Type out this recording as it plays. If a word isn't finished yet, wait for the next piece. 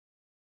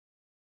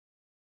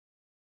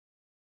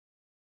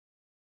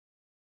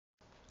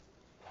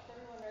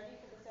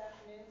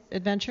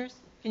adventures?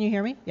 Can you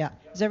hear me? Yeah.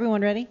 Is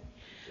everyone ready?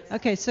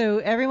 Okay, so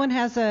everyone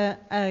has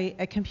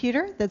a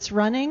computer that's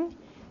running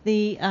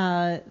the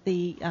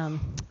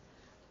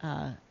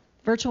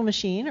virtual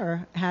machine,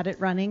 or had it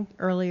running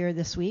earlier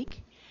this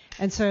week.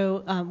 And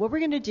so what we're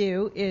going to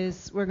do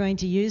is we're going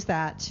to use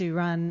that to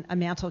run a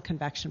mantle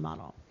convection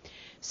model.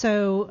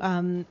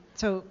 So,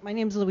 so my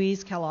name is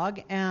Louise Kellogg,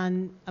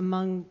 and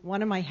among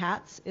one of my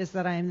hats is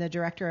that I am the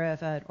director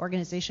of an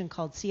organization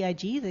called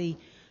CIG, the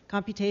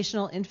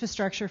Computational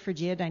Infrastructure for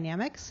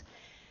Geodynamics.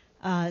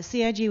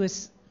 CIG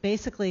was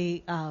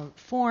basically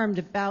formed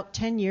about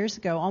 10 years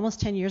ago,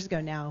 almost 10 years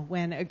ago now,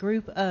 when a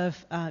group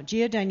of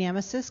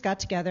geodynamicists got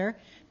together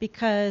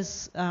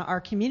because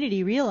our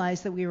community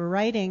realized that we were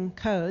writing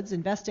codes,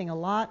 investing a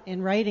lot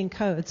in writing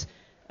codes.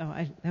 Oh,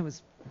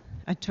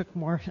 I took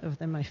more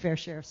than my fair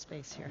share of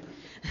space here.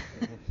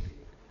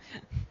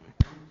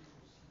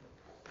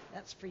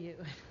 That's for you.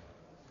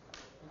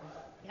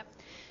 Yep.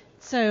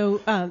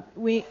 So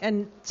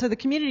so the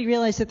community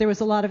realized that there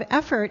was a lot of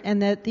effort,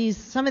 and that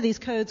some of these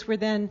codes were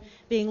then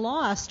being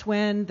lost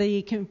when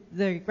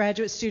the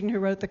graduate student who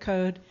wrote the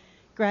code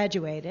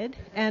graduated,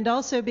 and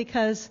also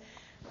because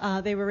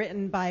they were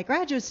written by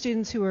graduate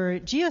students who were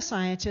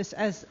geoscientists.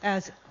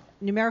 As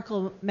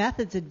numerical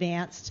methods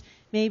advanced,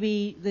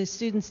 maybe the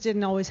students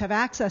didn't always have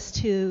access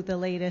to the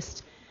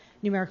latest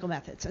numerical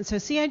methods. And so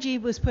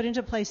CIG was put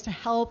into place to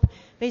help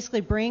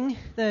basically bring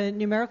the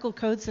numerical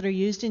codes that are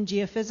used in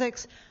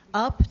geophysics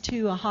up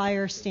to a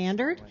higher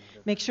standard,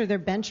 make sure they're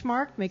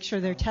benchmarked, make sure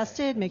they're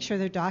tested, make sure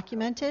they're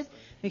documented,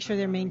 make sure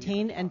they're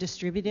maintained and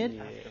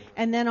distributed,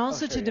 and then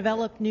also to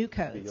develop new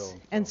codes.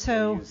 And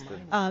so,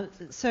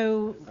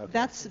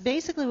 that's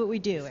basically what we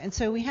do. And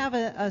so we have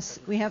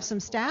we have some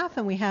staff,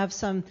 and we have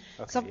some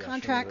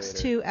subcontracts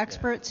to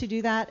experts who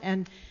do that,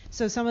 and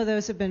so some of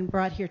those have been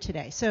brought here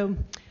today. So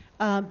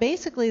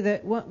basically,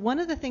 one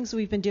of the things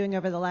we've been doing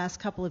over the last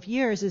couple of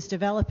years is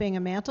developing a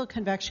mantle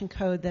convection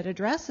code that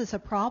addresses a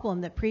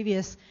problem that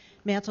previous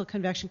mantle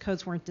convection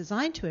codes weren't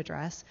designed to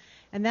address,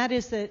 and that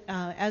is that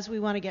as we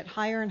want to get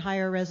higher and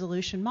higher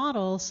resolution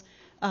models,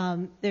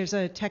 there's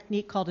a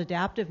technique called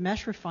adaptive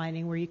mesh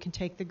refining, where you can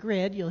take the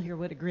grid, you'll hear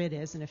what a grid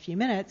is in a few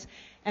minutes,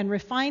 and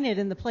refine it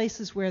in the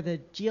places where the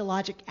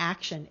geologic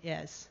action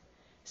is.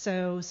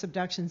 So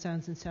subduction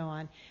zones and so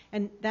on.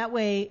 And that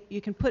way you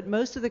can put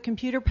most of the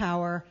computer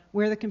power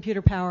where the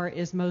computer power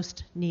is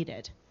most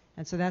needed.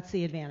 And so that's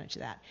the advantage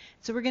of that.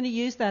 So we're going to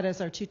use that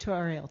as our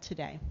tutorial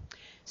today.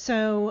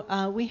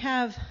 So we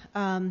have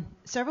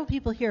several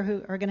people here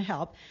who are going to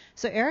help.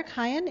 So Eric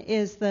Hyen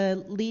is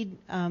the lead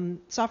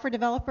software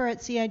developer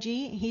at CIG.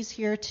 He's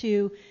here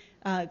to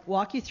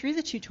walk you through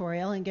the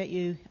tutorial and get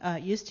you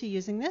used to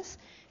using this.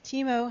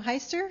 Timo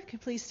Heister,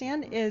 could please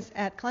stand, is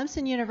at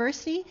Clemson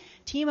University.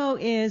 Timo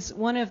is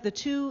one of the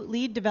two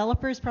lead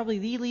developers, probably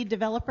the lead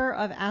developer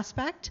of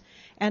Aspect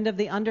and of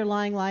the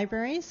underlying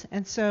libraries.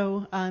 And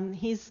so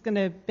he's going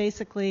to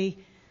basically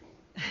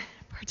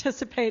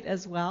participate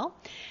as well.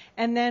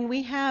 And then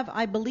we have,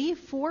 I believe,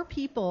 4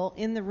 people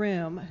in the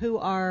room who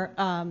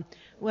are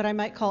what I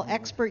might call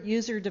expert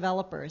user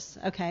developers,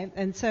 okay?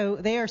 And so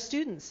they are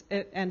students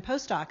and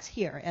postdocs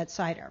here at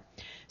CIDER.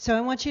 So I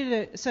want you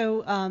to,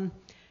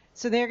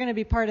 so they're going to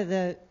be part of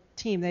the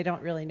team. They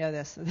don't really know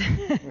this.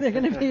 They're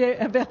going to be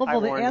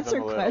available to answer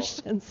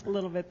questions a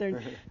little bit.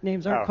 Their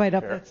names aren't quite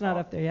up. It's not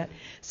up there yet.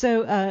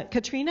 So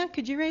Katrina,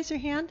 could you raise your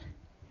hand?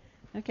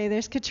 Okay,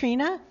 there's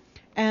Katrina.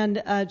 And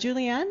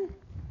Julianne,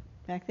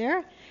 back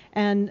there.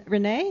 And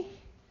Renee,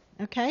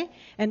 okay.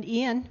 And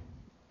Ian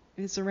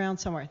is around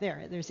somewhere.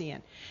 There's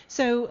Ian.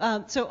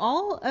 So so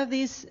all of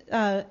these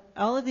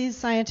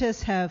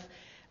scientists have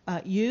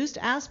used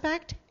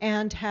Aspect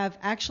and have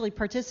actually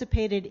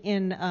participated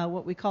in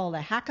what we call a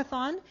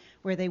hackathon,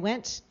 where they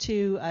went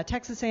to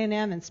Texas A&M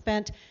and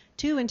spent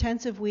 2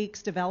 intensive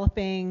weeks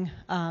developing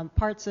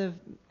parts of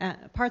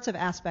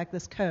Aspect,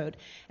 this code.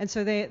 And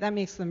so that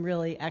makes them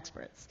really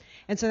experts.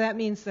 And so that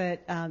means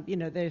that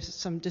there's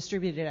some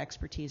distributed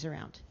expertise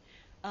around.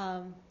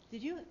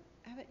 Did you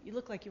have it? You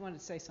look like you wanted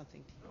to say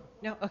something.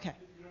 No? Okay.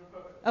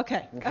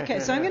 Okay.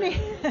 So I'm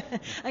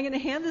going to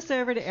hand this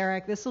over to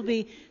Eric. There'll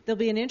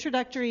be an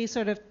introductory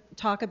sort of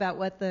talk about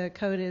what the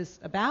code is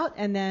about,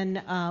 and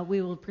then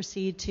we will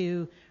proceed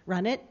to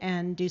run it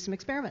and do some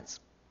experiments.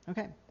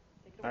 Okay.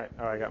 All right.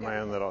 Oh, I got my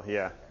own little,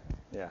 yeah.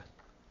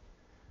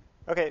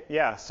 Okay,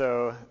 yeah,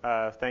 so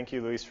thank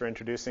you, Luis, for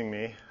introducing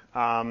me.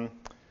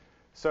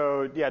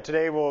 So yeah,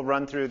 today we'll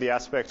run through the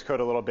Aspect code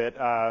a little bit.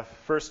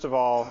 First of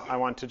all, I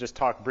want to just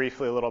talk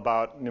briefly a little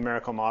about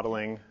numerical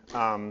modeling.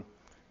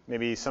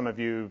 Maybe some of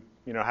you,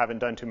 haven't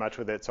done too much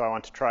with it, so I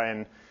want to try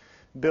and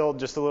build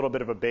just a little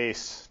bit of a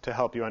base to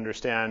help you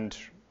understand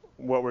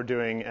what we're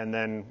doing, and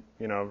then,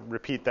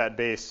 repeat that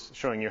base,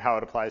 showing you how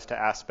it applies to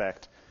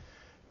Aspect.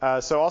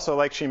 So also,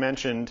 like she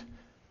mentioned,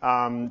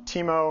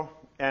 Timo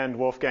and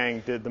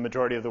Wolfgang did the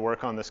majority of the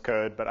work on this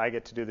code, but I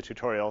get to do the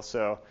tutorial.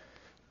 So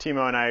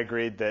Timo and I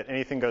agreed that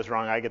anything goes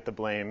wrong, I get the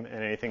blame,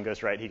 and anything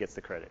goes right, he gets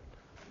the credit.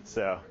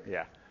 So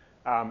yeah.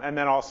 And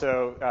then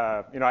also,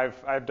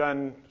 I've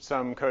done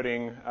some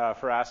coding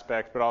for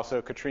Aspect, but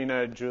also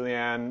Katrina,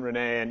 Julianne,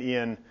 Renee, and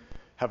Ian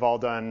have all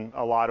done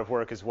a lot of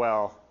work as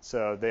well,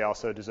 so they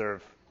also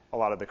deserve a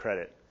lot of the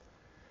credit.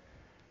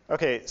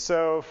 Okay,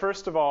 so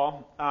first of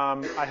all,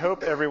 I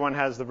hope everyone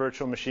has the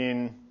virtual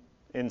machine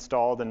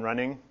installed and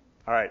running.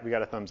 All right, we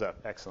got a thumbs up.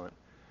 Excellent.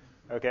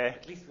 Okay.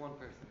 At least one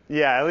person.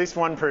 Yeah, at least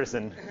one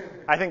person.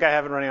 I think I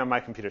have it running on my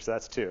computer, so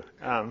that's two.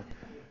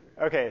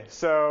 Okay,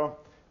 so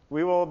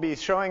we will be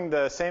showing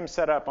the same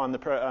setup on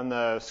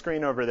the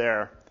screen over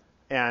there,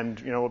 and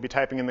we'll be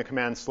typing in the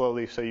commands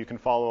slowly so you can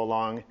follow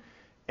along.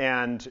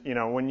 And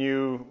when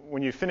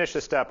you finish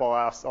a step,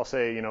 I'll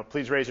say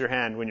please raise your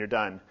hand when you're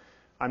done.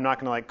 I'm not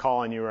going to call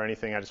on you or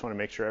anything. I just want to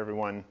make sure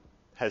everyone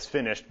has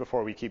finished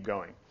before we keep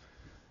going.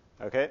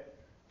 Okay.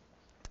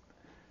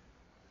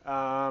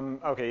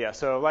 Okay, yeah.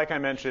 So like I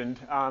mentioned,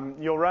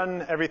 you'll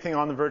run everything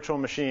on the virtual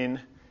machine,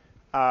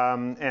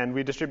 and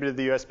we distributed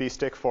the USB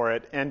stick for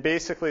it. And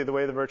basically, the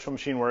way the virtual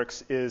machine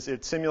works is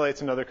it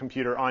simulates another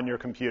computer on your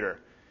computer.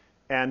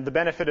 And the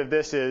benefit of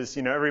this is,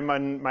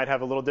 everyone might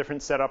have a little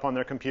different setup on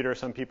their computer.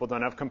 Some people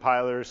don't have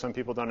compilers. Some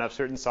people don't have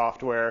certain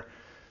software.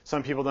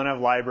 Some people don't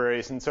have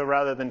libraries. And so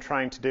rather than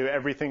trying to do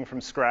everything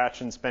from scratch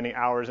and spending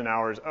hours and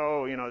hours,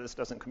 this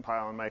doesn't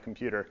compile on my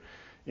computer,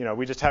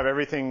 we just have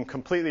everything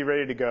completely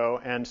ready to go.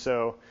 And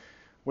so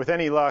with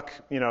any luck,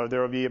 there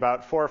will be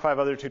about 4 or 5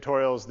 other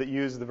tutorials that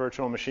use the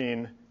virtual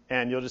machine,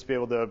 and you'll just be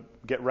able to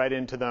get right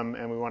into them,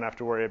 and we won't have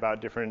to worry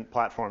about different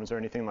platforms or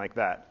anything like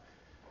that.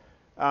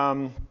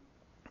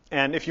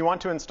 And if you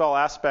want to install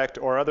Aspect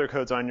or other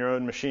codes on your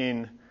own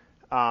machine,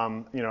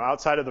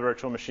 outside of the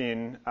virtual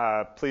machine,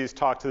 please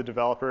talk to the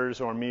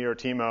developers or me or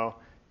Timo,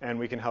 and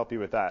we can help you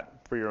with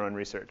that for your own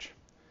research.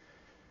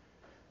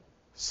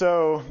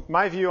 So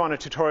my view on a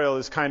tutorial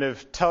is kind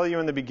of tell you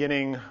in the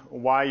beginning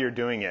why you're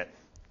doing it.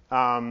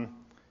 And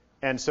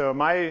so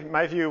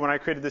my view when I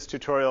created this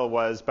tutorial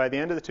was by the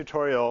end of the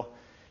tutorial,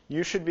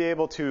 you should be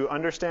able to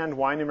understand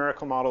why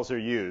numerical models are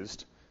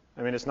used.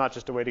 I mean, it's not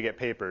just a way to get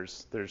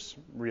papers. There's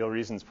real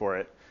reasons for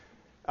it.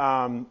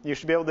 You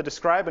should be able to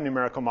describe a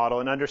numerical model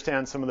and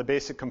understand some of the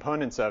basic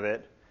components of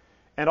it.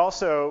 And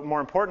also,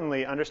 more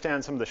importantly,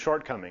 understand some of the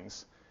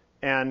shortcomings.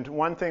 And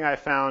one thing I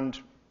found,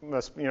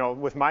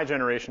 with my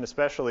generation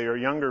especially, or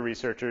younger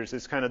researchers,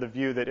 is kind of the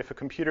view that if a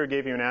computer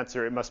gave you an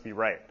answer, it must be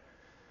right.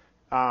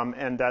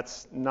 And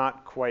that's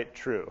not quite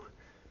true.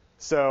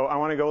 So I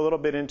want to go a little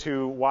bit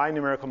into why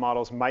numerical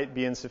models might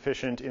be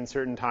insufficient in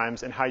certain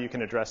times and how you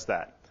can address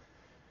that.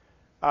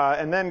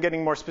 And then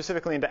getting more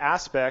specifically into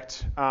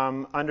Aspect,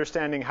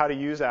 understanding how to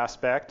use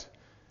Aspect,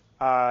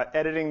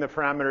 editing the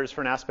parameters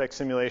for an Aspect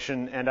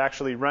simulation, and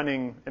actually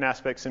running an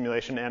Aspect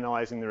simulation,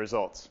 analyzing the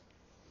results.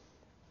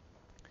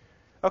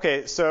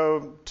 Okay,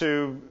 so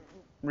to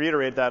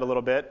reiterate that a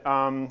little bit,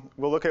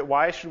 we'll look at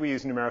why should we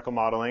use numerical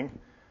modeling,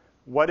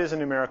 what is a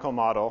numerical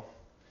model,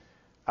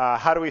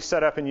 how do we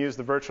set up and use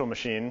the virtual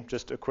machine,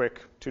 just a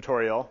quick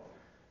tutorial,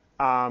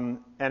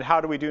 and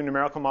how do we do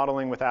numerical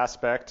modeling with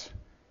Aspect.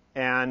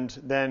 And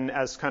then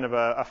as kind of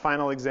a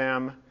final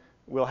exam,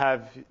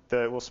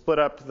 we'll split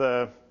up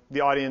the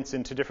audience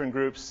into different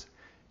groups,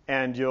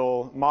 and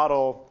you'll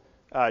model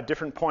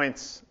different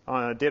points,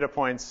 data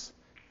points,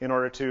 in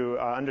order to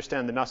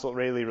understand the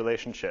Nusselt-Rayleigh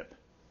relationship.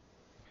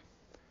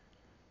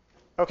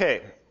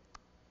 Okay.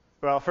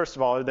 Well, first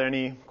of all, are there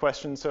any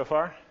questions so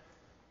far?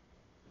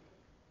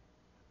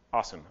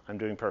 Awesome. I'm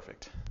doing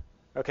perfect.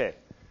 Okay.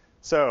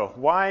 So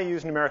why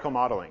use numerical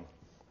modeling?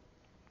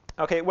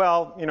 Okay.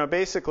 Well,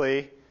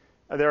 basically,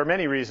 there are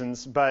many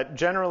reasons, but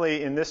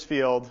generally in this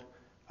field,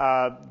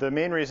 the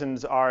main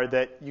reasons are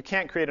that you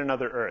can't create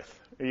another Earth,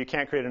 or you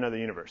can't create another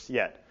universe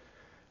yet.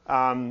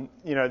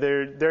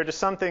 There are just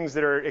some things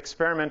that are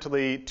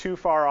experimentally too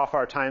far off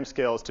our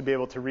timescales to be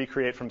able to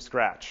recreate from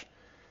scratch.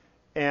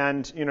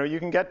 And you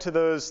can get to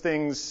those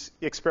things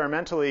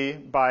experimentally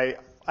by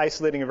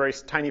isolating a very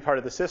tiny part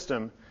of the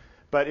system.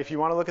 But if you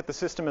want to look at the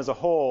system as a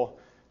whole,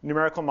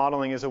 numerical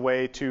modeling is a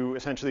way to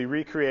essentially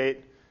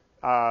recreate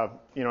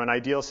an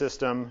ideal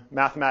system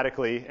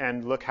mathematically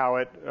and look how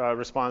it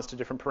responds to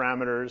different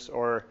parameters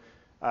or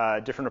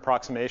different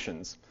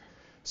approximations.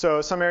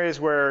 So some areas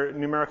where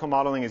numerical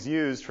modeling is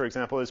used, for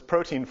example, is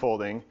protein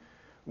folding,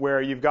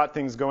 where you've got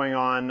things going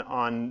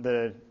on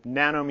the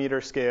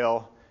nanometer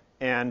scale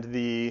and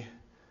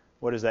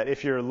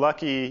if you're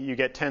lucky, you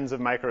get tens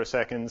of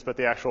microseconds, but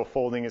the actual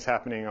folding is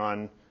happening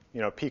on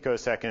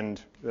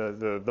picosecond.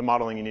 The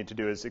modeling you need to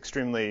do is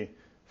extremely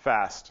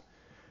fast.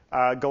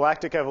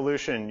 Galactic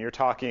evolution, you're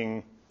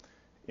talking,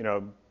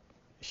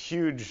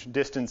 huge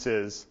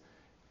distances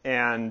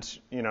and,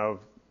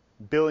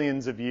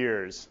 billions of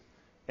years.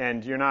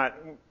 And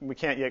we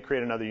can't yet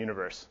create another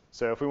universe.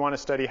 So if we want to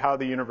study how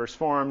the universe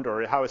formed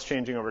or how it's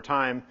changing over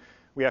time,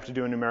 we have to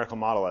do a numerical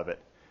model of it.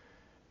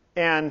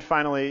 And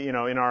finally, in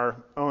our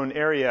own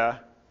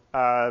area,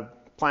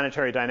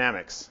 planetary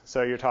dynamics.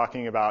 So you're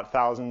talking about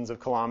thousands of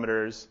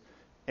kilometers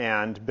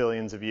and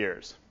billions of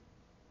years.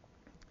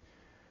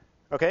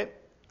 Okay.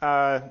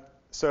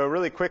 So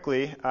really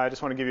quickly, I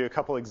just want to give you a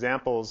couple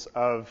examples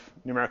of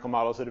numerical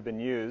models that have been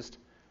used.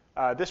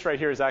 This right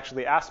here is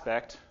actually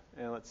aspect.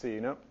 And let's see,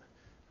 nope,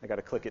 I got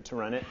to click it to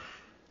run it.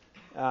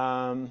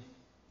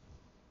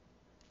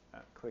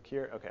 Click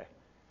here, OK.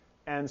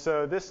 And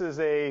so this is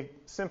a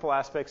simple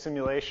aspect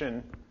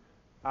simulation.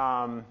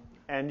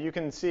 And you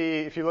can see,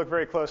 if you look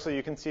very closely,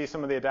 you can see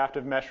some of the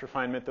adaptive mesh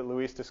refinement that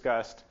Luis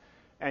discussed.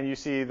 And you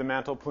see the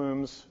mantle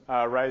plumes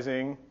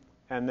rising,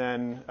 and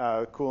then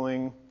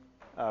cooling,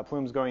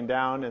 plumes going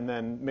down, and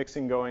then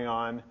mixing going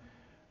on.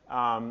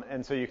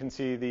 And so you can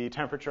see the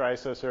temperature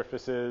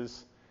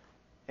isosurfaces,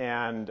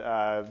 and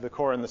the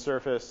core and the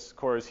surface.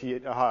 Core is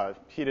heated,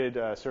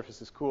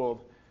 surface is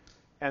cooled.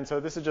 And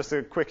so this is just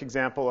a quick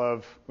example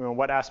of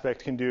what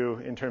aspect can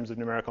do in terms of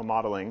numerical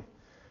modeling.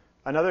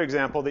 Another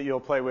example that you'll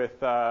play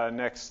with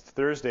next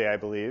Thursday, I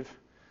believe.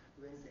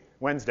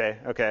 Wednesday,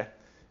 OK,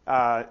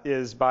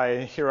 is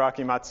by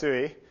Hiroaki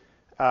Matsui.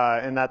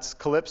 And that's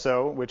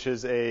Calypso, which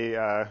is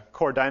a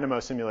core dynamo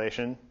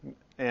simulation.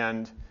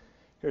 And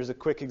here's a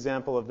quick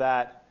example of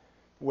that,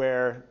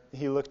 where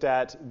he looked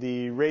at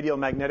the radial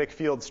magnetic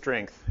field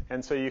strength.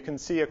 And so you can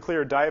see a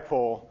clear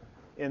dipole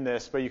in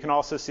this, but you can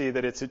also see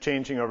that it's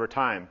changing over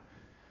time.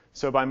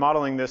 So by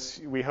modeling this,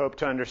 we hope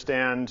to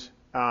understand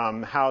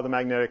how the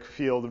magnetic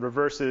field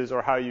reverses,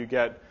 or how you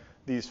get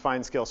these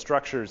fine-scale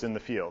structures in the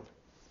field.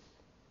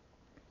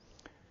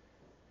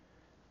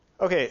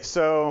 OK,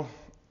 so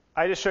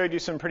I just showed you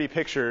some pretty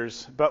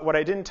pictures, but what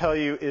I didn't tell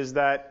you is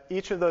that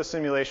each of those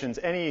simulations,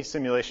 any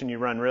simulation you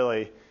run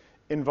really,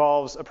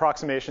 involves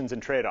approximations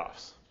and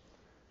trade-offs.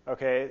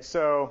 OK,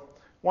 so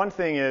one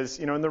thing is,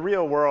 in the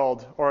real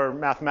world, or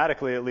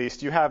mathematically at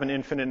least, you have an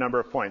infinite number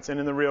of points. And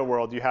in the real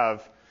world, you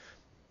have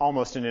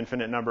almost an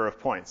infinite number of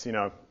points,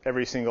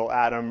 every single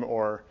atom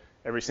or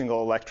every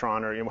single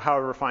electron, or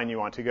however fine you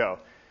want to go.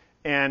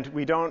 And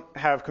we don't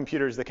have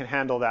computers that can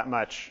handle that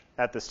much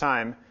at this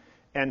time.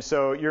 And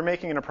so you're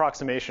making an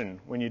approximation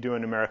when you do a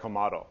numerical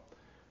model.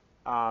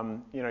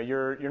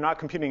 You're not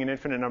computing an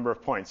infinite number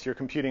of points. You're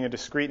computing a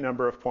discrete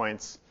number of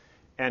points.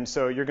 And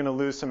so you're going to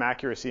lose some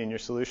accuracy in your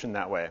solution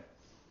that way.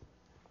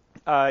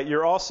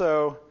 You're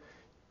also,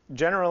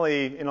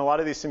 generally, in a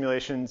lot of these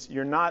simulations,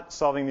 you're not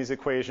solving these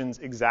equations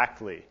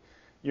exactly.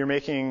 You're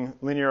making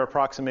linear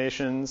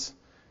approximations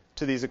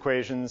to these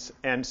equations.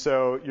 And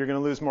so you're going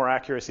to lose more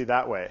accuracy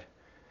that way.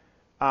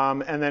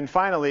 And then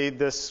finally,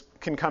 this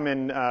can come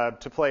in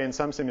to play in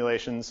some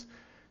simulations.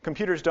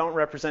 Computers don't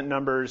represent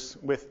numbers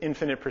with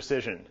infinite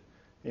precision.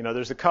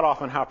 There's a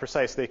cutoff on how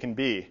precise they can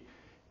be.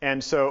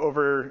 And so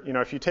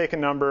if you take a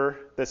number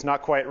that's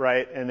not quite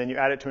right, and then you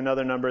add it to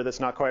another number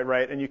that's not quite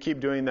right, and you keep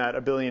doing that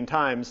a billion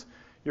times,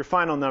 your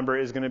final number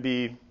is going to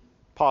be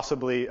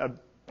possibly a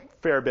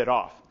fair bit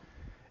off.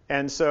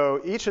 And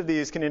so each of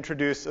these can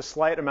introduce a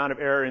slight amount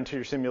of error into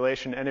your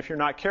simulation. And if you're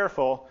not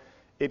careful,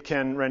 it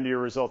can render your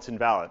results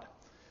invalid.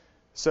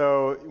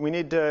 So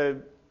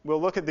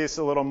we'll look at this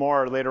a little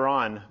more later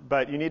on,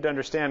 but you need to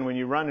understand when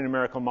you run a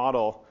numerical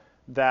model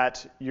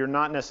that you're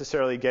not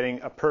necessarily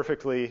getting a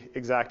perfectly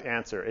exact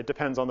answer. It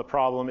depends on the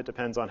problem. It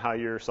depends on how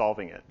you're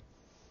solving it.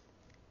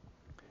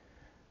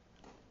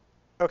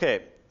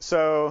 OK,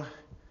 so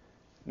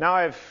now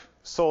I've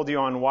sold you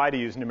on why to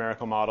use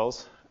numerical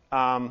models.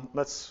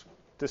 Let's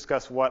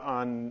discuss what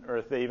on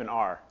earth they even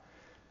are.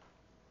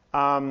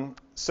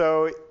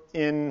 So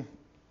in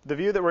the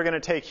view that we're going to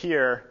take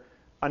here,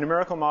 a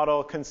numerical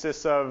model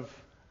consists of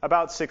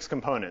about 6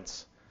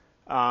 components.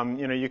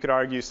 You could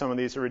argue some of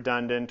these are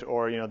redundant,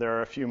 or there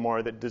are a few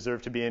more that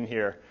deserve to be in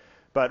here.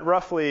 But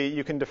roughly,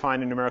 you can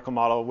define a numerical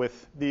model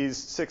with these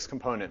 6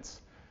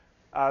 components.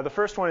 The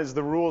first one is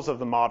the rules of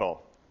the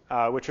model,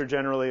 which are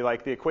generally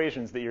like the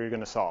equations that you're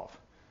going to solve.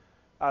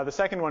 The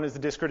second one is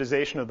the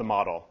discretization of the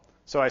model.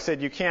 So I said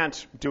you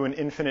can't do an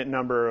infinite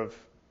number of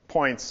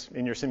points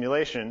in your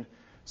simulation.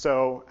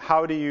 So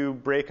how do you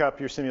break up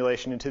your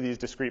simulation into these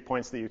discrete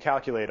points that you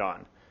calculate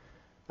on?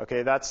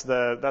 OK, that's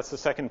the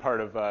second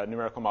part of a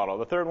numerical model.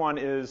 The third one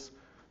is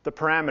the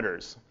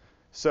parameters.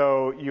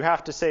 So you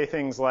have to say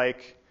things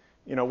like,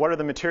 what are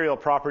the material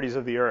properties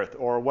of the Earth,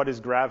 or what is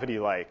gravity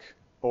like,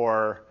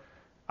 or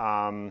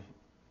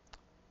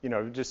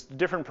just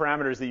different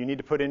parameters that you need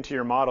to put into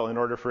your model in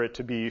order for it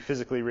to be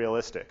physically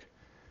realistic.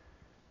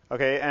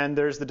 OK, and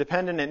there's the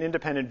dependent and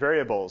independent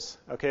variables.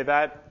 OK,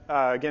 that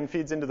again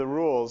feeds into the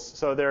rules.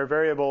 So there are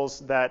variables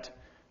that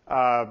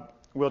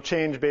will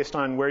change based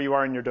on where you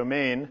are in your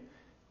domain,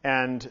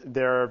 and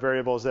there are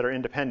variables that are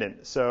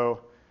independent.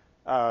 So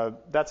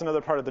that's another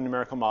part of the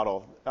numerical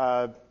model.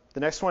 The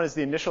next one is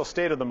the initial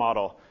state of the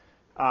model.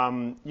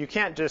 You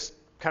can't just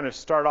kind of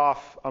start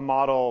off a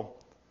model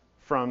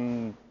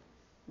from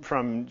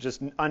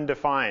just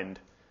undefined,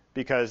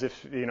 because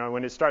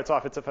when it starts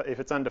off, if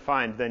it's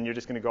undefined, then you're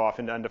just going to go off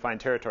into undefined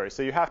territory.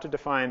 So you have to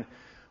define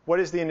what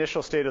is the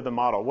initial state of the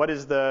model. What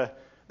is the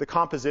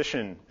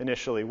composition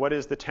initially? What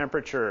is the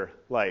temperature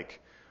like?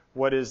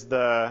 What is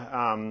the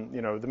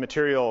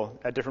material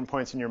at different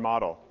points in your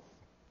model?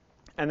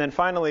 And then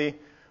finally,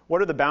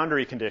 what are the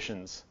boundary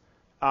conditions?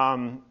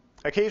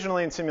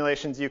 Occasionally in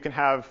simulations, you can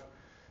have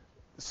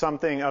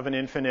something of an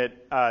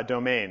infinite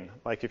domain,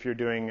 like if you're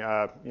doing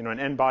an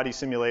n-body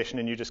simulation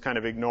and you just kind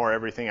of ignore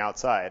everything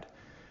outside.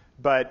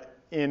 But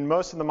in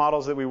most of the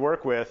models that we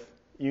work with,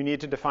 you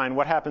need to define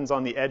what happens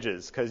on the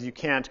edges, because you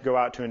can't go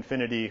out to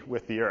infinity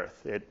with the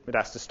Earth. It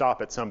has to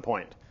stop at some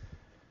point.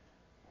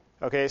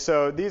 Okay,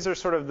 so these are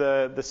sort of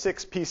the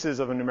 6 pieces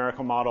of a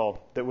numerical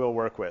model that we'll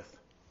work with.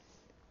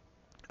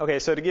 Okay,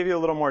 so to give you a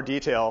little more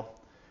detail,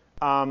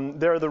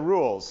 there are the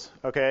rules,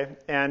 okay?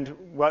 And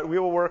what we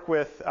will work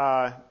with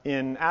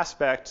in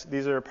aspect,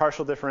 these are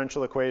partial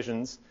differential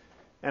equations.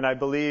 And I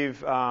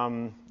believe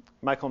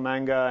Michael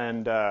Manga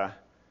and,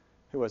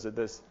 who was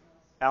it,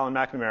 Alan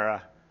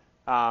McNamara,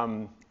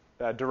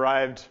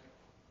 derived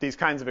these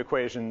kinds of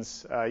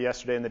equations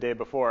yesterday and the day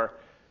before.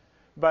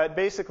 But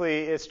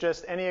basically, it's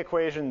just any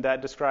equation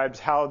that describes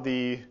how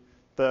the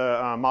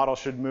model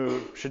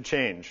should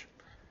change.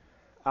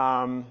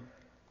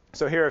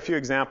 So here are a few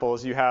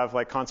examples. You have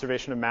like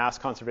conservation of mass,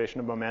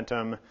 conservation of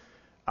momentum.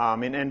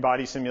 In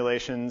n-body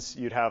simulations,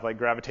 you'd have like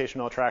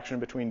gravitational attraction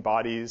between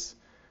bodies.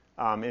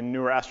 In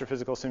newer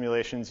astrophysical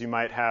simulations, you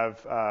might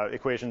have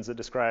equations that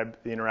describe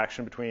the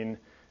interaction between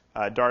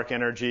dark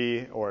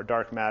energy or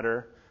dark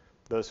matter,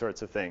 those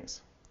sorts of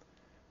things.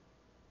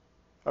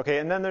 Okay,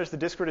 and then there's the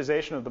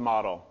discretization of the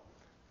model.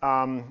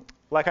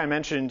 Like I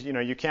mentioned,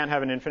 you can't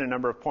have an infinite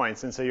number of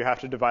points, and so you have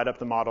to divide up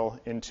the model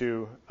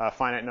into a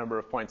finite number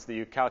of points that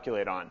you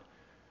calculate on.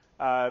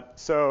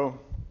 So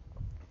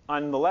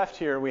on the left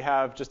here, we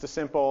have just a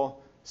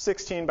simple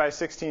 16 by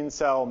 16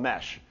 cell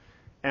mesh.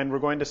 And we're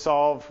going to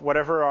solve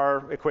whatever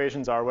our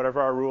equations are,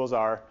 whatever our rules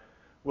are,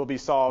 will be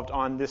solved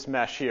on this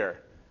mesh here.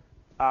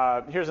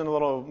 Here's a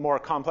little more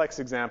complex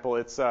example.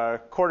 It's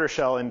a quarter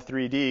shell in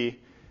 3D.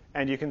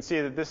 And you can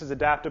see that this is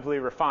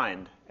adaptively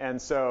refined. And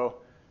so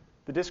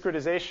the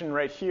discretization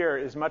right here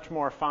is much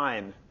more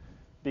fine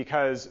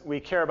because we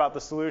care about the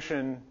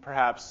solution,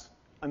 perhaps,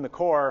 in the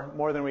core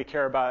more than we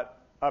care about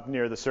up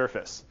near the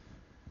surface.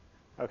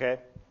 Okay?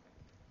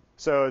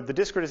 So the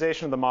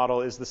discretization of the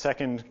model is the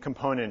second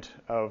component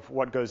of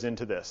what goes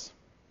into this.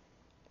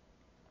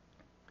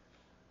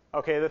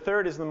 Okay, the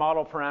third is the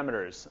model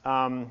parameters.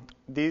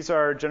 These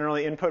are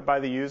generally input by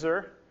the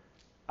user,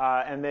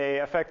 and they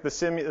affect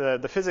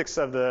the physics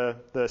of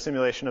the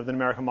simulation of the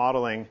numerical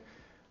modeling,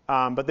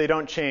 but they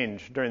don't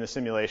change during the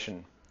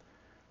simulation.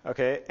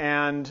 Okay,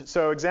 and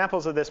so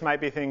examples of this might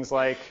be things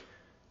like,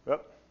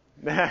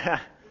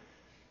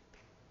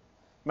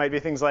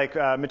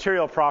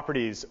 material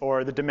properties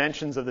or the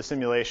dimensions of the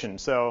simulation.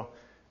 So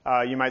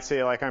you might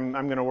say, like, I'm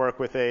going to work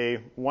with a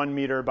 1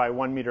 meter by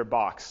 1 meter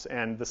box,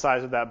 and the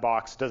size of that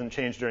box doesn't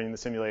change during the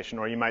simulation.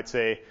 Or you might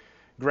say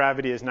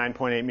gravity is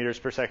 9.8 meters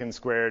per second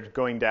squared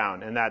going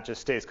down, and that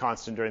just stays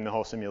constant during the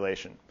whole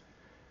simulation.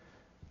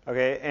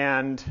 Okay,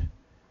 and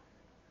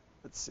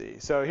let's see.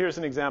 So here's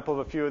an example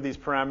of a few of these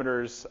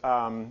parameters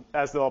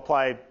as they'll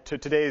apply to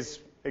today's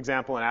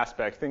example and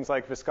aspect. Things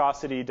like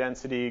viscosity,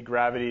 density,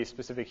 gravity,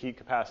 specific heat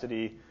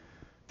capacity,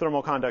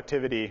 thermal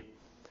conductivity.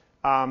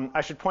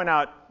 I should point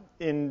out,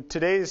 in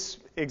today's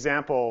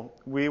example,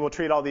 we will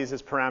treat all these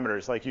as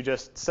parameters. Like you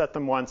just set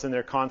them once and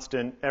they're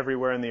constant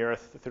everywhere in the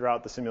Earth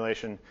throughout the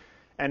simulation.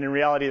 And in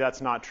reality, that's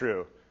not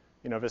true.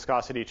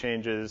 Viscosity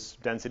changes,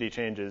 density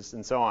changes,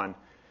 and so on.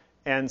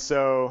 And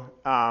so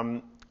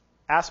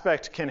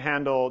aspect can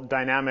handle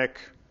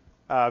dynamic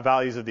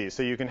values of these.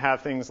 So you can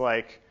have things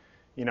like,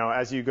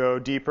 as you go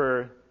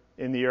deeper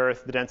in the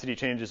Earth, the density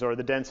changes, or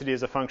the density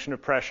is a function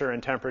of pressure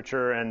and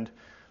temperature and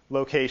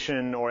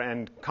location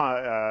and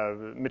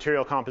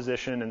material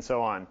composition and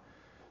so on.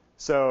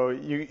 So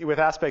with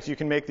aspects, you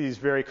can make these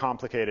very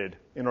complicated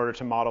in order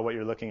to model what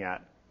you're looking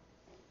at.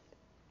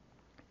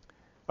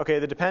 Okay,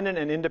 the dependent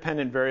and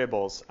independent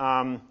variables.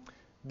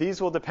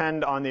 These will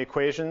depend on the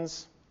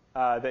equations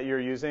that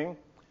you're using.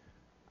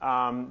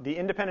 The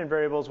independent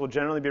variables will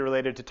generally be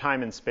related to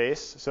time and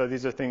space. So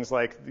these are things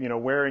like,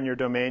 where in your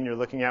domain you're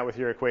looking at with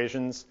your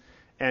equations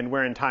and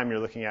where in time you're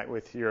looking at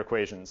with your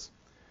equations.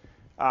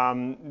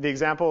 The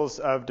examples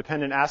of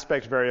dependent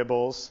aspect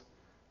variables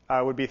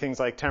would be things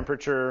like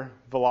temperature,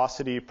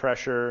 velocity,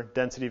 pressure,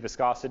 density,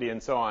 viscosity,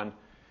 and so on.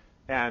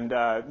 And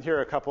here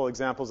are a couple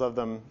examples of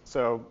them.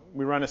 So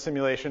we run a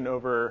simulation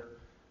over,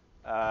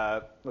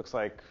 looks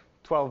like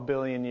 12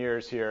 billion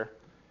years here.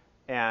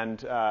 And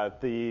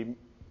the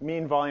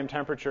mean volume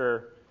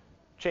temperature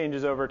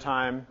changes over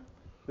time.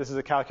 This is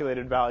a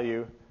calculated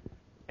value.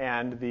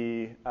 And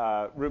the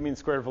root mean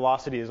squared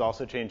velocity is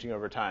also changing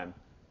over time.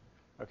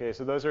 Okay,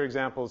 so those are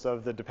examples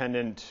of the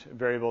dependent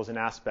variables in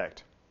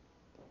aspect.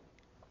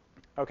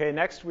 Okay,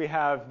 next we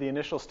have the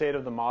initial state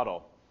of the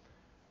model.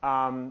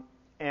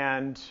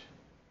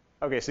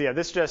 Okay, so yeah,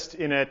 this just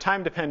in a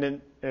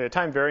time-dependent,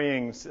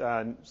 time-varying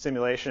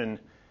simulation,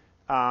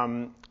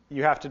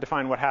 you have to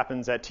define what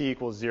happens at t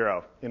equals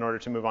 0 in order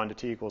to move on to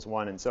t equals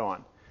 1 and so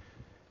on.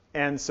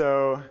 And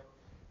so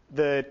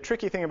the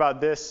tricky thing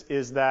about this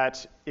is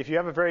that if you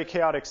have a very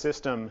chaotic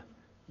system,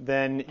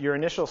 then your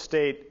initial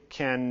state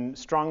can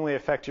strongly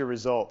affect your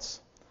results.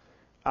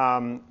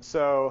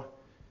 So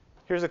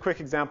here's a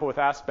quick example with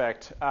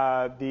aspect.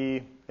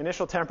 The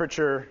initial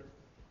temperature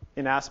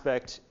in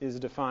aspect is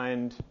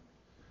defined,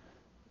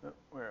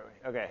 where are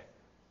we? Okay.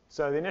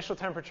 So the initial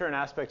temperature in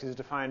aspect is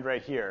defined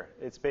right here.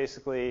 It's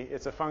basically,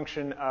 it's a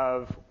function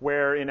of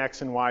where in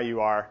x and y you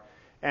are.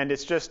 And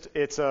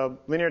it's a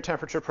linear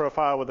temperature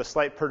profile with a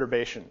slight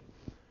perturbation.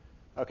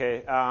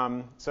 Okay,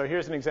 so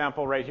here's an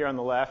example right here on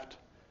the left.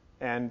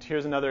 And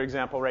here's another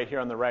example right here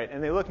on the right.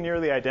 And they look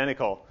nearly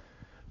identical.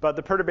 But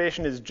the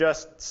perturbation is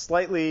just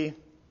slightly,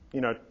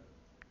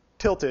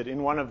 tilted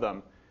in one of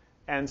them.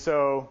 And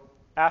so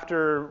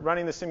after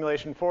running the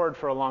simulation forward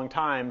for a long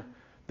time,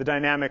 the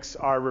dynamics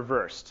are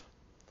reversed.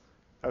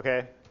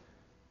 Okay?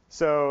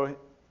 So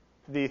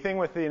the thing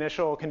with the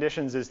initial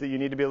conditions is that you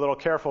need to be a little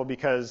careful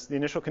because the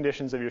initial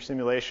conditions of your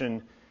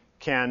simulation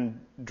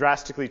can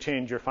drastically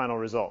change your final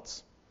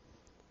results.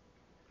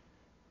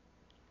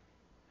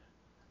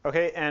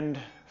 Okay, and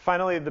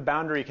finally, the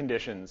boundary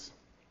conditions.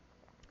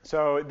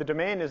 So the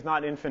domain is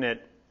not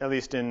infinite, at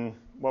least in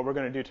what we're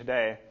going to do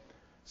today.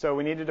 So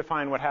we need to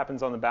define what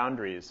happens on the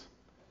boundaries.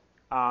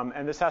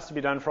 And this has to be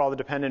done for all the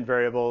dependent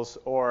variables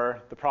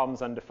or the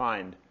problem's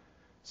undefined.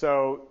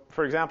 So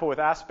for example, with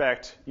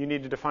aspect, you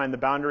need to define the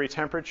boundary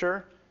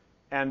temperature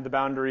and the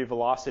boundary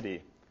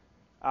velocity.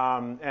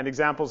 And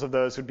examples of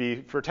those would be,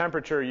 for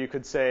temperature, you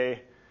could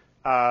say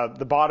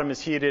the bottom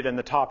is heated and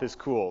the top is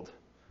cooled.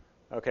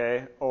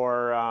 Okay,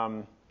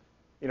 or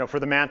for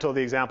the mantle,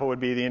 the example would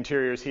be the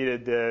interior is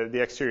heated,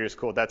 the exterior is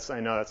cooled. I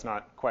know that's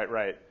not quite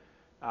right,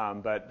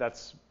 but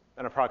that's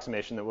an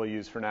approximation that we'll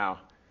use for now.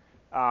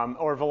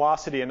 Or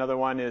velocity, another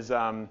one is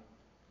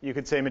you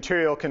could say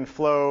material can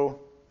flow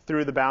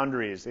through the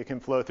boundaries. It can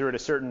flow through at a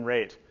certain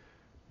rate.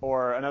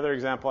 Or another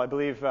example, I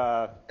believe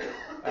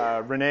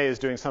Renee is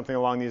doing something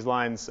along these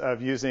lines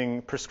of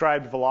using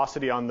prescribed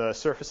velocity on the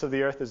surface of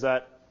the Earth. Is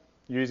that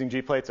you're using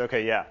G-plates?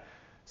 Okay, yeah.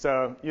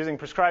 So using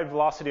prescribed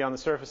velocity on the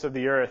surface of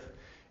the Earth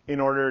in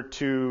order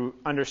to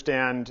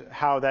understand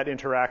how that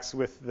interacts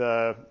with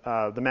the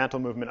mantle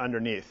movement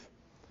underneath.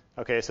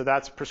 Okay, so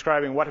that's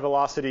prescribing what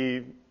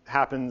velocity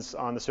happens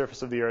on the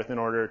surface of the Earth in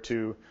order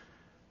to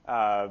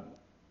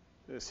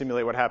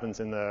simulate what happens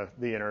in the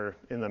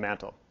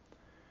mantle.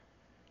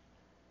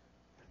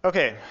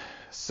 Okay,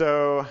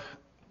 so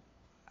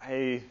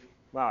I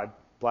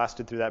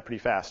blasted through that pretty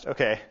fast.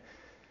 Okay,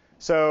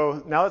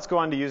 so now let's go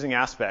on to using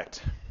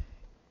aspect.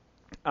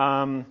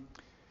 And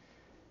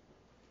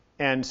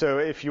so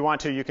if you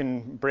want to, you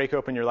can break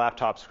open your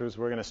laptops because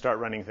we're going to start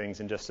running things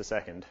in just a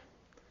second.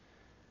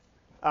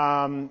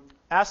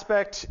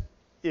 Aspect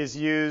is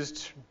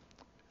used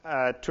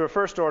to a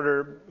first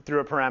order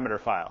through a parameter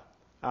file.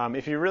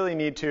 If you really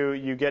need to,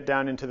 you get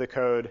down into the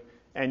code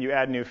and you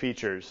add new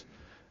features.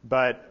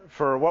 But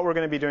for what we're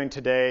going to be doing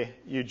today,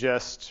 you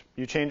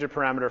change a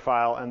parameter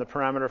file, and the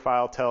parameter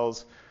file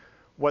tells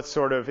what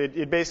sort of,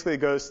 it basically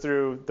goes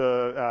through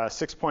the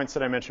 6 points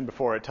that I mentioned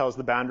before. It tells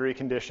the boundary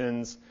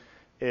conditions.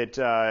 It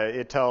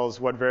tells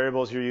what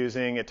variables you're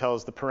using. It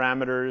tells the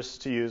parameters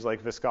to use,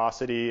 like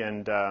viscosity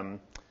and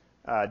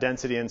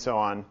density and so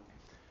on.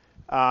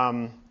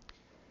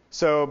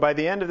 So by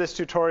the end of this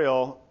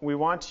tutorial, we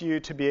want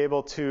you to be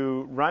able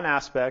to run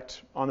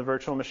aspect on the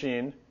virtual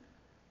machine,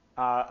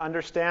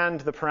 understand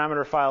the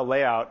parameter file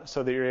layout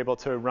so that you're able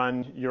to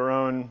run your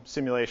own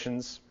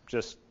simulations,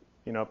 just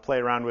play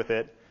around with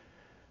it.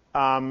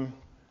 And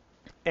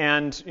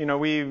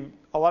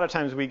a lot of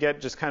times we get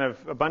just kind of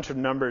a bunch of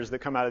numbers that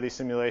come out of these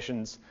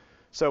simulations.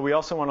 So we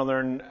also want to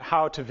learn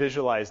how to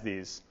visualize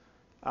these,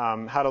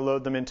 how to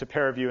load them into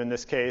ParaView in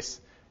this case,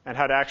 and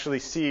how to actually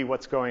see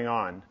what's going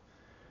on.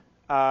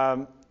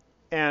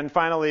 And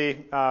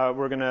finally,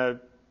 we're going to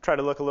try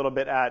to look a little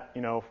bit at,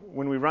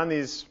 when we run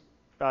these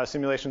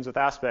simulations with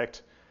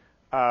aspect,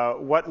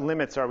 what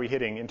limits are we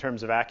hitting in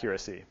terms of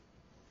accuracy?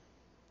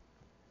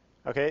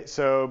 Okay,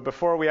 so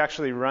before we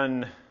actually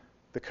run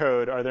the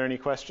code, are there any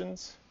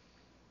questions?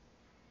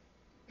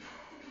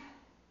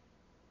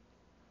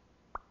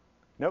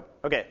 Nope?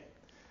 Okay.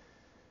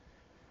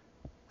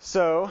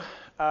 So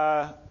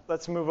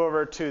let's move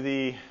over to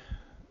the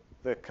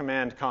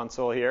command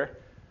console here.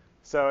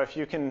 So if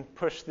you can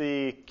push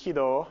the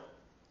Kido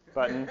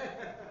button.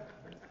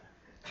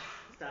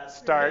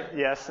 Start,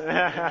 yes.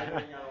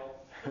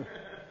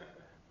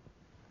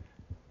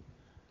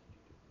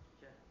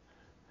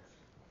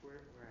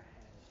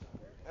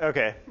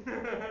 Okay.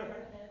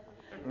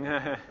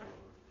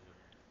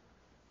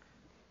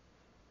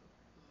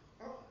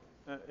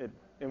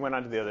 It went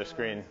onto the other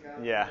screen.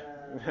 Yeah.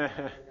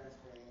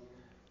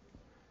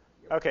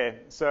 Okay,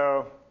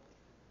 so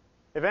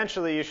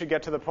eventually you should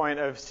get to the point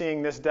of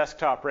seeing this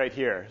desktop right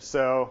here.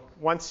 So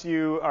once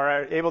you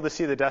are able to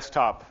see the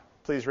desktop,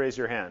 please raise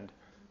your hand.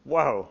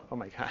 Whoa, oh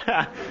my God. We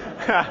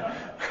didn't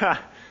get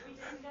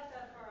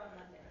that far on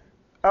Monday.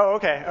 Oh,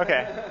 okay.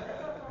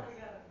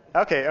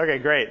 Okay,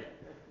 great.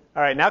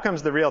 All right, now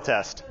comes the real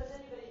test. So is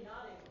anybody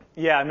nodding?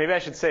 Yeah, maybe I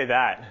should say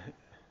that.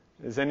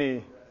 I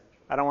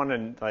don't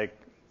want to,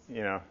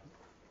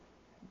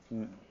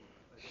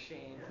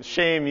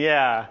 Shame,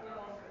 yeah.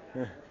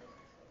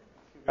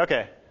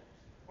 Okay.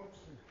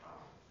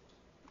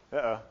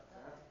 Uh-oh.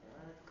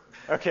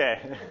 Okay.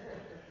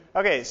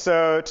 Okay,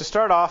 so to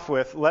start off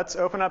with, let's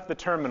open up the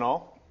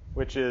terminal,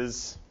 which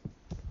is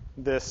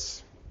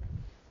this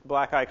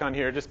black icon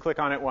here. Just click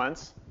on it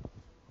once.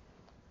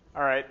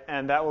 All right,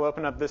 and that will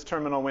open up this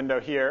terminal window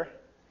here.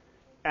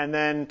 And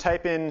then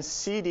type in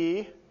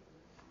cd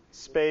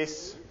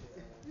space.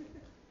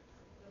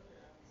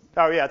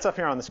 Oh, yeah, it's up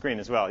here on the screen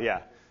as well,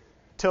 yeah.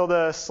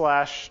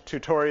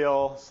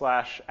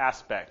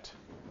 ~tutorial/aspect.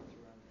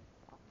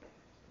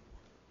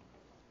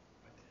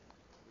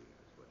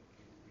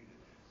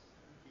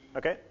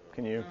 Okay,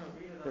 can you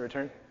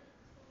return?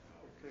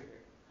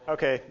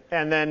 Okay,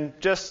 and then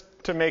just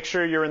to make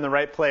sure you're in the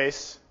right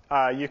place,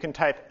 you can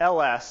type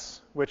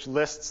ls, which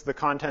lists the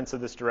contents of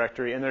this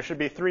directory, and there should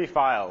be 3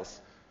 files.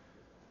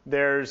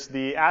 There's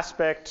the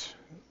aspect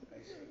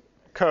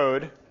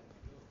code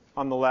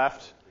on the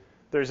left.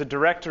 There's a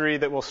directory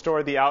that will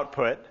store the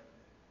output,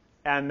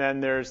 and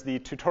then there's the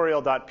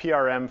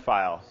tutorial.prm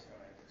file.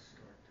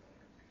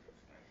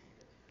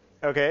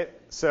 Okay,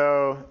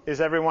 so is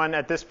everyone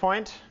at this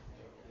point?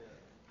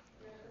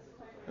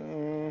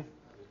 Well,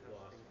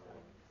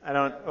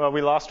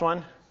 we lost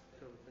one?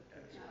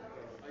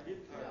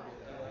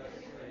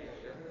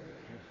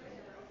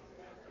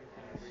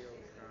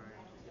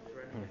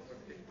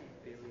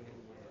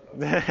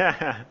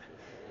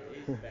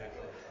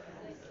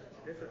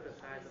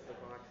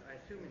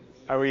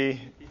 Are we?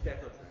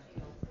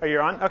 Oh,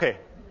 you're on? Okay.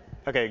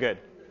 Okay, good.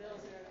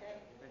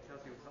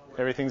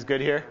 Everything's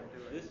good here?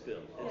 This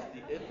build is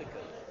the Ithaca.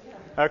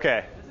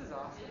 Okay. This is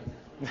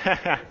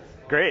awesome.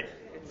 Great.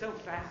 It's so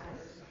fast.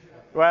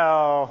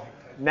 Well,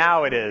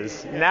 now it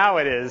is. Now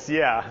it is,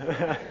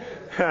 yeah.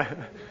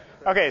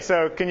 Okay,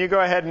 so can you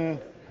go ahead and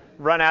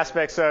run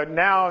aspect? So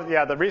now,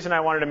 yeah, the reason I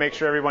wanted to make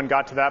sure everyone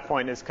got to that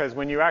point is because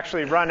when you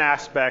actually run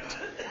aspect,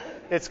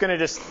 it's going to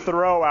just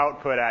throw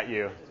output at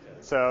you.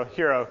 So,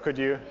 Hiro, could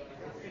you?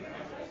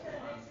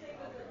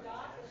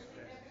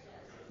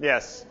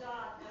 Yes.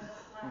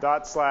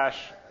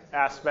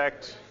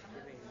 /aspect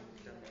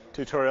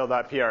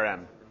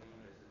tutorial.prm.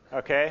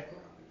 Okay.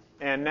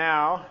 And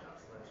now,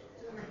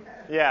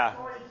 yeah.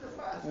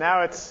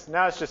 Now it's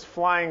just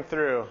flying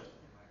through.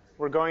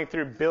 We're going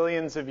through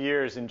billions of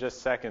years in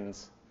just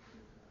seconds.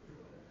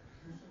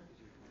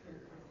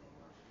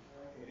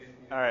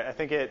 All right, I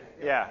think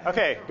yeah.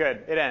 Okay,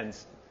 good. It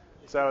ends.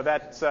 So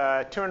that's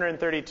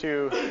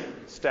 232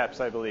 steps,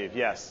 I believe.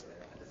 Yes.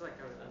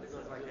 This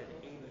is like an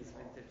 80s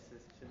vintage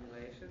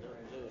simulation.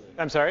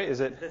 I'm sorry, is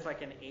it? Is this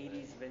like an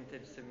 80s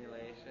vintage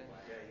simulation?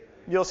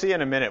 You'll see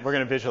in a minute. We're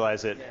going to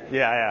visualize it.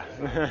 Yeah.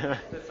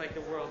 It's like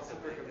the world's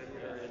supercomputer.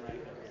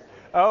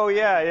 Oh,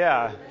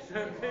 yeah.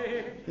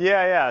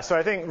 Yeah. So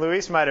I think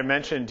Luis might have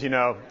mentioned,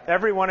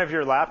 every one of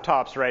your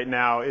laptops right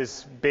now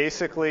is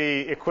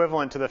basically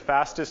equivalent to the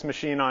fastest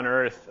machine on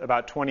Earth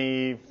about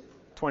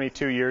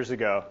 22 years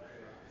ago.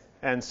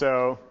 And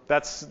so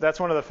that's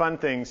one of the fun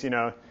things,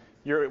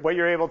 what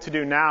you're able to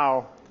do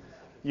now,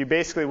 you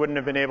basically wouldn't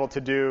have been able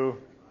to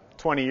do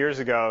 20 years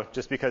ago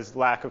just because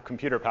lack of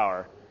computer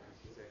power.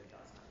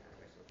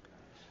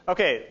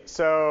 Okay,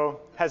 so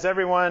has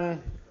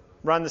everyone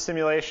run the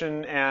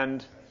simulation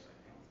and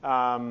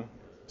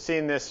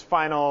seen this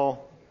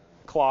final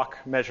clock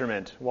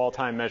measurement, wall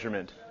time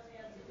measurement?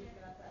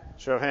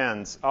 Show of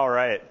hands. All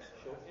right.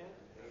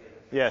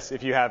 Yes,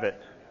 if you have it.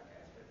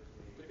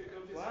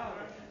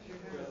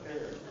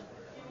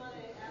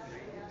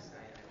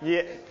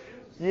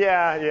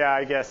 Yeah,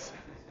 I guess.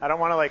 I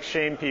don't want to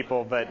shame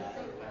people, but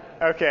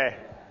okay.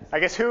 I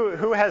guess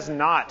who has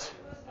not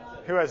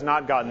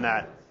gotten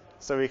that?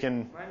 So we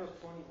can.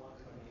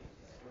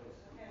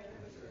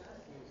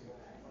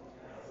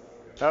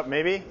 Oh,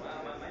 maybe?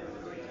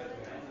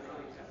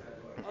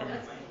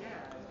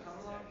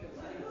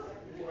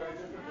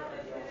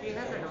 He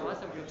has an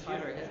awesome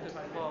computer. His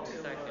took 12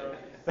 seconds.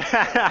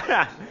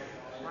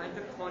 Mine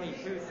took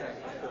 22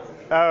 seconds.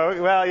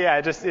 Oh, well, yeah,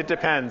 it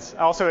depends.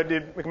 Also,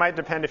 it might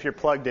depend if you're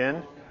plugged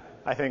in.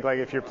 I think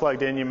if you're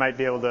plugged in, you might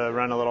be able to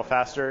run a little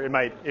faster. It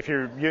might, if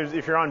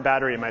you're on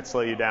battery, it might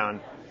slow you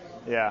down.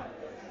 Yeah.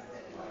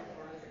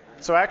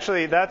 So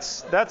actually,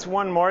 that's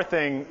one more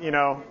thing.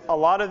 A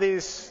lot of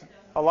these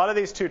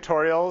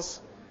tutorials,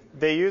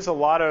 they use a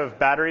lot of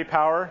battery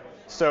power.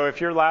 So if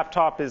your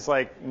laptop is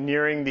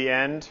nearing the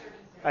end,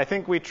 I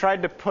think we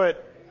tried to put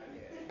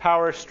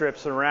power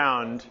strips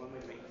around.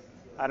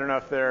 I don't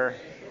know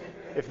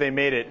if they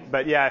made it,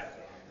 but yeah,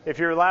 if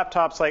your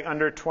laptop's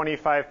under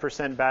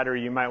 25%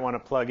 battery, you might want to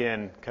plug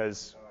in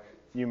because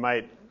you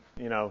might,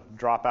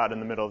 drop out in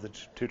the middle of the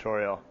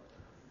tutorial.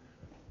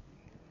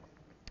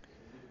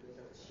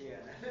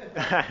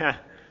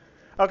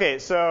 Okay,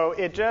 so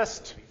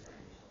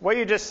what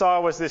you just saw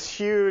was this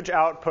huge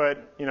output,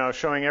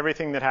 showing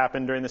everything that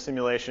happened during the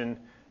simulation.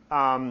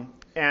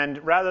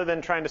 And rather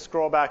than trying to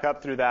scroll back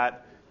up through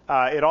that,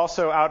 it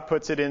also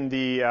outputs it in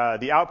the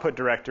output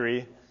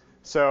directory.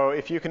 So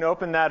if you can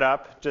open that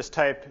up, just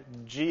type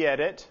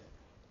gedit.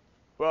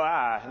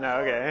 Well,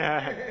 no,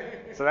 okay.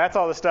 So that's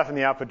all the stuff in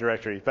the output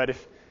directory. But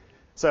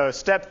so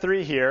step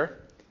 3 here,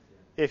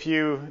 if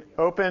you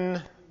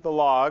open the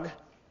log,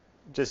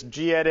 just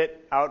gedit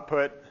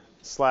output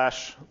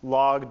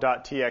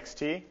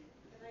 /log.txt.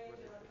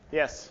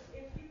 Yes.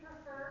 If you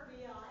prefer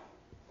BI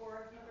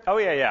or if you prefer Oh,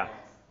 yeah.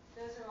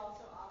 those are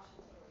also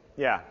options for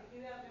you. Yeah. If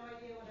you have no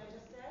idea what I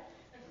just said,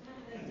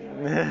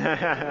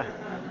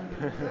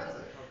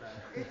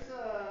 It's an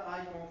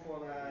icon for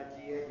the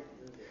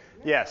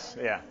Geodynamics. Yes,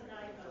 yeah.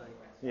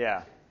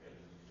 Yeah.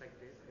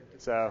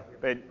 So,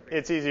 but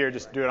it's easier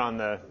just to do it on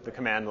the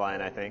command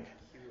line, I think.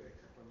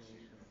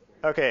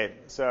 Okay,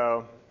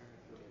 so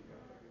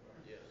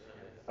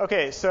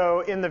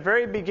in the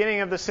very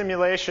beginning of the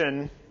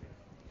simulation,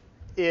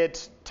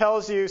 it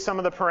tells you some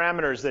of the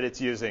parameters that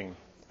it's using.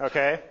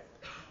 Okay?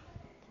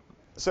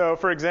 So,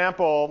 for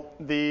example,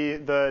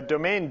 the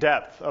domain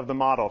depth of the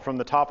model, from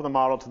the top of the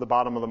model to the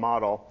bottom of the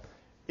model,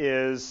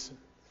 is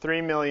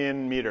 3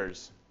 million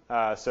meters,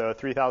 so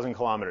 3,000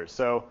 kilometers.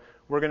 So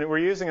we're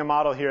using a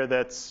model here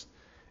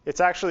it's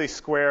actually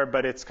square,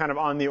 but it's kind of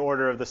on the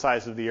order of the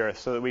size of the Earth,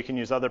 so that we can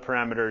use other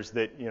parameters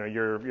that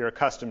you're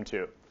accustomed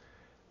to.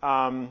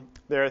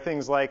 There are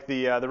things like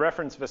the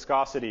reference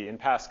viscosity in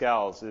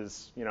pascals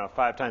is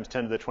 5 times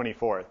 10 to the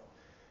 24th.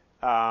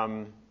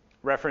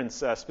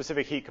 Reference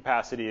specific heat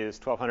capacity is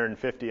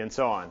 1250, and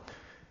so on.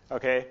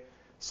 Okay,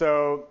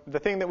 so the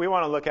thing that we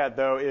want to look at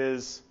though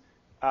is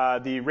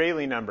the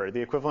Rayleigh number,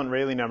 the equivalent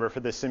Rayleigh number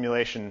for this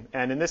simulation,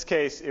 and in this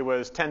case it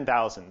was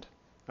 10,000.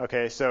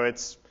 Okay, so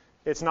it's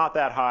not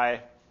that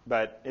high,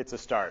 but it's a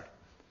start.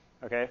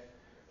 Okay.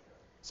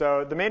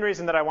 So the main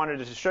reason that I wanted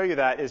to show you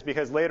that is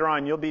because later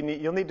on you'll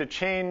need to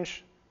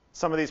change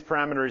some of these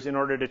parameters in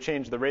order to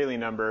change the Rayleigh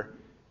number,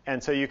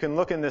 and so you can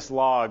look in this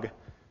log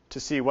to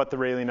see what the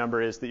Rayleigh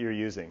number is that you're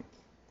using.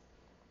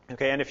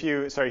 Okay,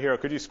 and sorry, Hiro,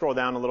 could you scroll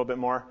down a little bit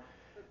more?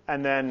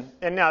 And no,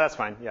 that's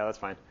fine. Yeah, that's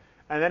fine.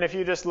 And then if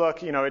you just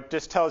look, it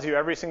just tells you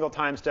every single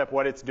time step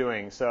what it's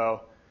doing.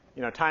 So,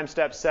 time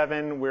step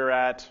 7, we're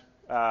at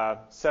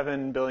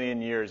 7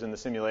 billion years in the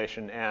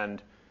simulation,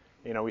 and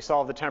we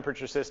solved the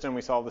temperature system,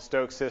 we solved the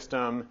Stokes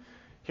system.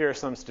 Here are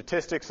some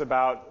statistics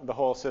about the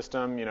whole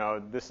system.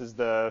 This is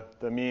the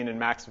mean and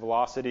max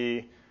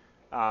velocity.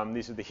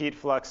 These are the heat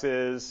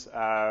fluxes.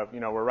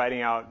 We're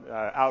writing out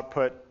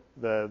output,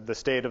 the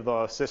state of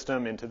the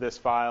system into this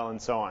file,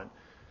 and so on.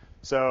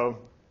 So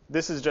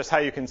this is just how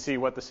you can see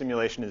what the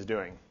simulation is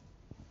doing.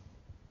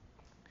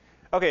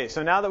 Okay,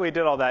 so now that we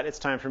did all that, it's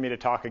time for me to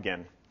talk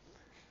again.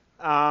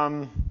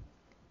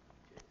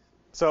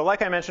 So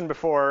like I mentioned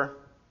before,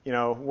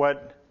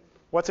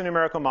 what's a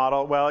numerical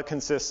model? Well, it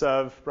consists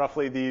of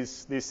roughly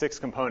these 6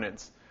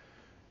 components.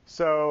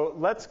 So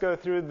let's go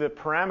through the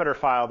parameter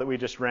file that we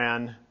just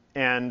ran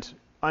and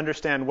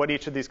understand what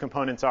each of these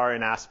components are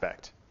in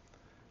aspect.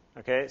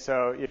 Okay,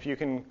 so if you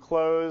can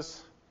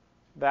close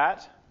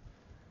that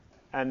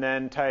and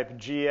then type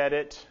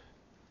gedit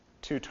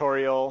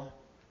tutorial.prm.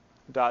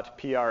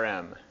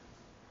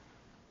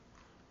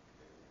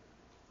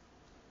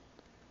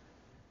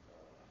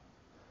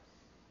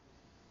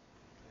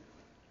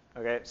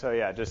 Okay, so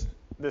yeah, just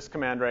this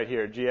command right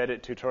here,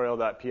 gedit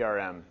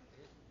tutorial.prm.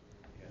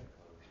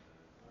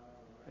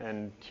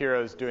 And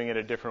Hiro's doing it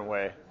a different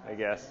way, I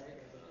guess.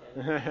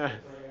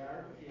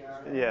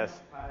 Yes.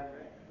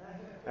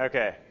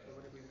 Okay.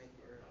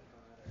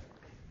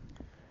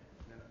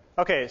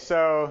 Okay,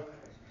 so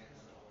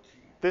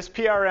this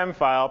PRM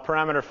file,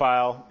 parameter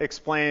file,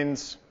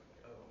 explains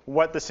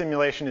what the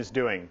simulation is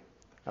doing.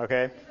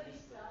 Okay?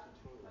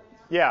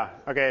 Yeah,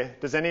 okay.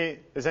 Does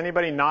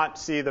anybody not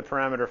see the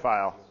parameter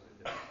file?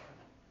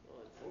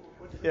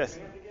 Yes.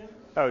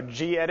 Oh,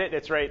 gedit,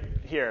 it's right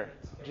here.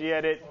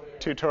 Gedit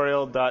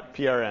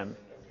tutorial.prm.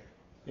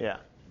 Yeah.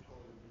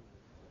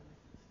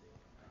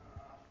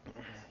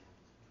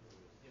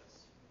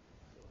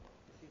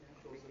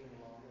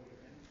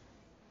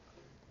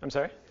 I'm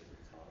sorry?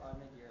 I'm a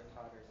year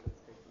hotter, so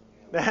it's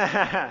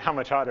taking How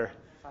much hotter?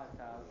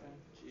 5,000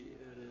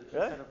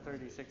 Really? instead of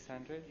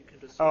 3,600.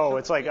 Oh,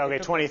 it's like, okay,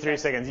 23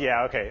 seconds.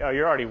 Yeah, okay. Oh,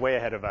 you're already way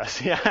ahead of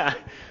us. Yeah.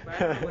 But I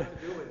don't know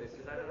what to do with this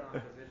because I don't know how to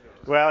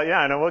visualize. Well,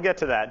 yeah, no, we'll get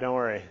to that. Don't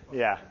worry.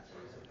 Yeah.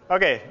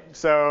 Okay,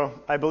 so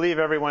I believe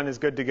everyone is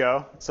good to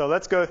go. So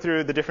let's go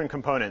through the different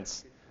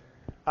components.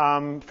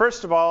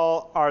 First of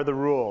all are the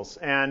rules,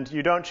 and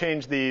you don't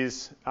change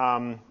these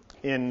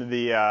in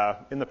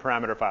the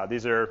parameter file.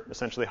 These are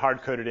essentially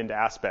hard-coded into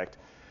aspect.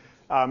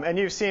 And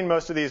you've seen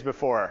most of these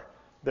before.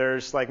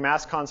 There's like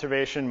mass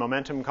conservation,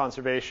 momentum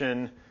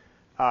conservation,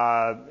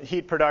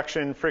 heat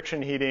production,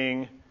 friction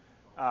heating,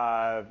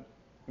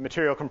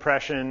 material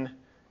compression,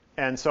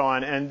 and so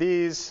on. And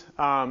these,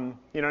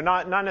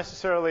 not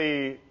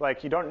necessarily,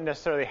 like you don't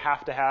necessarily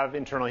have to have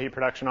internal heat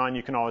production on.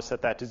 You can always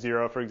set that to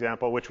 0, for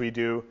example, which we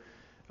do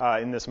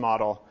in this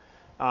model.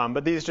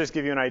 But these just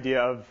give you an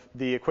idea of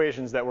the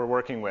equations that we're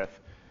working with.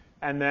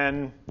 And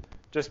then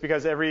just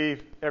because every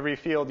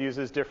field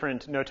uses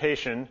different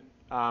notation,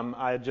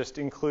 I just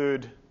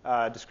include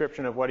a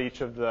description of what each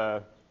of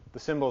the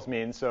symbols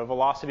means. So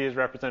velocity is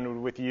represented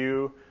with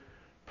U,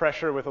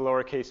 pressure with a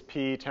lowercase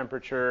p,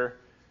 temperature,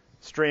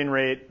 strain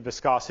rate,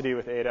 viscosity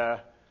with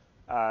eta,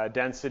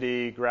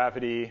 density,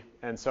 gravity,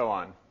 and so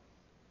on.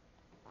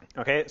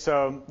 Okay,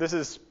 so this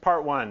is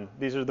part one.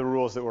 These are the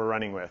rules that we're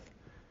running with.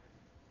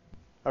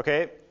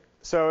 Okay,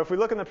 so if we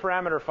look in the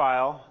parameter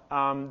file,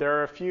 there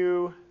are a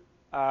few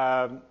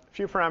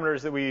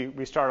parameters that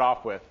we start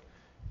off with.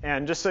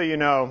 And just so you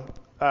know,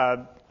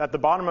 at the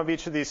bottom of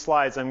each of these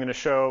slides, I'm going to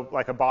show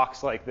like a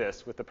box like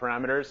this with the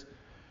parameters.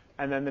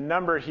 And then the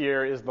number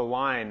here is the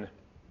line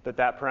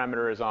that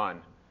parameter is on.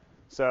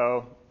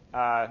 So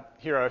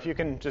Hiro, if you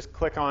can just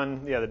click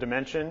on the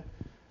dimension.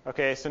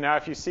 Okay, so now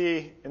if you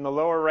see in the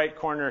lower right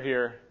corner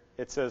here,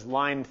 it says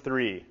line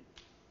 3.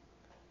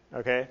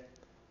 Okay,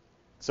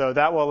 so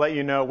that will let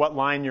you know what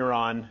line you're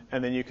on,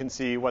 and then you can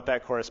see what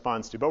that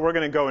corresponds to. But we're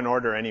going to go in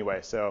order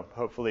anyway, so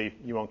hopefully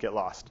you won't get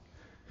lost.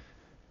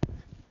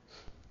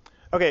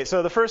 Okay,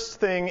 so the first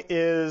thing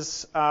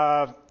is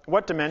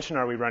what dimension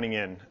are we running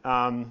in?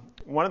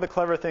 One of the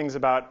clever things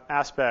about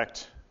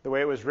Aspect, the way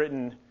it was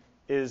written,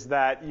 is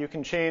that you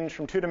can change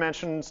from 2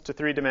 dimensions to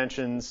 3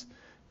 dimensions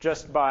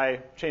just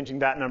by changing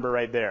that number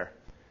right there.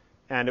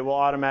 And it will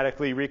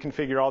automatically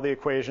reconfigure all the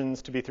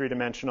equations to be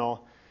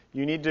 3-dimensional.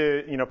 You need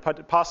to,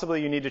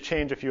 possibly you need to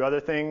change a few other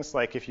things,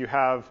 like if you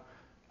have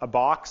a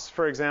box,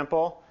 for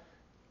example,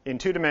 in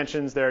 2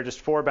 dimensions there are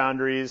just 4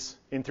 boundaries.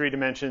 In 3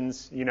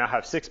 dimensions, you now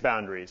have 6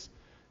 boundaries.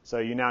 So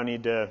you now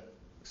need to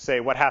say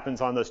what happens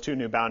on those 2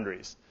 new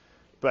boundaries.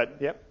 But,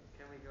 yep.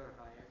 Can we go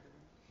higher?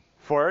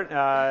 For it?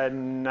 I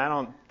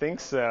don't think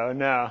so,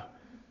 no.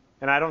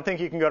 And I don't think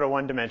you can go to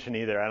 1 dimension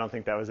either. I don't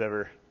think that was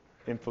ever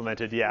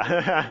implemented.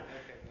 Yeah,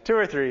 2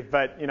 or 3.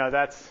 But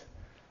that's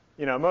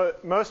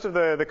most of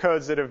the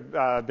codes that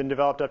have been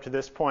developed up to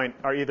this point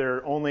are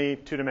either only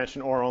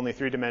 2-dimension or only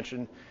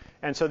 3-dimension.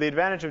 And so the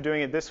advantage of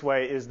doing it this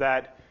way is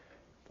that,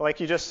 like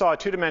you just saw,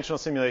 2-dimensional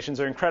simulations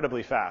are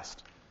incredibly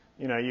fast.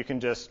 You can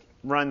just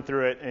run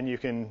through it, and you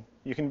can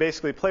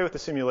basically play with the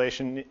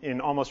simulation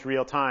in almost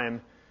real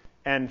time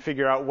and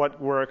figure out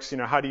what works.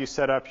 How do you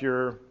set up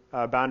your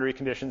boundary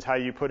conditions, how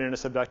you put in a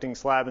subducting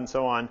slab, and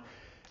so on.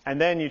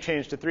 And then you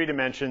change to 3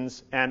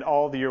 dimensions, and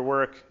all of your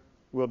work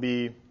will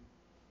be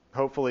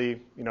hopefully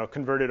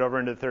converted over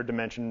into the 3rd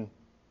dimension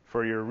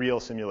for your real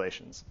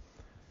simulations.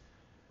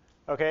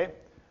 Okay.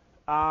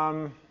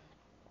 All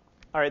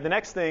right. The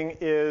next thing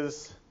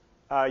is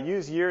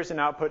use years in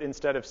output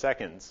instead of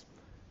seconds.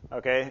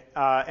 Okay.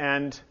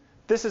 And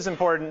this is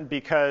important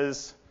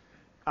because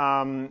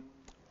a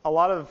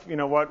lot of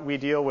what we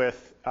deal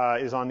with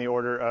is on the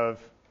order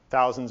of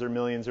thousands or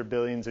millions or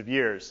billions of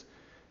years,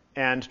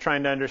 and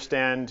trying to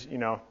understand,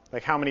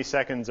 like how many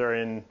seconds are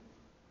in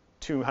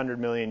 200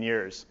 million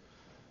years,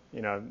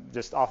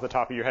 just off the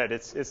top of your head,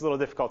 it's a little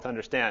difficult to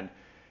understand.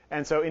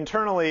 And so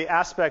internally,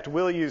 Aspect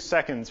will use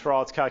seconds for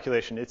all its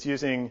calculation. It's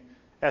using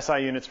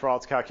SI units for all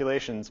its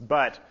calculations,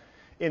 but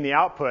in the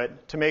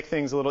output, to make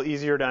things a little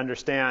easier to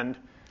understand,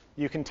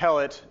 you can tell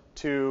it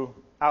to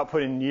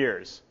output in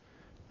years.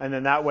 And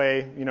then that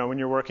way, when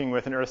you're working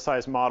with an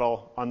Earth-sized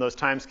model on those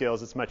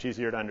timescales, it's much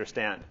easier to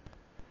understand.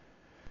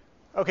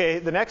 Okay,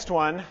 the next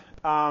one,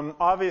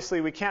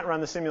 obviously we can't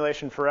run the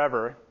simulation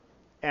forever,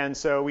 and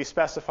so we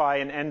specify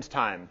an end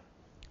time.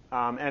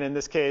 And in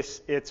this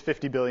case, it's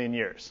 50 billion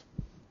years.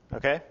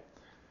 Okay?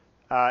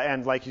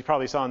 And like you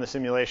probably saw in the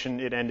simulation,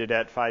 it ended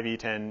at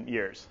 5e10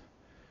 years.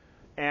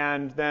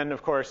 And then,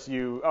 of course,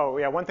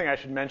 one thing I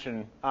should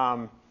mention.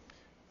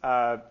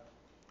 My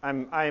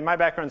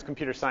background's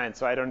computer science,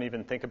 so I don't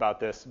even think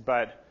about this,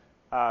 but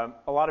a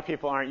lot of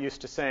people aren't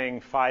used to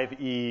saying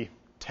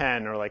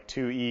 5e10 or like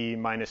 2e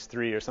minus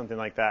 3 or something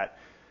like that.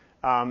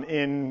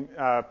 In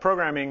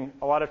programming,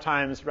 a lot of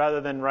times,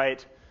 rather than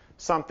write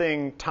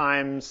something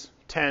times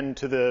 10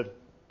 to the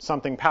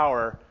something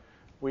power,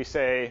 we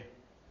say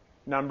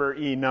number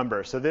e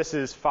number. So this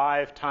is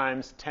 5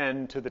 times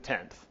 10 to the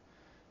 10th.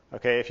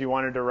 Okay, if you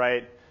wanted to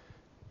write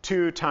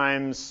 2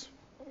 times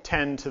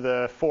 10 to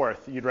the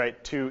 4th, you'd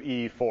write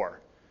 2e4.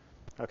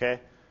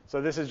 Okay?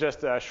 So this is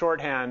just a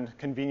shorthand,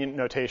 convenient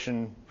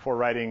notation for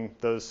writing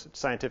those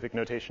scientific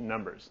notation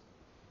numbers.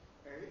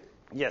 Eric,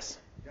 Yes?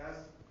 does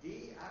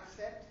D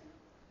accept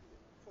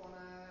for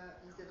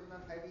instead of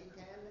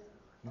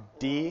 5e10?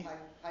 D?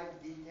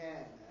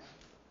 5d10.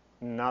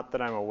 Not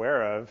that I'm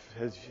aware of.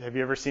 Have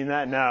you ever seen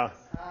that? No.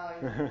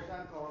 In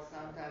example,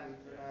 sometimes it's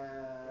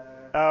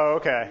Oh,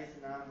 okay.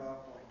 this number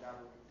for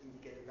double,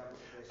 indicate double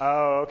expression.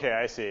 Oh, okay,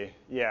 I see.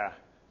 Yeah.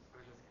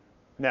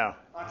 No.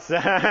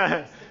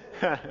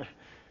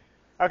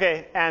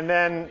 Okay, and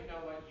then. We know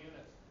what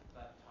units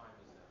that time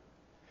is in.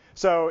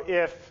 So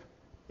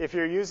if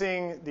you're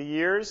using the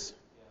years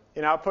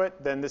in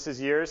output, then this is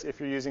years.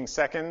 If you're using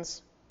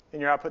seconds in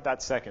your output,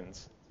 that's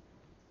seconds.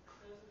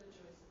 Those are the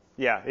choices.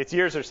 Yeah, it's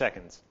years or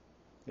seconds.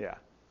 Yeah.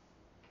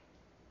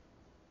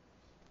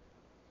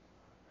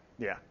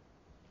 Yeah.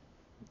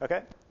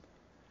 Okay.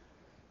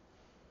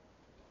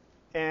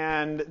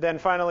 And then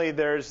finally,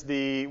 there's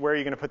where are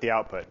you going to put the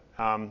output?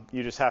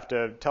 You just have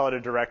to tell it a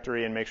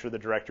directory and make sure the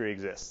directory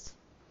exists.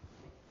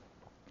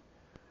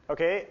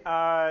 Okay.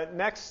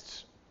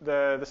 Next,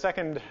 the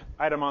second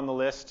item on the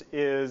list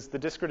is the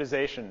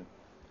discretization.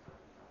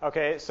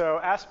 Okay. So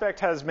Aspect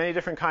has many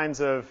different kinds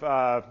of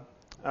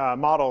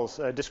models,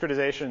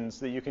 discretizations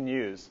that you can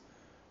use.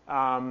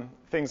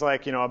 Things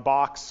like, a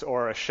box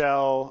or a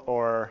shell,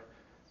 or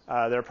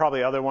there are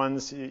probably other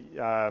ones.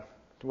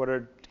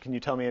 Can you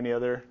tell me any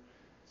other?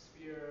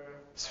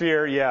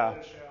 Sphere,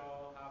 yeah.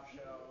 Shell, half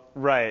shell.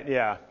 Right,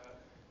 yeah.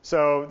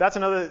 So that's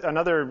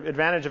another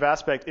advantage of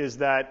Aspect, is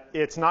that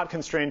it's not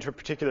constrained to a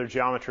particular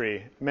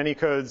geometry. Many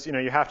codes,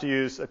 you have to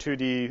use a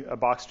 2D, a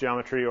box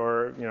geometry,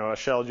 or a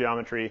shell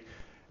geometry.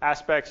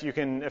 Aspect, you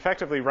can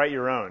effectively write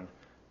your own.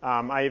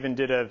 I even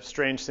did a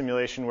strange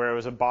simulation where it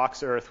was a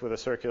box Earth with a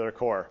circular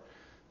core.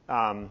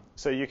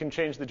 So you can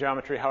change the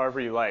geometry however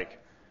you like.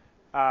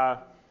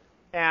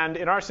 And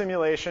in our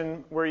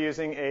simulation, we're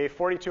using a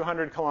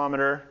 4,200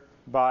 kilometer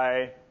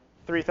by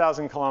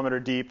 3,000 kilometer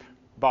deep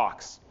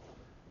box.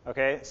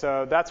 Okay,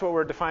 so that's what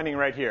we're defining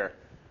right here.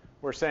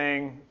 We're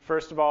saying,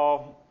 first of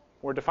all,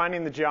 we're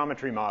defining the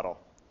geometry model.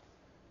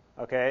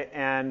 Okay,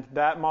 and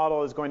that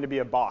model is going to be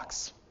a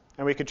box.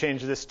 And we could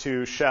change this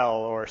to shell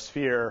or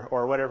sphere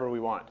or whatever we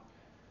want.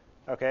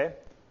 Okay,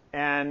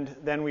 and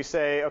then we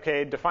say,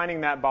 okay,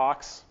 defining that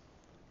box,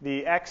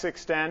 the x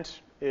extent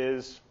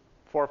is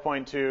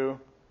 4.2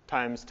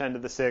 times 10 to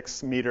the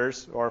 6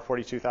 meters, or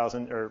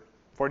 42,000 or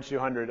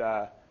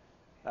 4,200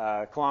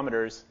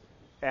 kilometers,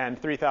 and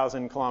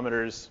 3,000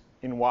 kilometers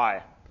in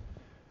y.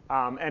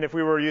 And if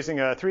we were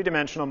using a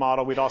three-dimensional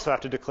model, we'd also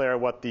have to declare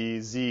what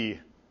the z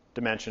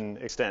dimension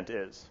extent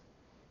is.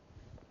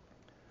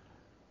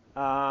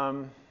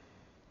 Okay,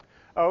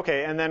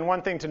 and then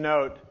one thing to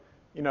note,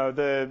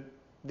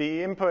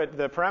 the input,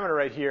 the parameter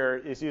right here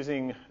is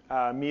using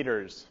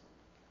meters.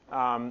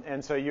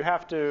 And so you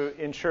have to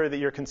ensure that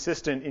you're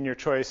consistent in your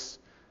choice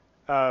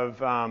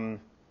of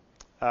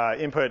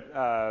input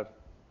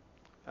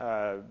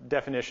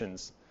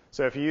definitions.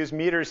 So if you use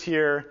meters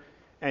here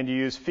and you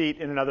use feet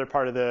in another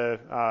part of the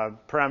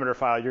parameter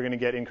file, you're going to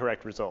get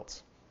incorrect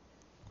results.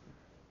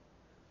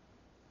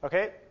 Okay?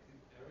 Eric?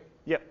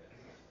 Yep. I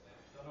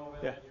don't know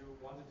whether you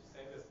wanted to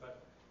say this,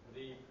 but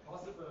the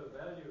possible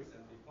values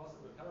and the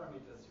possible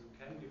parameters you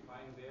can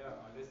define there are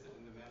listed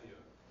in the manual.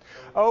 So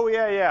oh,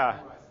 yeah.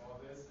 All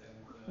this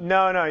and,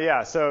 No,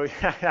 yeah. So,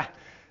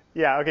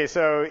 yeah, okay.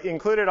 So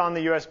included on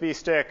the USB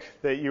stick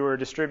that you were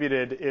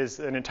distributed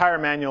is an entire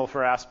manual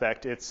for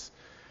Aspect. It's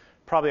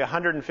probably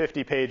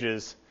 150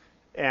 pages,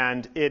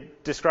 and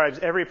it describes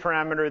every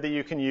parameter that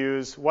you can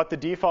use, what the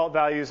default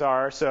values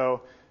are.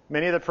 So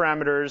many of the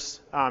parameters,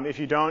 if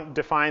you don't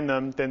define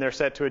them, then they're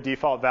set to a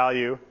default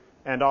value.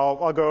 And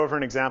I'll go over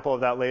an example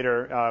of that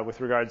later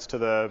with regards to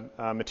the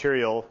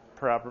material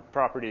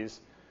properties.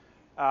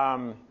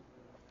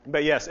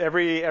 But yes,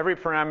 every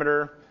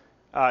parameter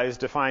is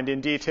defined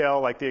in detail,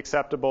 like the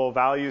acceptable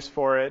values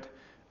for it,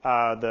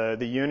 the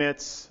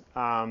units,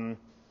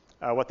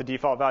 what the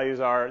default values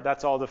are.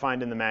 That's all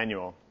defined in the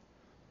manual.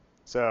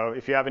 So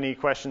if you have any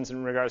questions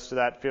in regards to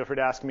that, feel free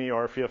to ask me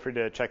or feel free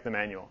to check the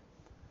manual.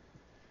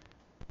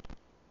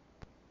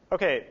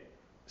 Okay,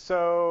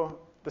 so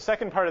the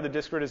second part of the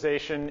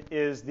discretization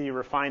is the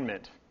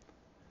refinement.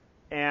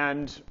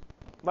 And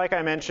like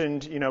I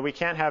mentioned, we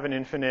can't have an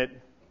infinite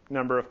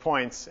number of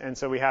points, and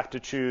so we have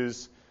to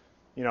choose,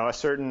 a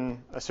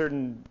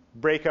certain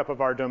breakup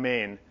of our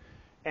domain.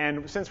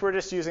 And since we're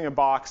just using a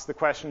box, the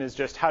question is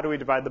just how do we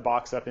divide the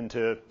box up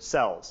into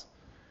cells?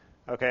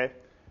 Okay,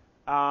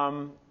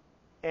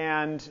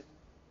 and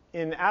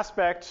in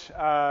Aspect,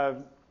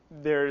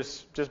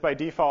 there's just by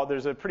default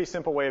there's a pretty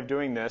simple way of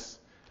doing this.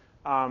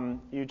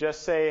 You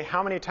just say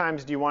how many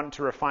times do you want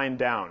to refine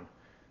down?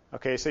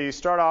 Okay, so you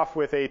start off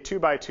with a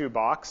 2x2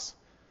 box.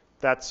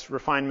 That's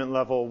refinement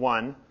level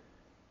 1.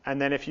 And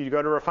then if you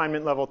go to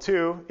refinement level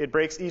 2, it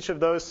breaks each of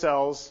those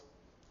cells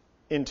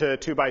into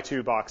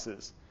 2x2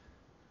 boxes.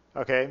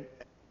 Okay,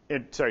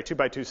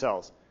 2x2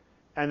 cells.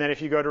 And then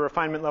if you go to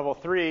refinement level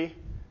 3,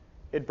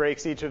 it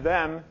breaks each of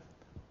them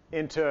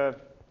into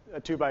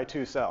a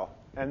 2x2 cell.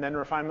 And then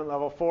refinement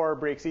level 4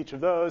 breaks each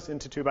of those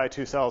into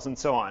 2x2 cells, and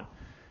so on.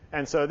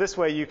 And so this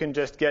way you can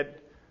just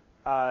get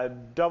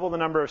double the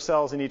number of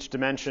cells in each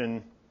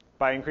dimension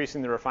by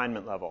increasing the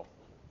refinement level.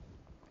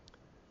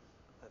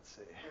 Let's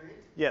see. Eric,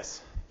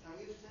 Yes? can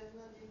you set a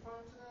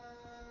different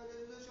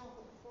resolution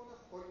for the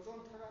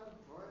horizontal and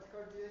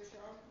vertical direction?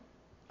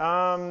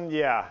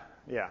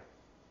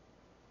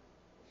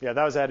 Yeah,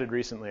 that was added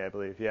recently, I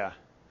believe. Yeah.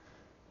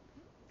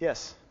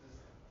 Yes?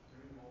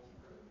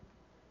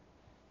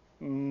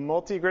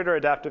 Multi-grid or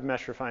adaptive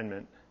mesh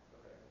refinement?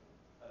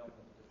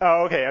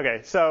 Oh,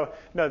 okay. So,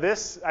 no,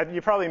 this,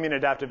 you probably mean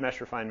adaptive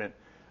mesh refinement.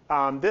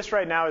 This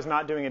right now is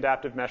not doing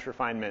adaptive mesh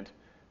refinement.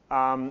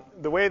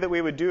 The way that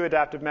we would do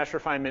adaptive mesh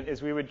refinement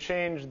is we would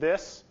change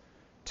this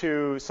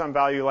to some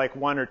value like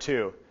 1 or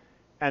 2.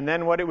 And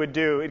then what it would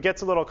do, it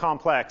gets a little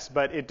complex,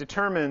 but it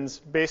determines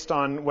based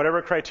on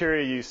whatever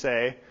criteria you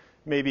say,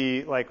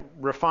 maybe like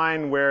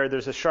refine where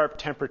there's a sharp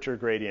temperature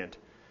gradient.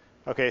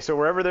 Okay, so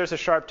wherever there's a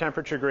sharp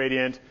temperature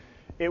gradient,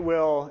 it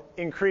will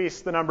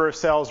increase the number of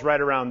cells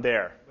right around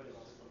there.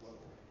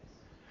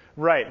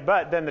 Right,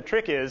 but then the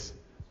trick is,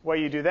 what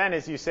you do then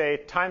is you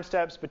say time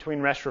steps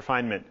between mesh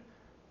refinement.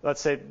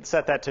 Let's say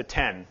set that to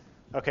 10.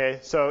 Okay,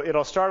 so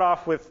it'll start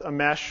off with a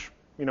mesh,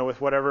 with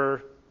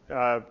whatever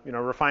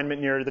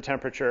refinement near the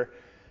temperature,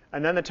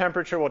 and then the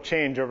temperature will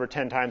change over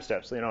 10 time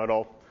steps.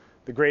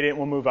 The gradient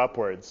will move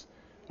upwards.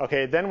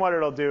 Okay, then what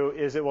it'll do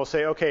is it will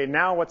say, okay,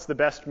 now what's the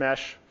best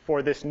mesh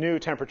for this new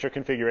temperature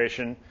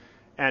configuration,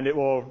 and it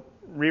will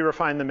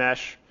re-refine the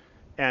mesh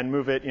and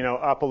move it,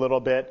 up a little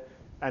bit,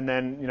 and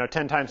then,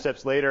 10 time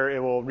steps later, it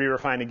will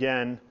re-refine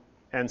again,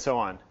 and so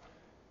on.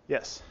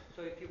 Yes?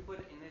 So if you put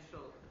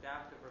initial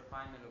adaptive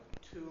refinement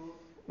of 2,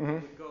 Mm-hmm.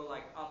 it would go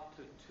like up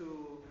to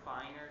 2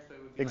 finer, so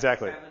it would be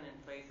Exactly. like 7 in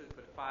places,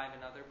 but 5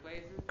 in other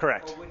places?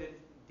 Correct. Or would it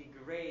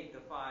degrade the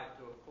 5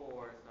 to a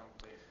 4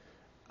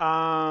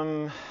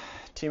 someplace?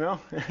 Timo?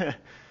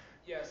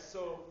 Yes,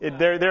 so...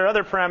 There are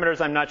other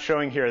parameters I'm not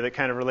showing here that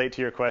kind of relate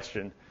to your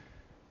question.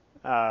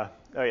 Oh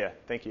yeah,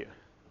 thank you.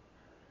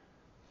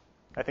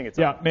 I think it's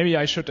Yeah, on. maybe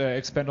I should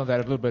expand on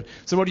that a little bit.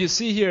 So what you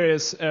see here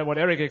is, what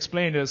Eric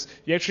explained is,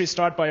 you actually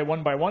start by a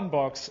 1-by-1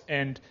 box,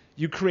 and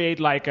you create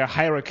like a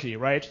hierarchy,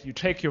 right? You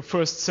take your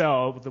first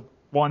cell with the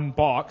one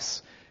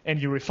box,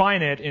 and you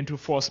refine it into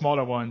 4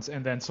 smaller ones,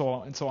 and then so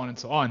on and so on and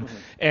so on. Mm-hmm.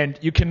 And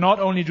you can not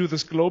only do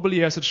this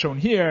globally as it's shown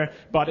here,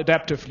 but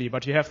adaptively.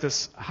 But you have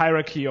this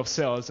hierarchy of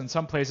cells. In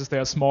some places they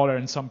are smaller,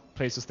 in some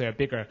places they are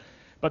bigger.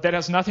 But that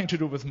has nothing to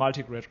do with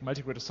multigrid.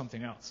 Multigrid is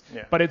something else.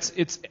 Yeah. But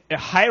it's a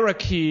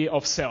hierarchy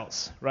of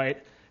cells, right?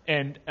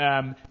 And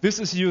this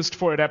is used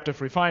for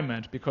adaptive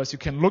refinement because you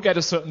can look at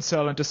a certain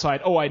cell and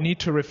decide, oh, I need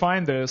to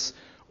refine this.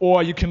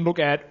 Or you can look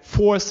at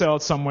 4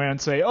 cells somewhere and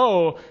say,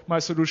 oh, my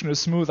solution is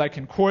smooth, I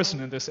can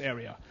coarsen in this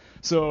area.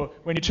 So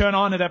when you turn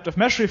on adaptive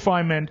mesh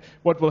refinement,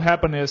 what will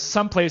happen is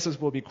some places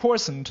will be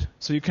coarsened,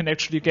 so you can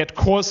actually get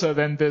coarser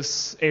than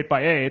this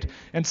 8x8,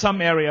 and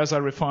some areas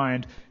are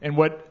refined. And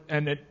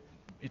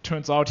it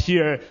turns out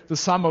here, the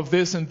sum of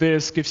this and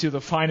this gives you the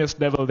finest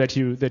level that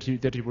you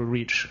will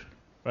reach,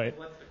 right?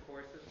 What's the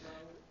coarsest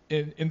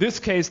level? In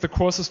this case, the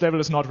coarsest level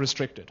is not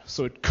restricted,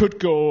 so it could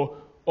go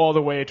all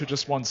the way to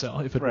just 1 cell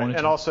if it wanted to.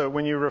 And also,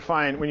 when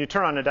you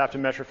turn on adaptive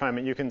mesh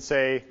refinement, you can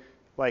say,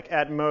 like,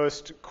 at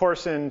most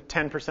coarsen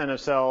 10% of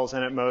cells,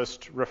 and at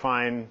most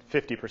refine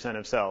 50%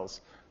 of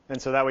cells.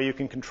 And so that way you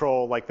can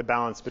control, like, the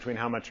balance between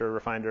how much are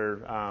refined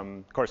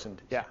or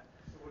coarsened. Yeah. So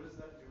what is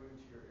that doing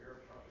to your error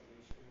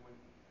propagation when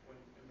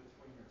in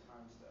between your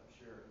time steps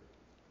you're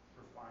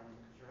refining?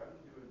 Because you're having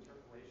to do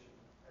interpolation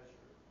as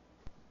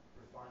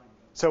you're refining them.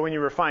 So when you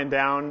refine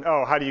down,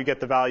 how do you get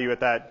the value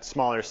at that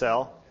smaller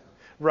cell?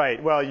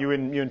 Right. Well, you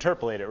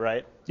interpolate it,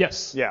 right?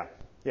 Yes. Yeah.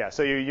 Yeah.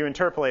 So you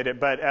interpolate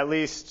it, but at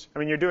least,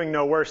 you're doing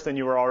no worse than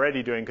you were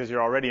already doing because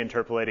you're already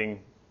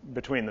interpolating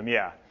between them.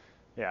 Yeah.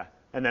 Yeah.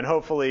 And then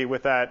hopefully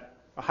with that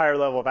higher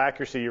level of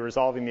accuracy, you're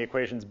resolving the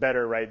equations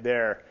better right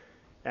there.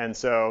 And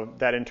so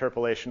that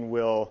interpolation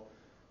will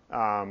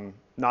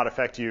not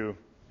affect you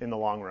in the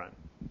long run.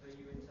 So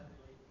you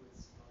interpolate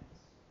with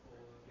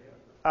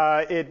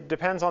slides? Or It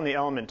depends on the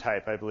element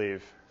type, I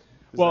believe.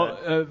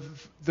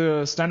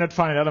 The standard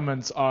finite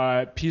elements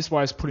are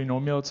piecewise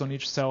polynomials on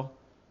each cell,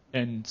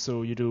 and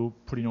so you do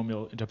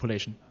polynomial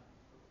interpolation.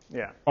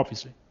 Yeah.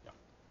 Obviously.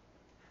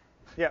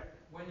 Yeah.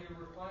 When you're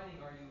refining,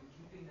 are you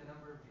keeping the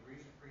number of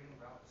degrees of freedom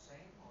about the same,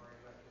 or are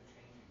you actually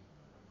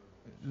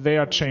changing? They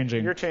are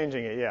changing. You're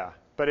changing it, yeah.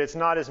 But it's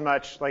not as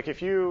much, like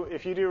if you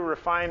do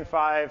refine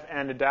 5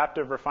 and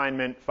adaptive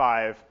refinement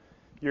 5,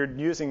 you're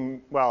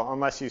using,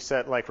 unless you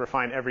set like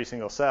refine every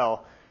single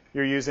cell,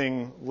 you're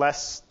using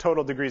less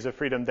total degrees of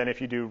freedom than if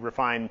you do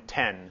refine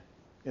 10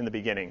 in the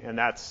beginning. And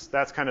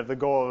that's kind of the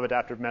goal of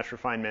adaptive mesh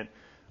refinement.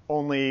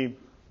 Only,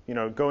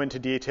 go into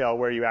detail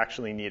where you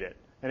actually need it.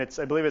 And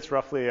I believe it's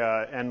roughly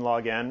a n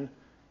log n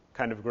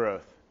kind of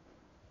growth.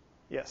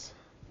 Yes?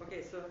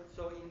 Okay,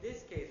 so in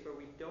this case where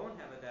we don't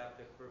have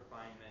adaptive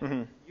refinement,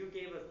 Mm-hmm. you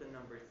gave us the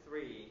number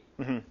 3.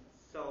 Mm-hmm.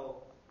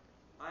 So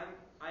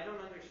I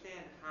don't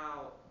understand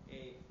how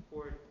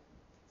for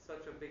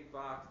such a big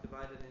box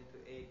divided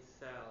into 8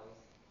 cells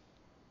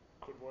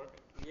Could work.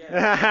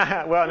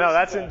 Yeah. Well, no,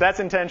 that's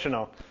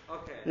intentional.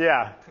 Okay.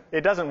 Yeah,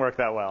 it doesn't work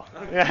that well.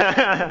 It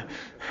runs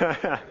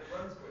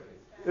quickly.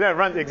 Yeah, it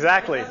runs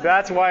exactly.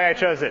 That's why I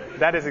chose it.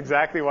 That is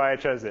exactly why I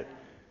chose it.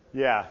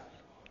 Yeah.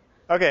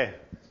 Okay.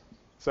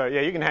 So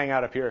yeah, you can hang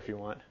out up here if you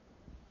want.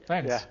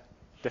 Thanks. Yeah.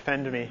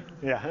 Defend me.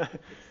 Yeah.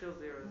 It's still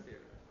 0, 0.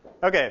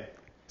 Okay.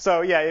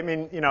 So yeah,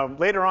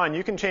 later on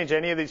you can change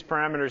any of these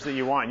parameters that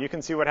you want. You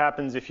can see what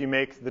happens if you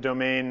make the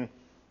domain,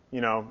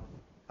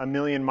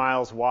 1,000,000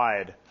 miles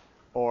wide,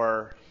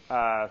 or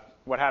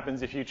what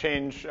happens if you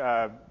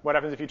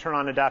turn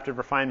on adaptive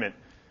refinement.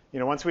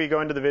 Once we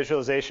go into the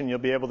visualization, you'll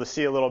be able to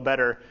see a little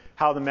better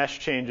how the mesh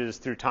changes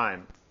through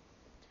time.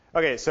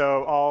 Okay,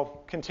 so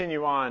I'll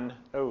continue on.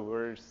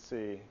 Let's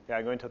see.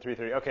 Yeah, going until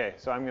 3:30. Okay,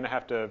 so I'm going to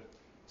have to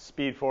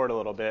speed forward a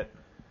little bit.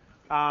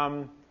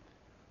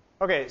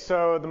 Okay,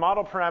 so the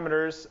model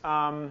parameters.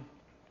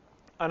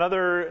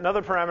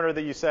 Another parameter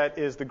that you set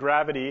is the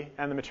gravity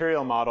and the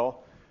material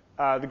model.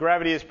 The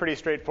gravity is pretty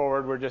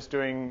straightforward. We're just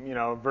doing,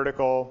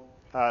 vertical,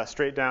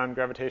 straight down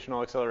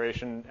gravitational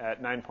acceleration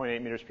at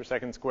 9.8 meters per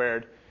second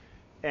squared.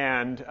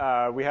 And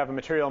we have a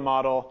material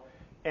model.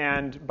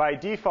 And by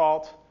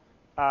default,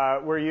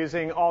 we're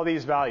using all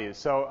these values.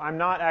 So I'm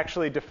not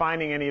actually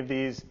defining any of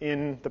these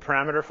in the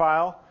parameter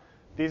file.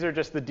 These are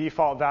just the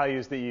default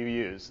values that you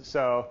use.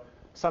 So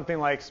something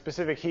like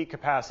specific heat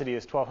capacity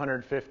is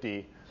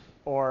 1250,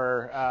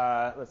 or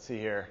let's see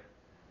here.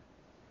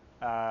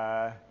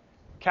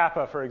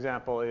 Kappa, for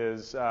example,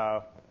 is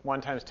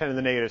 1 times 10 to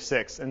the negative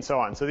 6, and so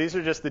on. So these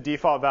are just the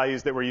default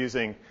values that we're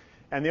using.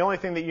 And the only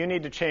thing that you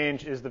need to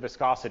change is the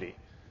viscosity.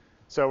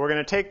 So we're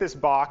going to take this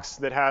box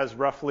that has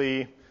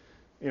roughly,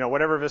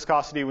 whatever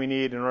viscosity we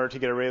need in order to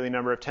get a Rayleigh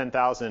number of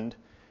 10,000,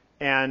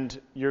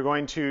 and you're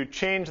going to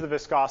change the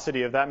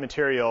viscosity of that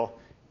material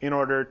in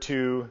order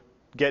to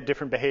get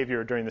different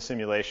behavior during the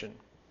simulation.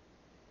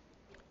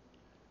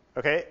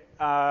 Okay,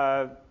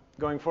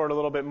 going forward a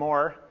little bit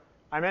more,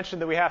 I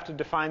mentioned that we have to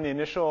define the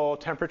initial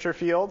temperature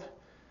field.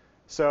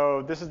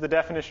 So this is the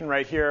definition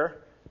right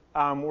here.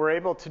 We're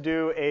able to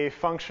do a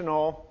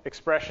functional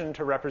expression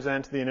to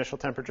represent the initial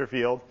temperature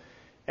field.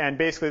 And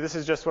basically, this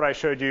is just what I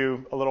showed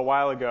you a little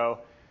while ago.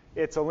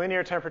 It's a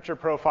linear temperature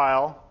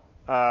profile,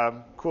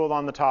 cooled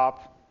on the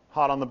top,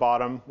 hot on the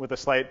bottom, with a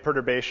slight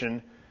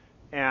perturbation.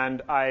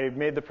 And I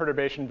made the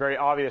perturbation very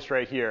obvious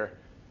right here.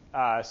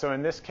 So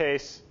in this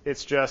case,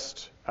 it's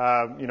just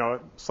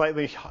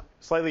slightly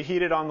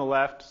heated on the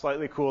left,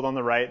 slightly cooled on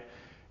the right.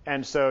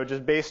 And so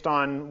just based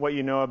on what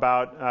you know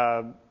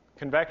about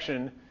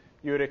convection,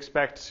 you would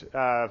expect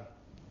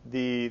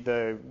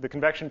the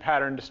convection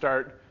pattern to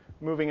start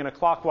moving in a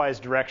clockwise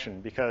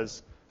direction,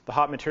 because the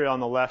hot material on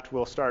the left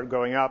will start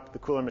going up, the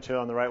cooler material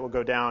on the right will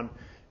go down,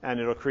 and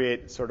it'll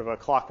create sort of a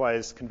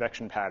clockwise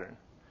convection pattern.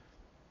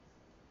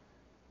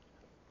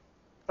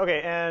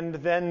 Okay, and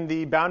then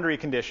the boundary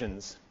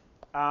conditions.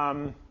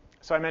 So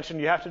I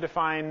mentioned you have to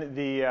define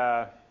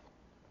the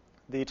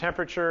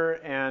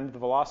temperature and the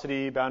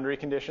velocity boundary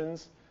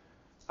conditions.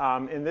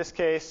 In this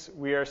case,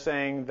 we are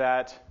saying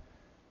that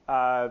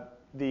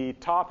the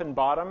top and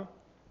bottom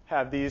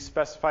have these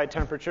specified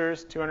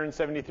temperatures,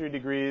 273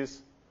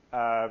 degrees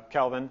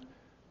Kelvin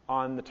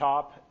on the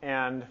top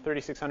and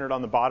 3600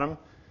 on the bottom.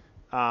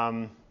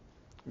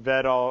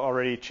 Ved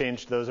already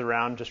changed those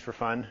around just for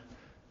fun.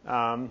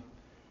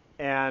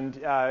 And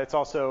it's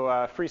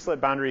also free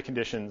slit boundary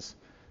conditions.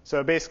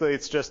 So basically,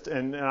 it's just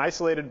an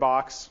isolated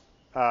box.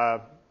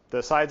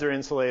 The sides are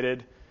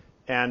insulated,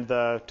 and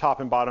the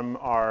top and bottom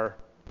are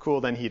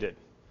cooled and heated.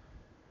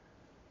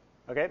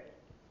 Okay?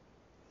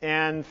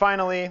 And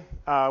finally,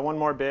 one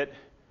more bit.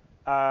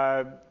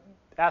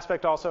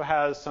 Aspect also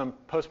has some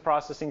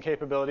post-processing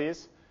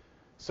capabilities.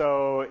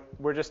 So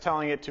we're just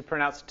telling it to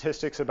print out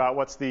statistics about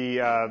what's the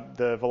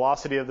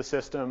velocity of the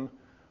system,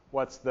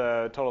 what's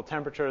the total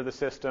temperature of the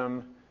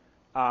system.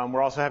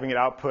 We're also having it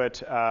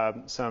output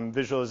some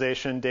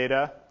visualization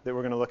data that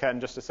we're going to look at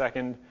in just a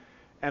second,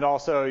 and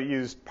also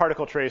use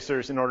particle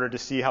tracers in order to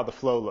see how the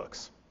flow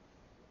looks.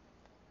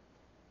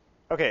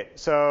 Okay,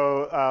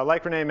 so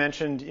like Renee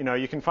mentioned,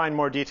 you can find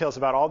more details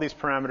about all these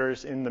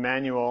parameters in the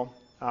manual.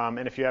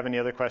 And if you have any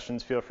other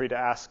questions, feel free to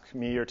ask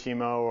me or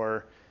Timo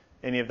or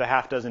any of the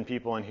half-dozen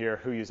people in here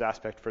who use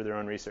Aspect for their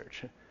own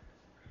research.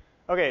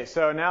 Okay,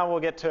 so now we'll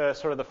get to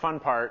sort of the fun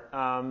part,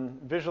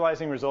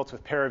 visualizing results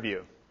with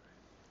ParaView.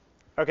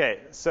 Okay,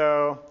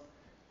 so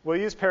we'll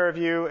use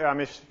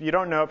ParaView. If you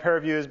don't know,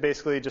 ParaView is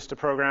basically just a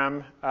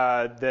program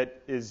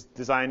that is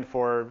designed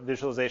for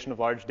visualization of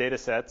large data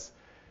sets.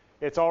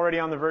 It's already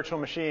on the virtual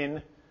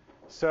machine,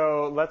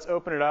 so let's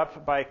open it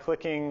up by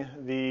clicking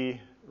the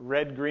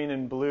red, green,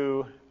 and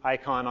blue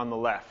icon on the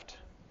left.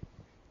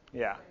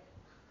 Yeah.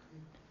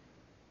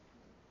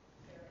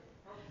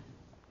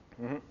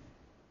 Mm-hmm.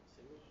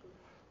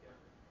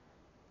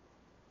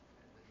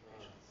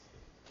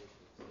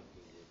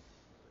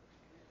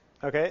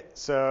 Okay,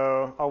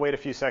 so I'll wait a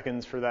few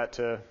seconds for that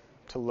to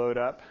load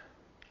up.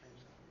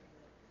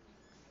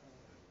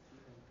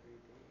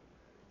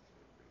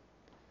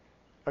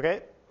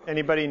 Okay,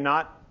 anybody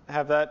not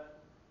have that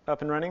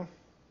up and running?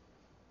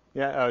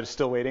 Yeah, oh, just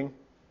still waiting?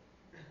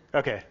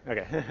 Okay. All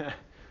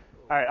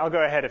right, I'll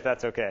go ahead if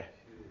that's okay.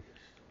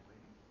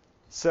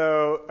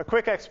 So a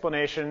quick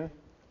explanation.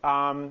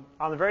 On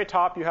the very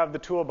top, you have the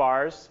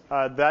toolbars.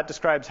 That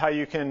describes how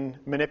you can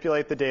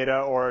manipulate the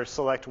data or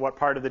select what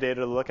part of the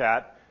data to look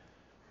at.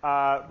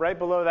 Right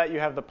below that, you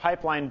have the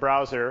pipeline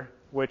browser,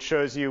 which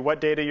shows you what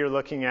data you're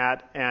looking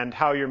at and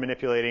how you're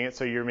manipulating it.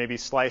 So you're maybe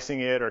slicing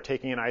it or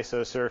taking an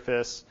ISO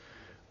surface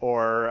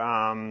or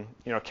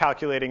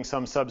calculating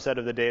some subset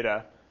of the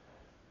data.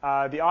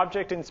 The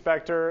object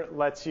inspector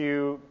lets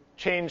you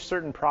change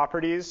certain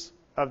properties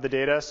of the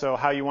data, so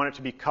how you want it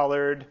to be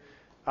colored,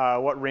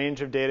 what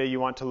range of data you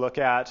want to look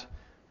at,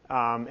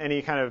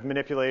 any kind of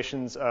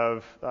manipulations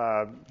of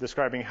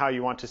describing how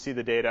you want to see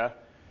the data.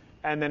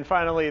 And then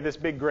finally, this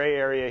big gray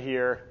area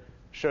here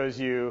shows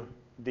you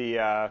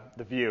the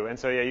view. And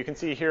so yeah, you can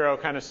see Hero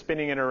kind of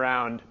spinning it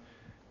around.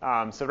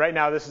 So right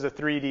now, this is a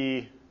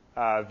 3D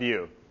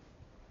view.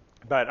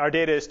 But our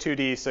data is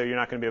 2D, so you're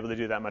not going to be able to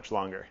do that much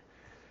longer.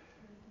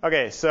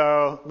 OK,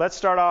 so let's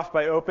start off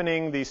by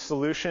opening the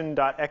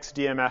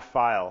solution.xdmf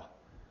file.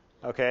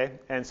 Okay,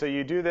 and so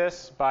you do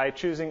this by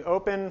choosing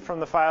Open from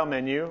the File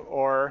menu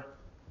or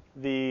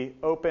the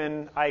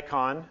Open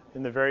icon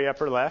in the very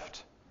upper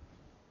left.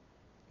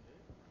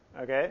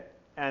 Okay,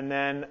 and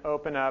then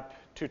open up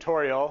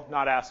Tutorial,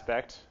 not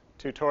Aspect.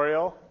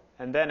 Tutorial,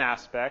 and then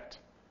Aspect,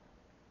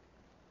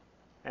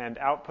 and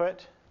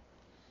Output.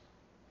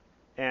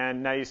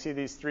 And now you see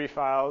these three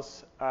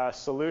files,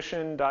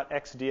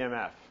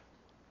 solution.xdmf.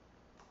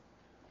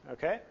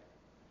 Okay?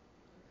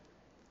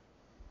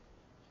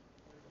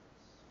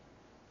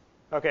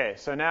 Okay,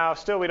 so now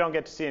still we don't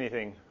get to see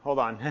anything. Hold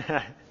on. So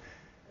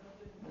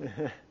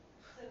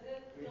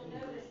you'll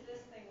notice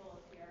this thing will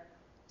appear.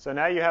 So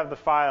now you have the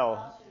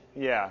file,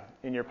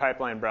 in your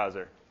pipeline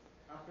browser.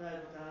 After I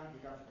put on,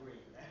 becomes green.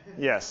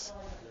 Yes.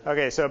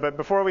 Okay, so but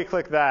before we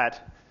click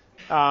that,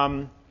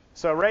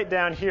 so right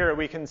down here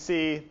we can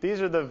see these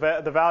are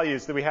the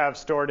values that we have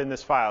stored in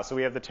this file. So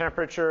we have the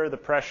temperature, the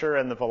pressure,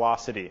 and the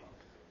velocity.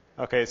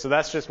 Okay, so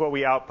that's just what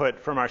we output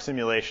from our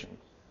simulation.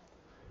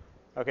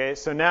 Okay,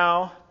 so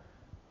now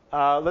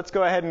let's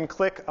go ahead and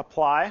click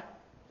Apply.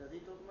 Does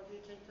it automatically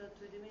change to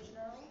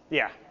two-dimensional?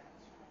 Yeah.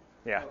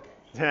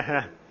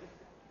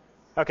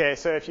 Okay,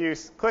 so if you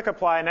click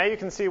Apply, now you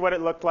can see what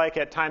it looked like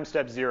at time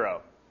step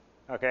 0.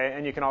 Okay,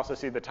 and you can also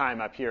see the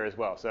time up here as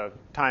well, so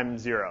time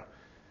 0.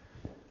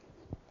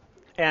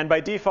 And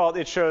by default,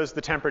 it shows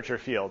the temperature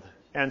field.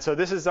 And so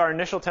this is our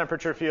initial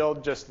temperature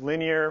field, just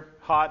linear,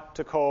 hot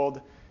to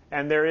cold.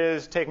 And there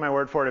is, take my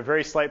word for it, a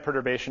very slight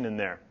perturbation in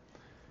there.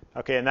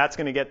 Okay, and that's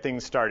going to get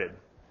things started.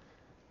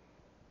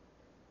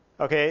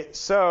 Okay,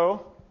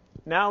 so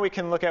now we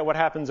can look at what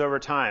happens over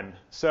time.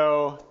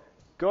 So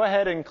go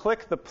ahead and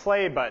click the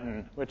play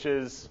button, which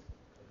is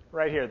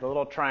right here, the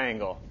little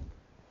triangle,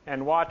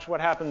 and watch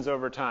what happens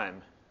over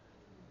time.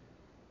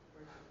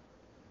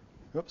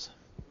 Oops. Has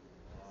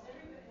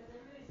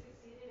everybody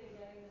succeeded in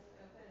getting this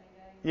open and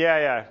getting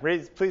Yeah.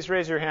 Please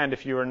raise your hand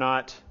if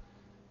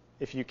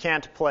you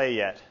can't play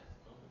yet.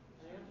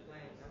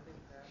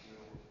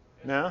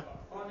 No?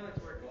 Oh, no, it's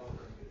working.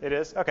 It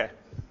is? Okay.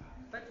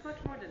 But it's much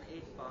more than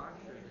 8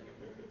 boxes.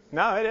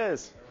 No, it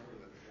is.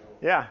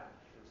 Yeah.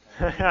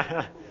 Oh,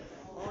 yeah,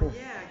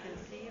 I can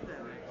see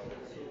them.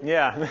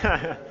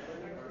 Yeah.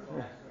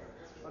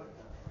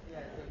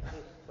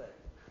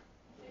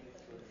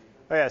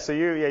 Oh yeah, so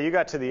you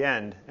got to the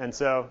end. And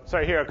so,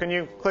 sorry, Hiro, can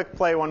you click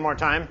play one more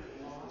time?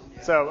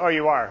 So, oh,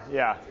 you are,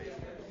 yeah.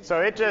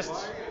 So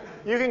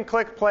you can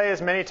click play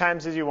as many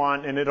times as you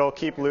want, and it'll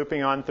keep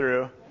looping on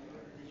through.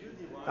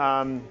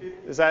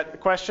 Is that a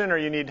question, or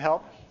you need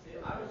help?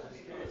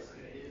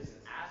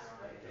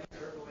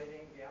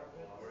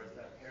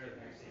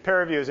 Pair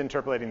review is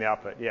interpolating the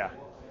output, yeah.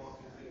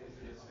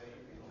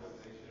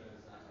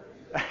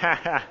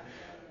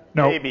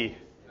 No. Maybe.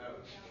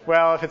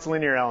 Well, if it's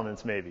linear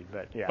elements, maybe,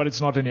 but yeah. But it's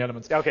not linear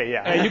elements. Okay,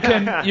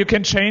 yeah. You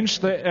can change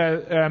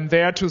the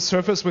there to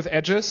surface with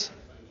edges.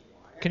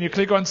 Can you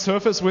click on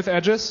surface with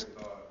edges?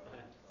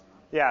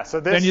 Yeah.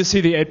 So this. Then you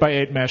see the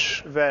 8x8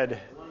 mesh. VED.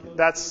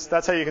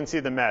 That's how you can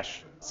see the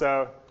mesh.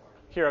 So,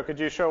 Hiro, could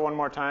you show one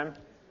more time?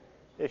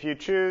 If you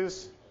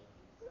choose,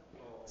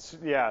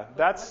 yeah,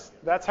 that's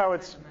how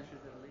it's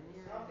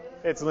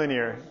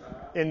linear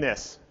in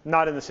this,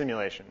 not in the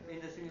simulation.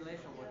 In the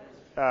simulation, what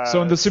is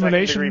So in the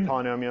simulation, second-degree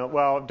polynomial.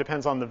 Well, it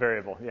depends on the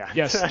variable. Yeah.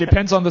 Yes,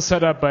 depends on the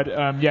setup, but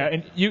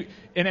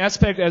in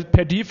aspect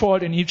per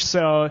default in each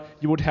cell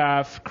you would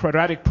have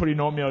quadratic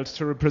polynomials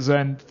to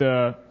represent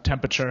the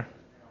temperature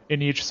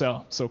in each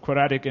cell. So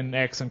quadratic in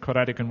X and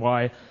quadratic in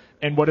Y,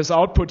 and what is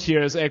output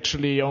here is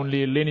actually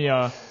only a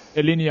linear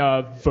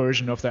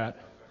version of that,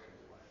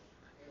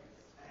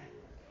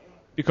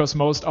 because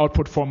most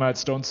output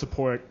formats don't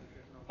support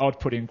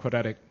outputting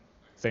quadratic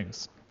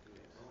things.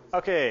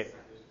 Okay.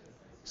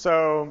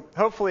 So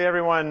hopefully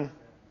everyone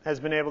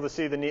has been able to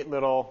see the neat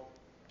little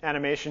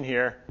animation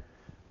here.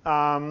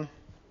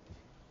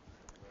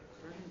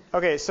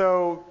 Okay,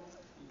 so,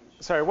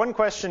 sorry, one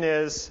question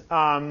is,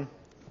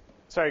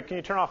 sorry, can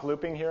you turn off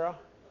looping, Hiro?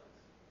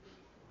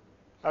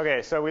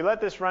 Okay, so we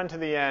let this run to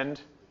the end,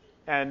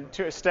 and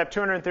to step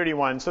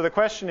 231. So the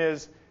question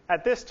is,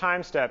 at this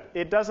time step,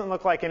 it doesn't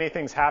look like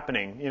anything's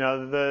happening. You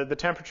know, the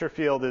temperature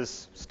field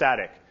is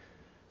static.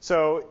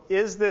 So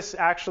is this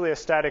actually a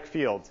static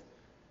field?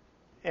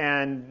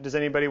 And does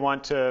anybody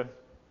want to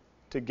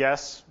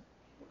guess?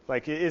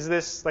 Like, is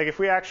this, like, if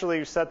we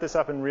actually set this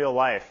up in real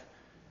life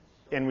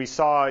and we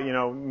saw,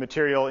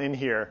 material in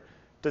here,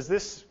 does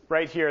this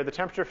right here, the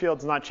temperature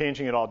field's not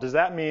changing at all, does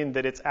that mean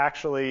that it's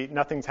actually,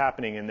 nothing's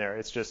happening in there?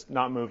 It's just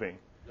not moving?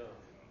 No.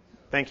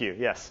 Thank you,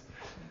 yes.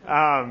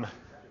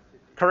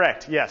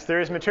 Correct, yes,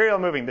 there is material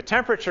moving. The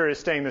temperature is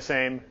staying the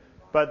same,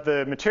 but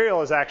the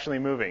material is actually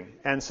moving.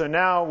 And so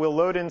now we'll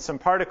load in some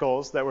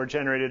particles that were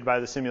generated by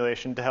the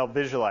simulation to help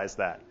visualize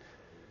that.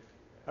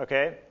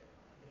 Okay?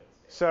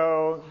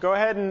 So go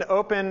ahead and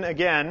open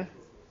again.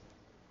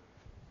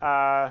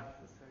 Let's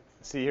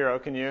see, Hiro,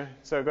 can you?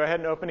 So go ahead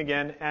and open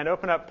again, and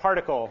open up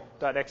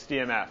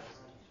particle.xdmf.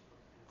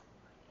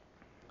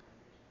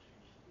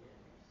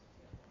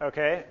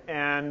 Okay,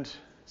 and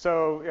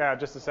so, yeah,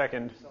 just a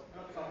second.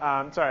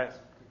 Sorry.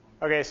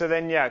 Okay, so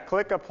then, yeah,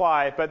 click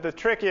apply. But the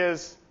trick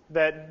is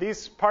that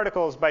these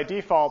particles, by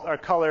default, are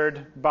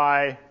colored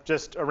by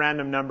just a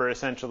random number,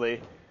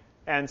 essentially.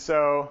 And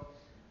so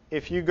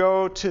if you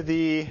go to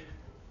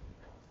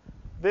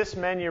this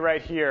menu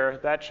right here,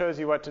 that shows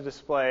you what to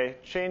display.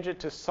 Change it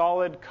to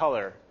solid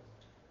color.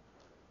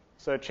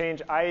 So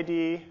change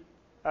ID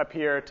up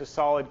here to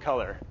solid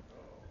color.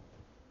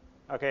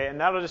 Okay,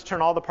 and that'll just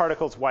turn all the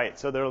particles white,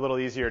 so they're a little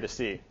easier to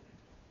see.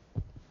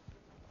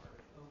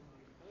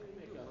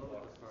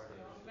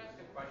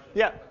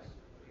 Yeah. So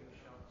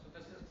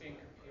this is being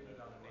computed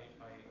on an 8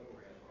 by 8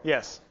 grid.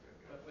 Yes.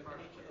 But within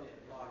each of those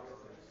blocks,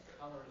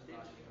 color is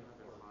not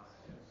uniform.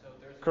 So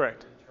there's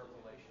Correct.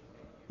 interpolation.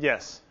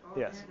 Yes.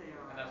 Yes. And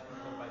that's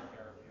controlled by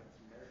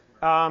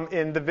pair view.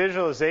 In the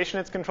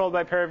visualization, it's controlled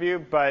by pair view,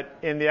 but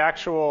in the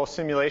actual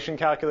simulation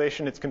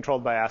calculation, it's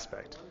controlled by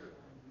aspect.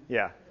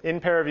 Yeah.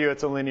 In pair view,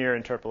 it's a linear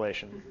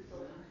interpolation.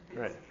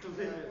 Right. Also,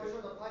 the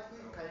particle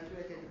is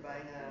calculated by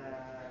the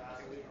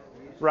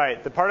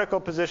Right. The particle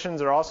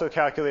positions are also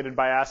calculated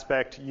by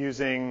aspect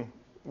using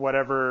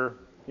whatever,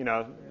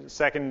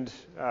 second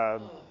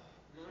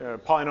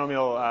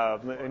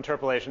polynomial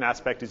interpolation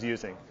aspect is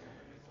using.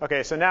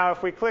 Okay, so now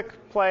if we click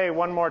play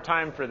one more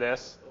time for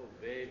this,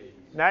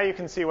 now you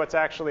can see what's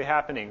actually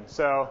happening.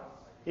 So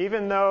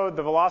even though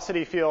the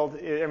velocity field,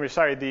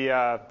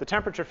 the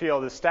temperature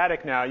field is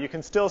static now, you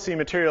can still see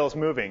materials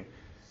moving.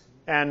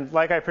 And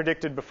like I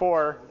predicted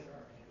before,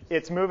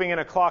 it's moving in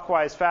a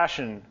clockwise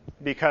fashion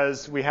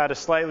because we had a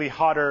slightly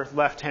hotter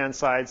left-hand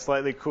side,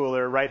 slightly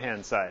cooler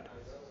right-hand side.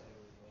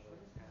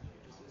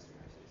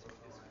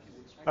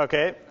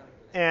 Okay,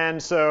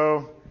 and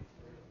so,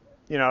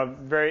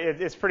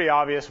 it's pretty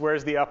obvious.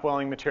 Where's the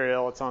upwelling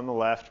material? It's on the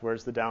left.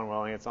 Where's the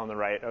downwelling? It's on the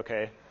right.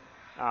 Okay,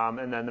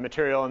 and then the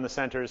material in the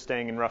center is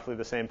staying in roughly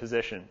the same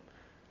position.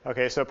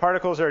 Okay, so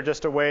particles are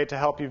just a way to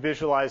help you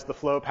visualize the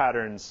flow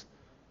patterns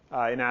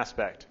in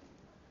aspect.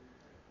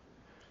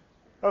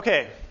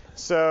 Okay,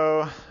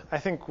 so I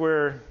think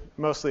we're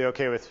mostly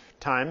okay with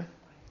time.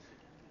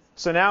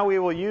 So now we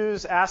will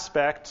use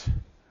aspect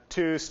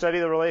to study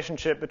the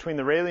relationship between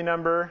the Rayleigh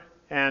number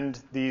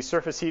and the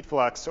surface heat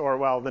flux, or,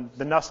 well, the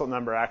Nusselt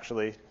number,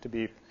 actually,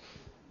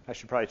 I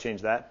should probably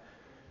change that.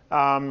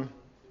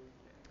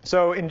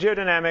 So in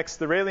geodynamics,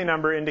 the Rayleigh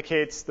number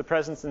indicates the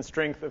presence and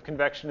strength of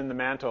convection in the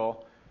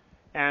mantle,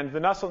 and the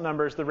Nusselt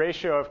number is the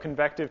ratio of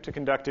convective to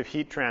conductive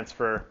heat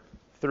transfer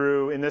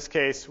through, in this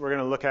case, we're going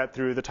to look at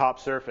through the top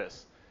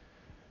surface.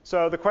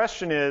 So the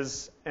question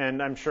is,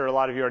 and I'm sure a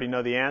lot of you already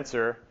know the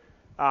answer,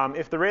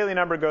 if the Rayleigh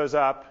number goes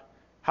up,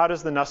 how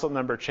does the Nusselt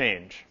number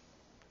change?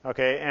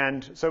 Okay,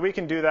 and so we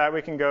can do that.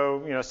 We can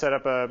go, set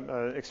up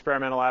an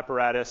experimental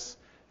apparatus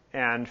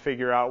and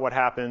figure out what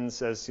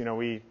happens as,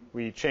 we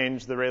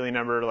change the Rayleigh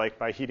number like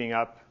by heating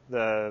up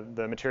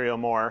the material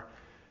more,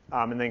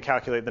 and then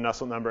calculate the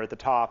Nusselt number at the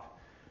top.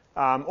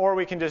 Or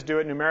we can just do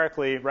it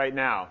numerically right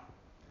now.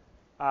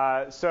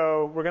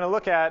 So we're going to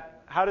look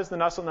at how does the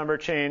Nusselt number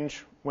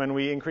change when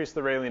we increase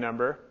the Rayleigh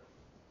number,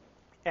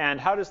 and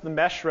how does the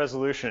mesh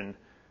resolution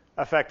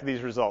affect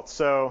these results.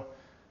 So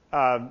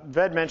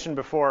Ved mentioned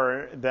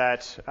before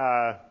that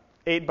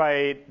 8 by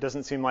 8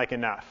 doesn't seem like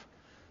enough.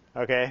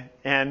 Okay,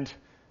 and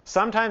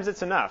sometimes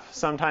it's enough,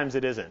 sometimes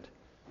it isn't.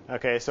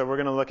 Okay, so we're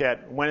going to look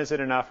at when is it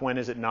enough, when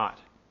is it not.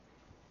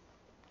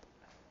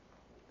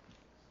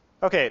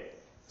 Okay,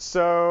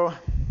 so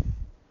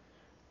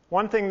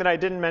one thing that I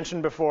didn't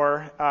mention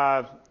before,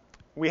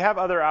 we have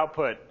other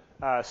output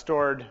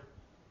stored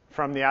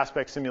from the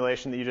aspect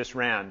simulation that you just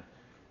ran.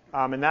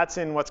 And that's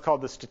in what's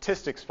called the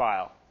statistics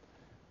file.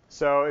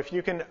 So if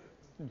you can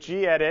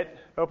gedit,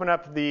 open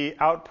up the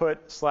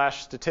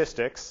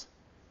output/statistics.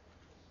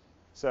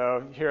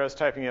 So here I was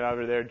typing it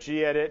over there,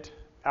 gedit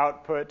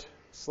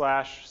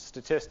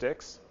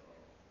output/statistics.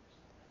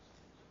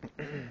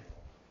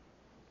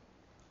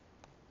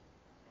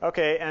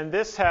 Okay, and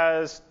this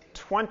has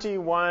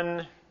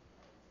 21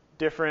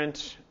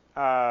 different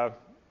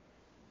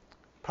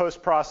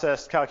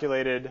post-processed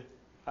calculated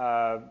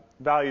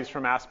values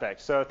from aspect.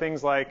 So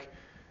things like,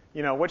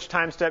 which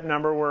time step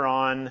number we're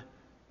on,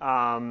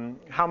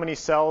 how many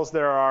cells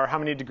there are, how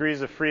many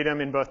degrees of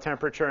freedom in both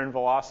temperature and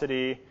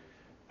velocity,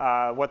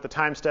 what the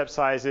time step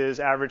size is,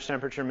 average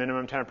temperature,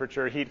 minimum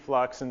temperature, heat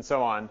flux, and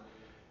so on.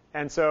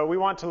 And so we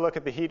want to look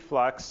at the heat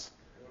flux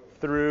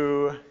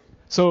through...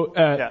 So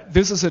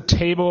this is a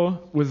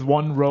table with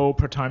one row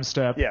per time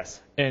step. Yes.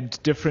 And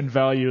different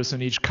values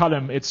in each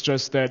column. It's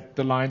just that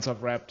the lines are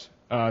wrapped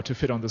to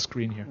fit on the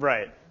screen here.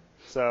 Right.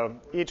 So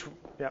each...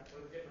 Yep.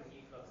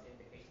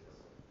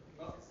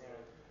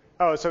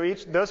 Oh, so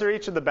those are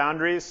each of the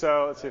boundaries.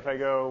 So let's see if I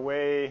go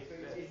way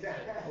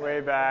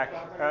back.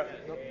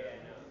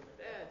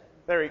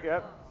 There we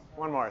go.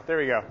 One more. There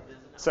we go.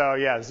 So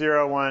yeah,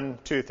 0, 1,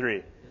 2,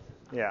 3.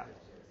 Yeah.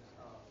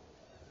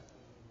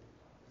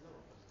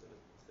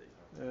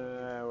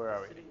 Where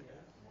are we?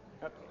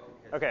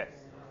 Okay.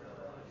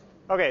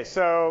 Okay,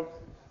 so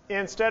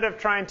instead of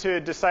trying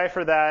to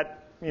decipher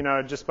that,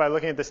 just by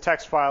looking at this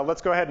text file,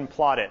 let's go ahead and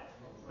plot it.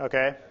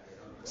 Okay.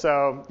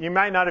 So you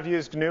might not have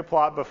used GNU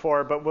plot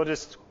before, but we'll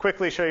just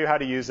quickly show you how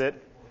to use it.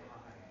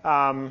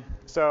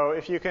 So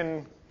if you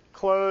can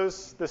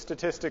close the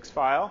statistics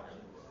file.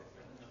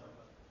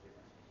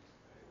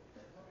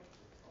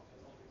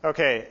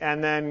 Okay,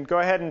 and then go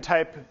ahead and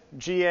type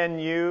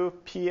GNU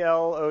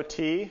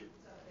plot.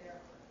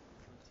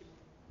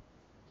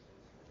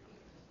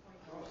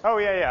 Oh,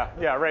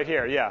 yeah, right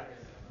here, yeah.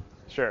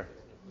 Sure.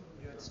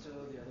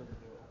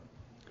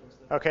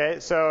 Okay,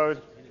 so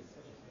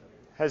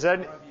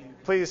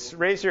please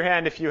raise your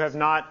hand if you have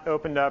not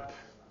opened up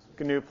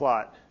GNU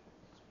plot.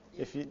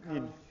 If you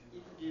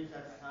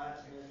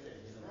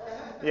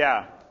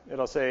yeah,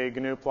 it'll say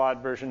GNU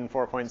plot version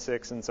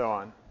 4.6 and so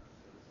on.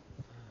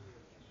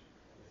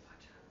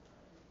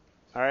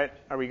 All right,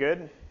 are we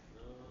good?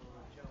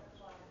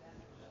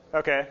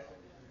 Okay.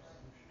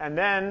 And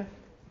then,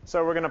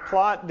 so we're going to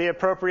plot the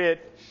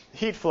appropriate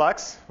heat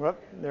flux.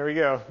 Whoop, there we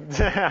go.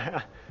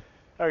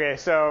 Okay,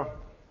 so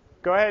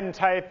go ahead and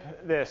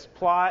type this,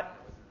 plot,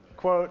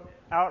 quote,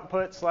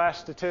 output /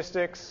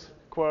 statistics,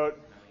 quote,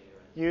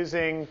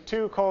 using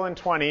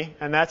 2:20,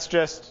 and that's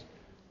just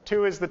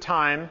 2 is the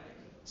time,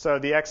 so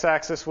the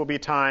x-axis will be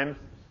time,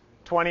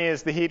 20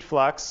 is the heat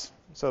flux,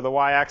 so the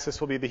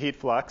y-axis will be the heat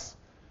flux,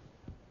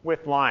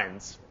 with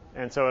lines.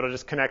 And so it'll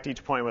just connect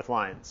each point with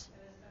lines.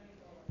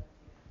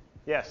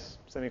 Yes,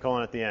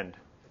 semicolon at the end.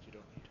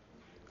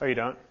 Oh, you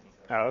don't?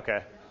 Oh,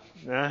 okay.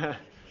 So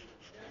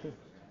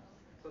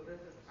this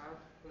is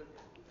output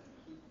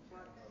heat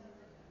flux?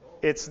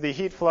 It's the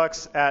heat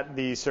flux at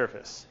the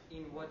surface.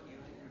 In what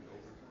unit?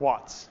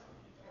 Watts.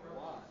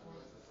 Watts.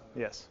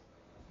 Yes.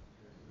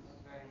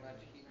 Very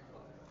much heat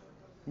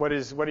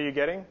flux. What are you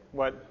getting?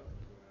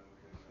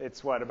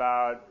 It's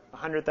about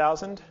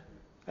 100,000,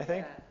 I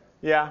think?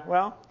 Yeah,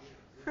 well,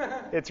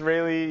 it's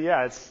Rayleigh,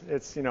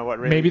 it's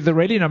what Rayleigh. Maybe the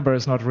Rayleigh number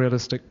is not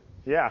realistic.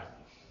 Yeah,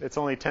 it's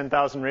only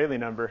 10,000 Rayleigh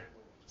number,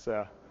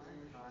 so.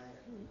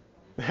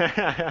 No,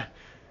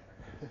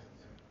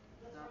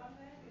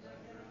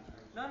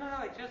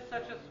 it's just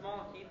such a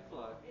small heat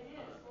flux. You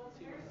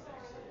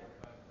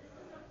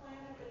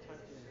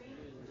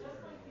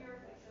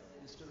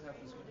still have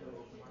this window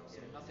open, so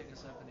nothing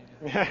is happening.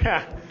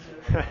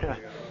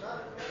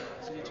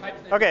 So you type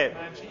in Okay,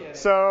 Command G at it,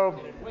 so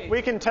and it waits.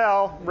 we can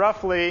tell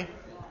roughly,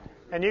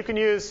 and you can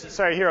use,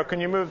 sorry, Hiro, can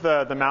you move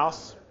the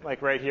mouse,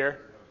 like right here?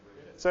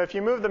 So if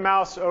you move the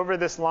mouse over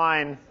this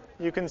line,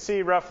 you can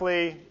see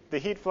roughly the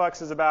heat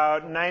flux is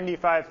about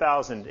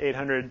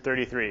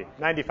 95,833,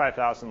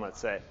 95,000, let's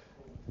say.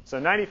 So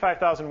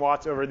 95,000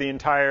 watts over the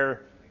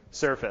entire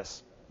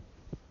surface.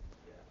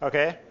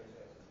 Okay?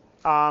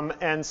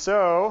 And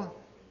so,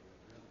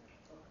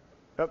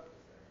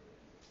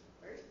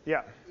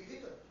 yeah. Is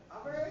it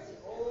average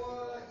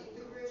or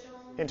integration?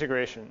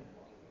 Integration.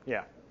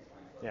 Yeah.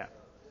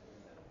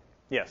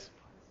 Yes.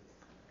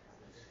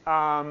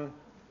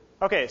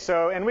 Okay,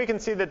 so, and we can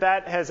see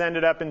that has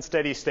ended up in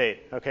steady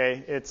state.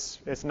 Okay,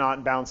 it's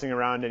not bouncing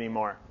around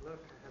anymore.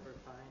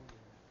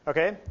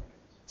 Okay,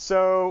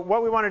 so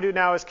what we want to do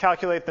now is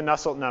calculate the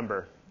Nusselt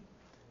number.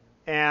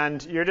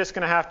 And you're just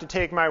going to have to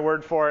take my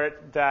word for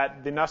it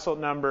that the Nusselt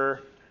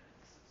number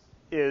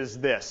is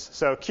this.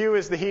 So Q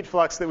is the heat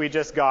flux that we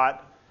just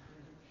got.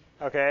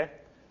 Okay,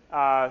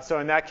 so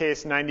in that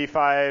case,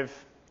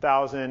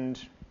 95,000,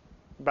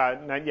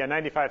 about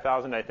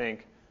 95,000, I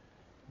think,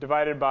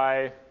 divided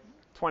by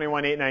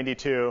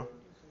 21,892.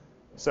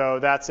 So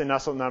that's a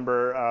Nusselt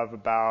number of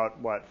about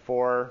what,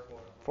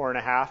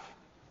 4.5?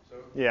 So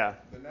yeah.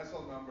 The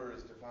Nusselt number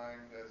is defined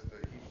as the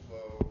heat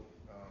flow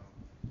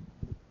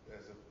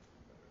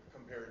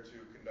compared to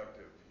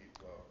conductive heat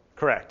flow.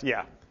 Correct.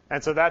 Yeah.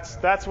 And so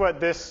that's what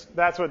this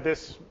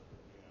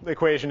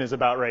equation is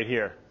about right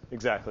here.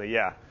 Exactly.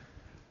 Yeah.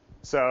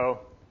 So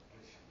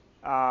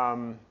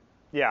I'll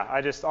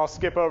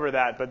skip over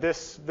that, but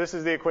this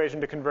is the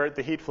equation to convert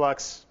the heat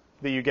flux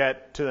that you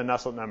get to the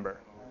Nusselt number.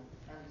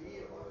 And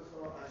we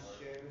also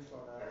assume so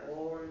that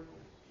all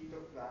heat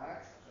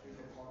flux is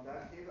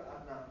conductive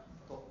at the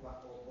top or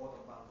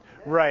bottom bound.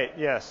 Right.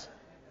 Yes.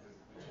 This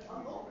is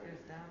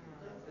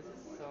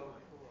so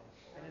cool.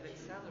 And it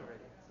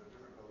accelerates.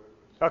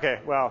 Okay.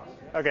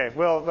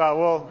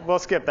 We'll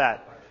skip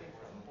that.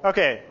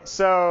 Okay.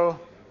 So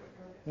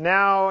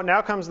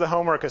now comes the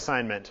homework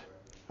assignment.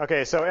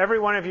 Okay. So every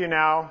one of you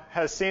now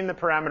has seen the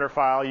parameter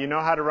file. You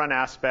know how to run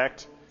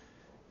aspect.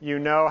 You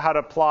know how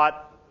to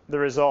plot the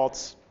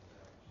results.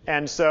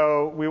 And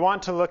so we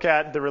want to look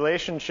at the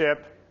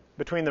relationship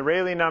between the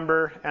Rayleigh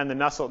number and the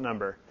Nusselt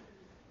number.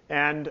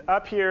 And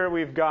up here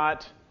we've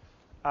got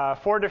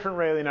 4 different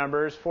Rayleigh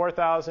numbers,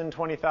 4,000,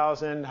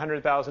 20,000,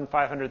 100,000,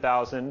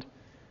 500,000.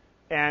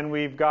 And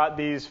we've got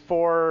these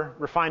 4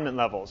 refinement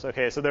levels.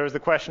 Okay, so there was the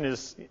question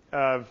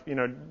of,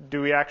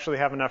 do we actually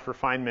have enough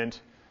refinement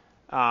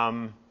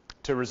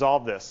to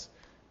resolve this?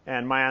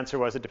 And my answer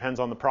was it depends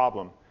on the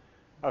problem.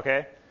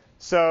 Okay,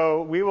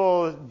 so we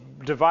will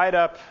divide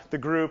up the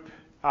group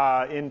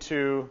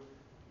into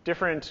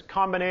different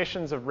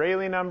combinations of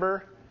Rayleigh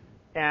number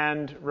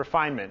and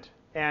refinement.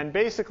 And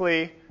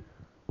basically,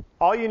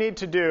 all you need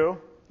to do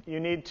you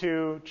need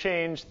to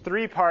change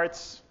 3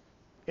 parts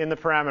in the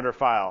parameter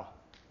file.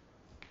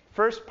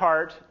 First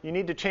part, you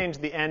need to change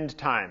the end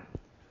time.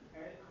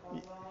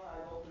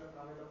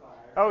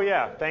 Oh,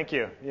 yeah, thank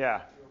you.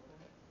 Yeah.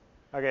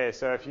 OK,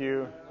 so if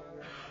you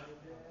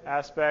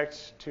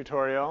aspect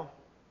tutorial.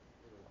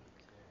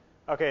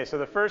 OK, so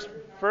the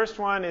first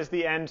one is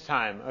the end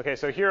time. OK,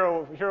 so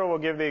Hiro will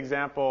give the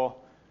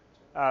example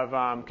of,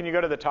 can you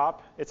go to the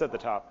top? It's at the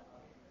top.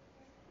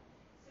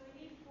 So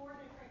we need 4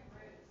 different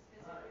groups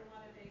because we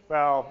want to basically.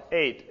 Well,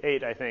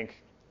 8, I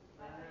think.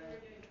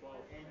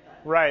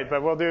 Right,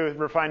 but we'll do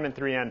refinement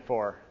 3 and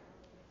 4.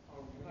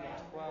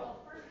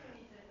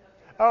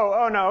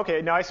 Oh, no,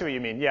 OK. No, I see what you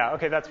mean. Yeah,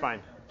 OK, that's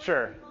fine.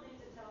 Sure.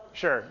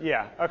 Sure,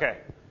 yeah, OK.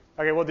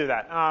 OK, we'll do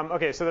that.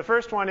 OK, so the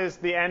first one is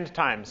the end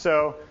time.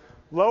 So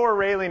lower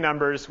Rayleigh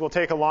numbers will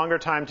take a longer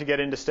time to get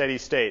into steady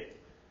state.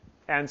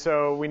 And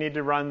so we need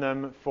to run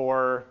them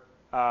for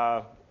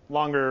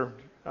longer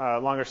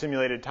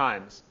simulated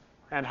times.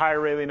 And higher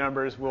Rayleigh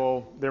numbers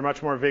they're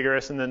much more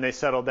vigorous, and then they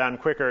settle down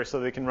quicker,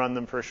 so they can run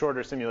them for a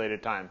shorter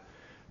simulated time.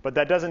 But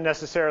that doesn't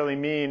necessarily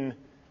mean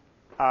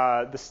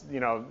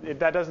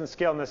that doesn't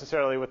scale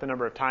necessarily with the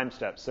number of time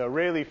steps. So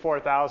Rayleigh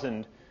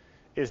 4000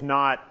 is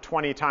not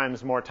 20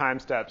 times more time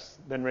steps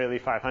than Rayleigh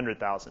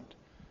 500,000.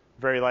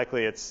 Very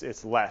likely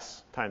it's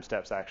less time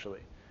steps, actually.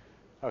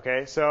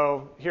 OK,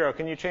 so Hiro,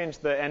 can you change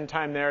the end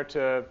time there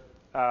to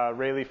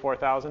Rayleigh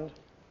 4000?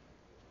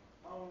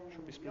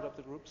 Should we split up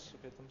the groups to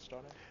get them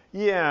started?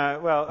 Yeah,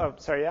 well, oh,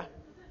 sorry, yeah? Does it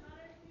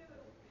matter if you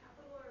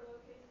capital or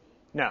lowercase e?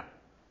 No,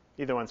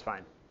 either one's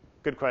fine.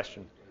 Good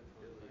question. The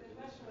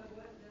question was,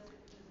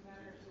 does it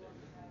matter if you want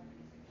to have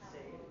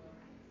capital or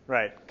lowercase?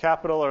 Right,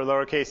 capital or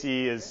lowercase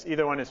e is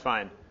either one is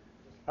fine.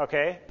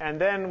 OK,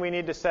 and then we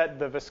need to set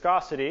the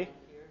viscosity.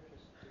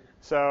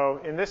 So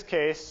in this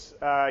case,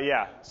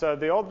 so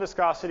the old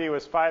viscosity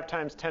was 5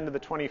 times 10 to the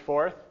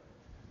 24th.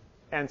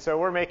 And so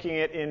we're making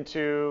it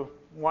into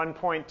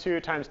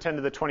 1.2 times 10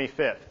 to the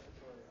 25th.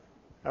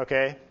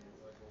 OK?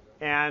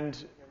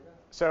 And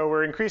so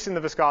we're increasing the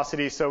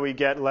viscosity so we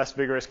get less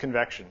vigorous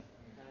convection.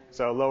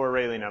 So lower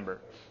Rayleigh number.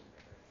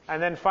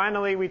 And then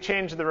finally, we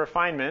change the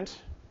refinement.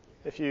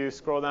 If you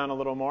scroll down a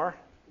little more.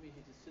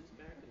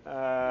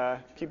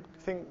 Keep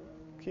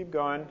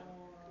going.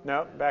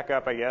 No, back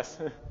up, I guess.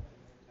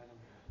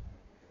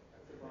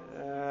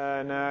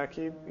 No,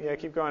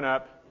 keep going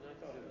up.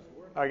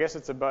 I guess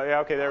it's above. Yeah,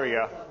 OK, there we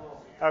go.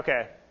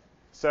 OK.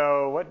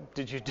 So what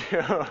did you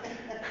do? All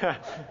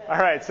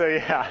right, so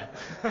yeah.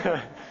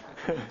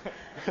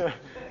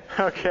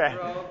 OK.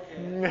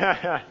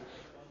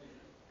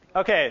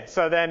 OK,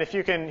 so then if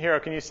you can, Hiro,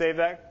 can you save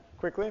that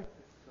quickly?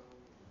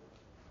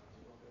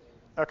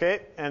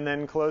 OK, and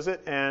then close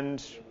it,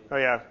 and, oh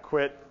yeah,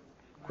 quit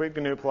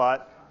GNU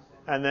plot.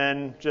 And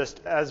then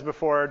just as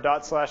before,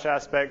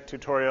 /aspect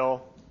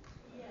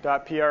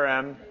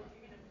tutorial.prm.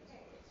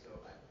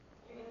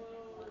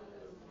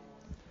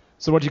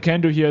 So what you can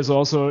do here is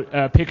also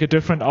pick a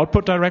different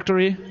output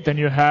directory. Then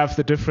you have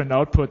the different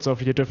outputs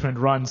of your different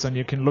runs, and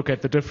you can look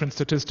at the different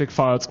statistic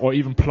files or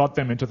even plot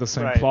them into the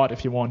same plot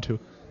if you want to.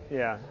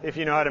 Yeah, if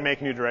you know how to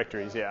make new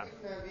directories, yeah.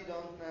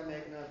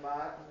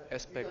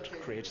 Aspect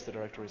creates the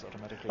directories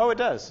automatically. Oh, it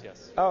does?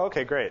 Yes. Oh,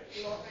 OK, great.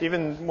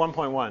 Even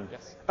 1.1?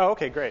 Yes. Oh,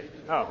 OK, great.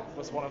 Oh,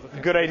 that's one of the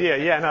things. Good idea.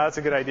 Yeah, no, that's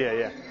a good idea,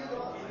 yeah.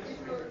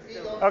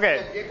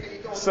 OK,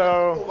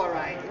 so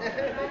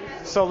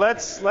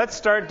let's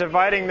start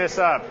dividing this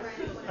up.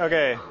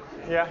 OK,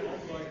 yeah.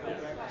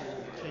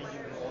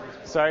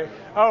 Sorry.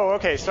 Oh,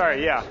 OK,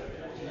 sorry, yeah.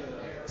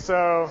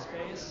 So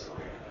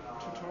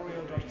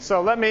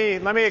let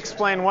me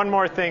explain one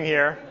more thing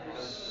here.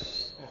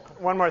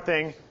 One more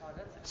thing.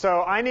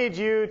 So I need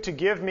you to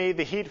give me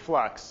the heat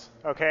flux.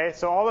 OK,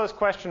 so all those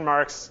question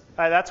marks,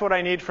 that's what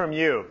I need from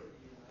you.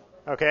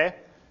 OK,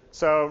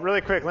 so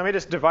really quick, let me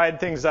just divide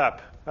things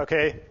up.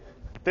 OK,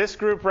 this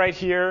group right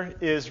here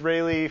is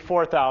Rayleigh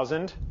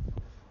 4000.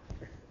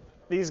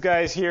 These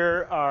guys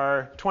here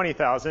are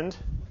 20,000.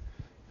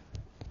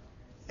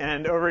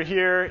 And over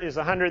here is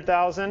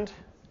 100,000.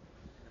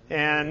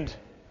 And,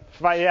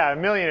 a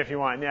million if you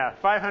want. Yeah,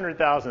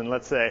 500,000,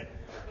 let's say.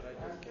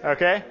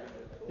 OK?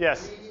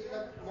 Yes?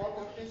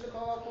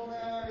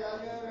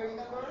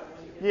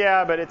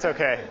 Yeah, but it's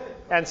OK.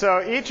 And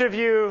so each of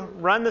you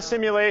run the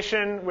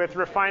simulation with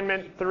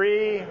refinement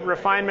 3,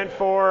 refinement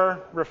 4,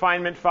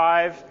 refinement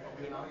 5.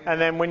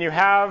 And then when you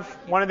have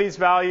one of these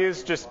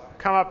values, just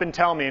come up and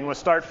tell me, and we'll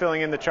start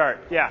filling in the chart.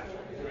 Yeah?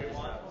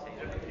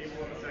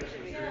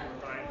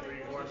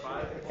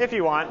 If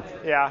you want,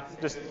 yeah.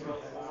 Just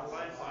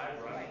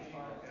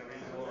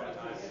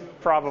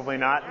probably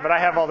not, but I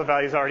have all the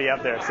values already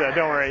up there, so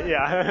don't worry.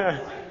 Yeah.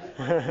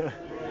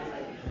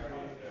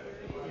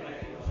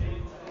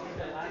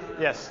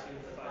 Yes.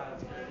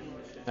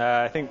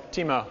 I think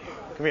Timo.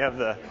 Can we have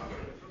the?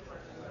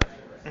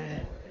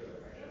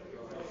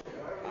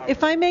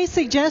 if I may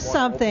suggest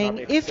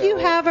something, if you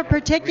have a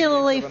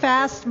particularly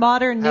fast,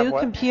 modern, new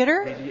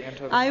computer,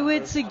 I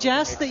would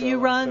suggest that you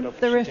run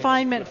the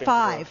Refinement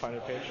 5.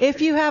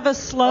 If you have a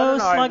slow,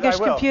 sluggish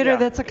computer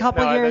that's a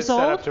couple years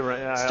old,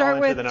 start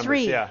with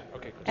 3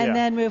 and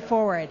then move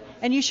forward.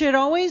 And you should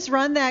always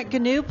run that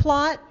GNU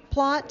plot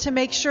to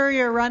make sure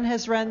your run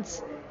has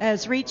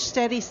reached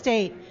steady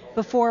state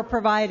before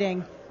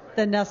providing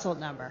the nestled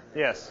number.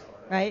 Yes.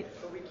 Right?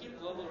 So we keep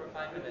global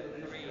refinement at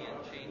 3 and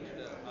change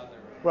the other.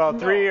 Well,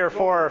 3 or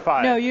 4 or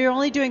 5. No, you're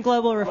only doing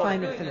global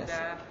refinement for this.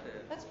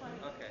 That's fine.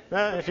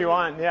 Okay. If you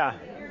want, yeah.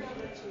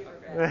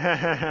 But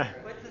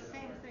it's the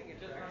same thing.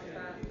 It just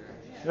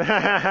runs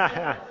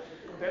faster.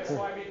 That's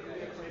why we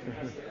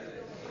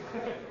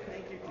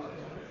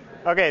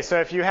Okay, so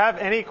if you have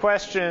any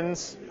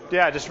questions,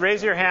 just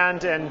raise your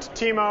hand, and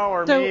Timo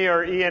or me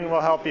or Ian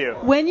will help you.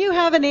 When you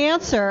have an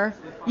answer,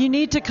 you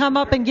need to come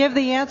up and give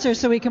the answer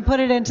so we can put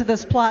it into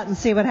this plot and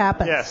see what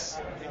happens.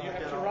 Yes.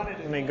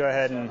 Let me go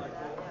ahead and...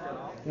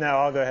 No,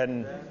 I'll go ahead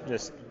and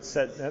just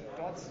set that.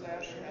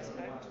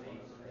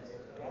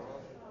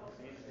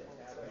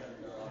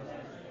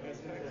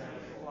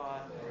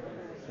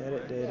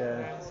 Edit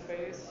data.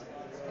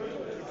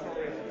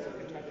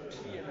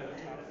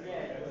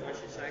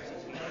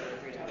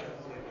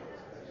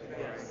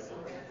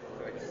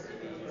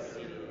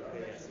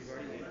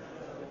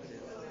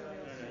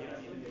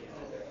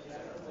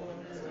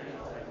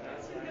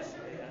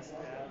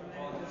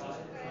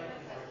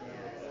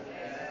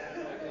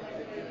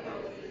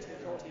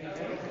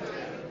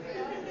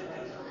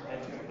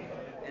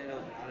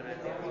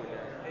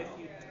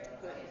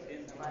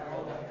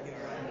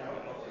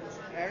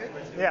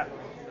 Yeah.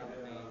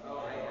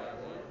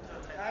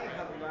 I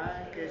have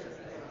one question.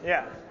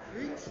 Yeah.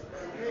 Which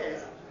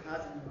space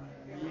has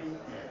been,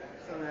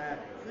 so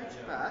which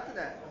part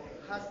that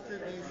has to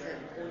be set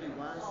only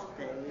one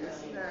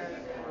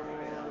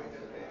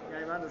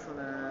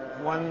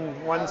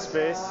space, One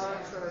space.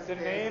 The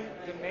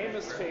name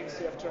is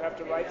fixed. You have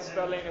the right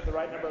spelling and the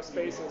right number of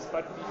spaces.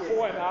 But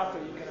before and after,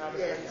 you can have as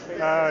many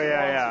spaces. Oh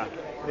yeah.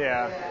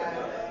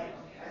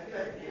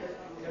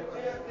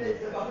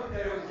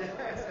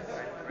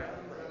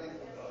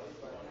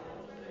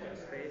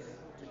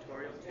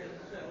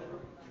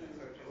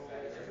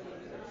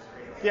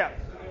 Yeah.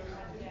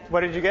 What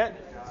did you get?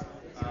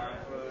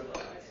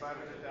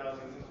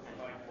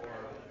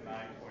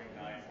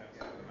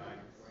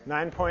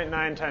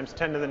 9.9 times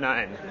 10 to the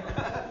 9.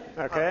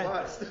 Okay.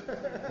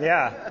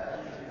 Yeah.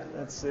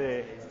 Let's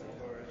see.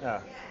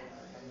 Oh.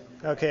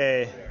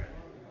 Okay.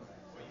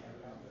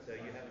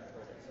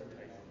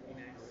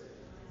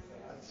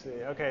 Let's see.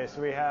 Okay,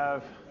 so we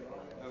have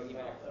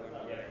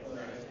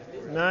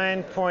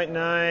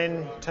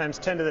 9.9 times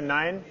 10 to the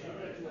 9.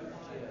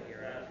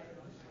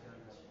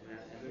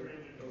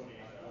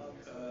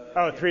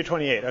 Oh,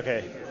 328.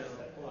 Okay.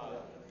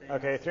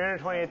 Okay,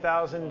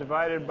 328,000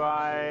 divided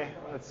by,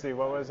 let's see,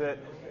 what was it?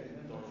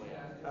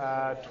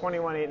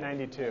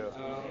 21,892.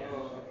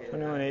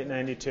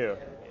 21,892.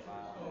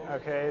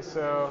 Okay,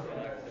 so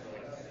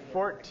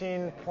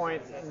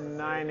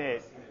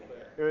 14.98.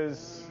 It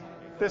was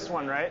this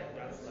one, right?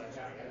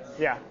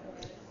 Yeah.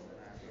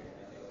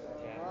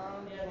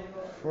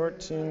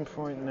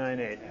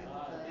 14.98.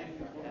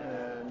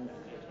 And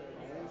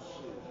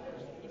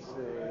let's see.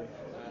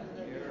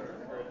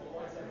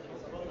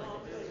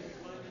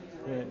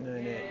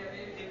 98.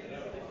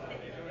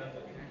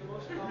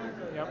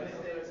 Yep.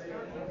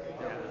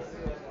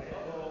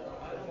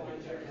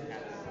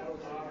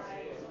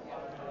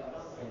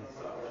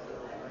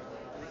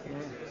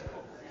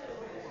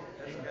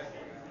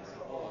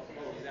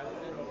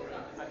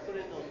 I put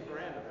in those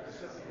parameters.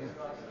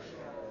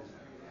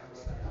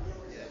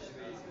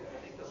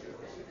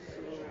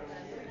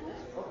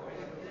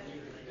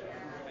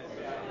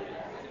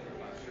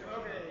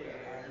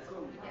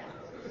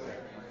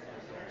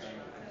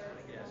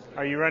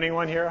 Are you running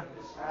one here?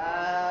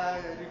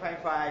 Define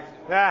 5.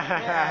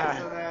 Yeah,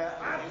 so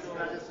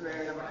just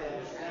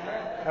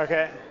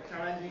okay.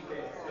 challenging case.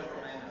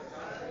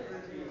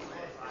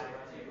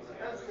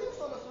 Still,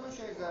 so the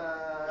solution is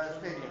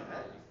stadium,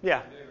 right?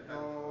 Yeah.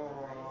 No.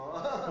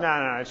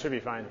 No, it should be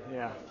fine.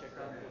 Yeah.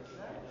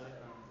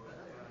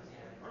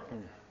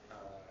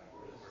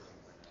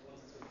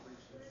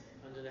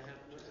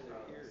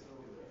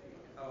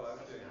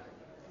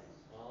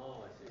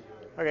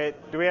 Okay,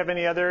 do we have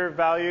any other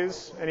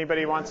values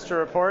anybody wants to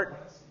report?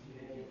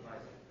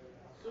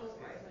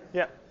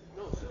 Yeah.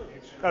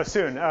 Oh,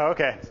 soon. Oh,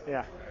 okay.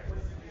 Yeah.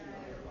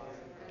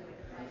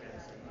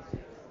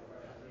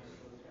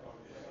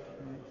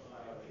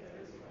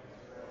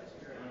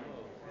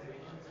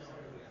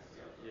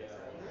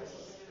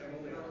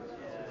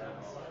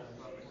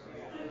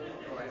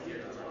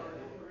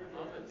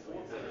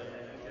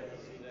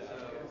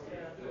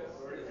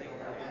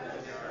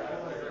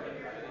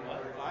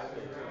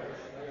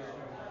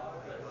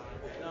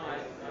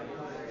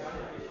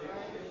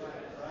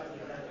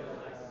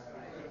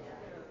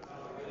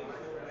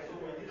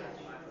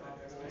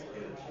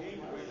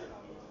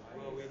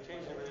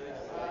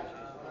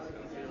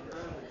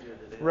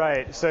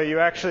 Right. So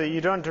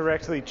you don't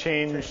directly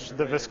change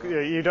the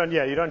you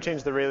don't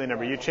change the Rayleigh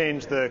number. You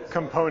change the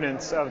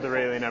components of the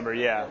Rayleigh number.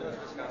 Yeah.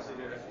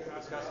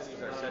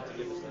 Viscosities are set to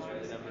give us those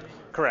Rayleigh numbers.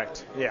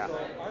 Correct. Yeah. So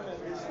I'm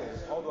in this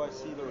case. How do I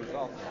see the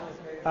result?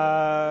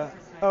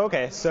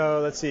 Okay.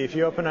 So let's see. If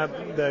you open up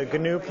the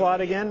GNU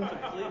plot again. GNU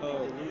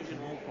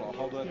plot.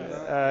 How do I do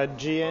that?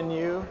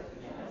 GNU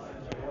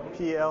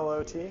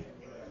plot.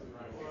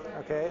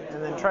 Okay.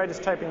 And then try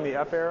just typing the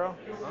up arrow.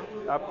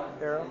 Up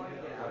arrow.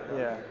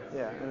 Yeah.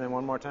 And then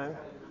one more time.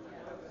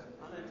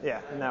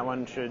 Yeah. And that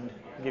one should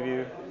give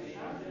you.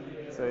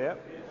 So yep.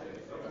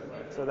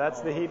 So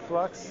that's the heat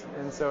flux,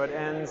 and so it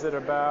ends at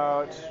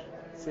about.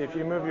 See, if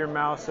you move your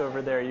mouse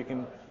over there,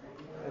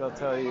 it'll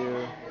tell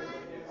you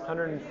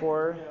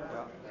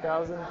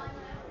 104,000.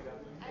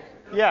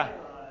 Yeah.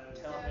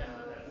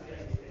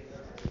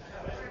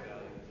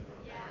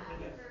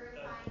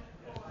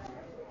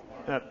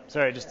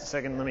 Sorry, just a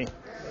second. Let me.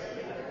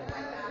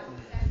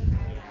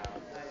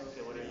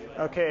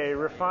 Okay,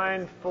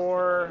 refined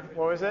for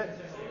what was it?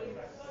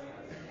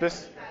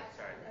 This.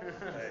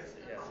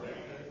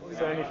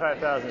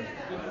 75,000.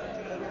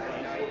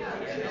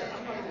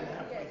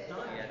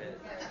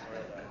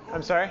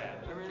 I'm sorry?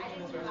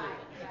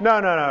 No.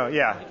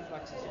 Yeah.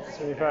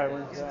 75,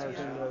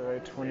 1,000, by the way,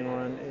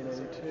 21,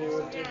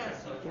 892,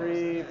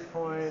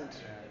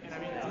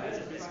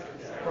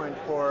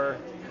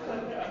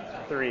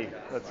 3.43,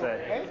 let's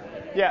say.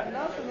 Yeah. The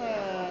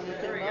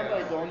number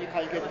is only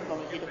calculated from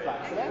heat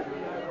flux, right?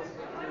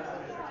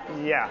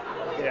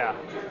 Yeah.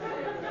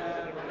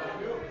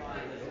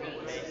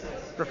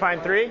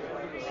 Refine 3?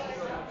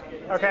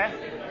 Okay.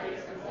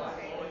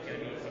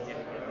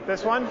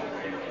 This one?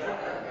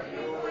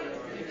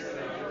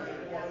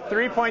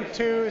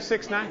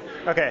 3.269?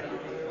 Okay.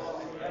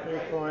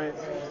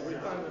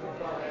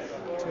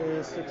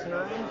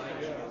 3.269.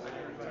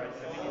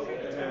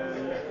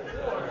 And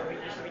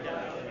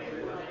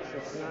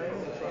 69.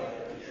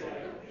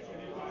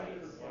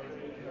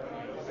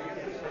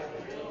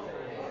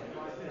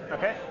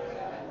 Okay.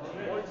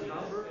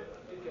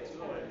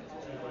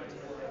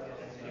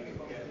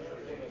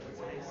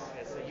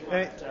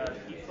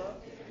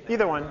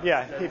 Either one,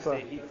 yeah, heat flow.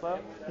 Heat flow?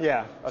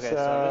 Yeah. Okay,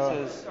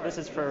 so this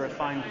is for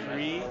refine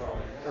 3,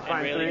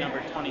 and Rayleigh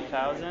number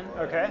 20,000.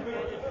 Okay.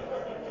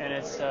 And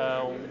it's,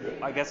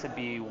 I guess it'd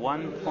be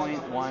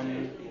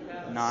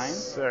 1.19.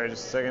 Sorry,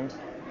 just a second.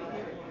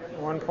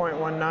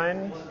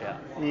 1.19. Yeah.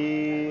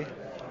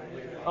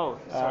 Oh,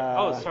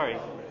 sorry.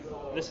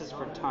 This is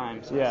for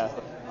time. So yeah.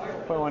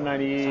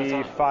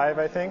 0.19E5,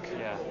 I think.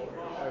 Yeah.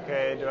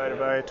 Okay, divided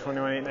by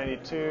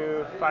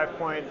 21,892,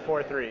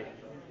 5.43.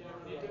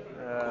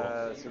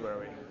 Let's see, where are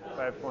we?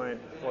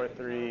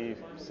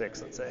 5.436,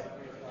 let's say.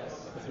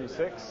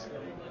 36.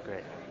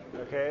 Great.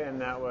 Okay,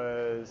 and that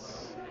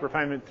was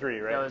refinement 3,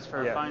 right? That was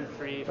for refine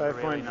 3 for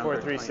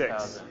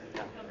 5.436.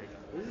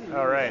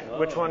 All right.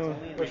 Which one?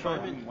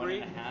 Refinement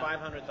 3,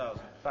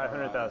 500,000.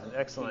 500,000.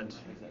 Excellent.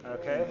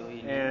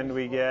 Okay, and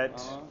we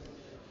get.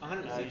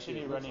 It should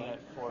be running at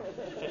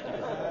 450.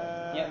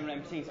 Yeah,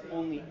 I'm saying it's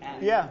only at.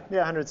 Yeah,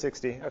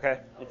 160. Okay.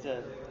 It's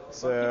a.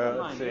 So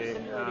let's see.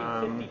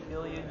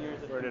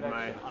 Where did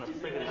my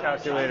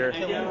calculator?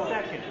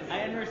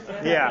 I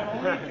understand.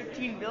 Yeah.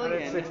 15 billion.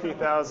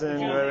 160,000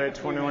 divided by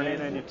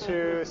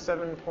 21,892,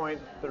 7.3.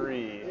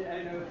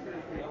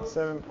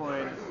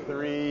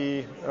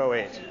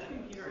 7.308.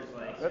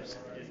 Oops.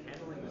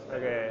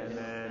 Okay, and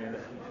then.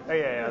 Oh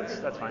yeah,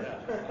 that's fine.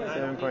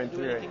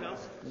 7.38.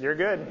 You're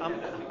good.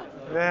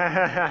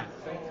 I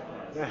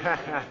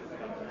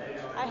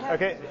have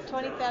okay.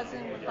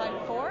 20,000 refined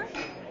 4.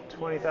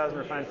 20,000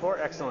 refined 4.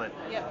 Excellent.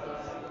 Yep.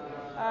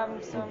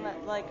 So I'm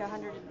at like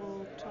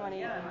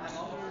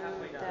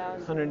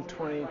 122,000.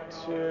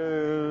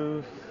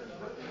 122,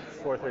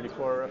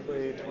 434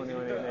 roughly,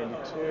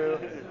 21,892,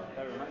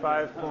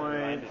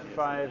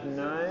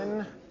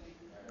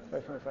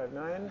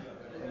 5.59,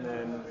 and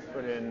then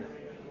put in,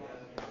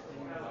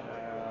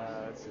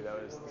 let's see, that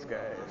was this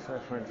guy,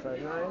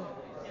 5.59.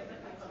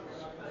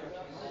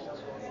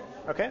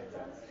 Okay.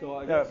 So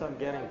I guess I'm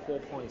getting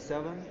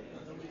 4.7.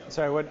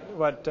 Sorry,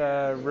 what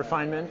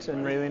refinement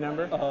and Rayleigh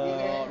number?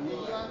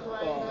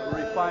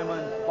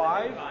 Refinement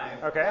 5.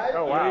 Okay.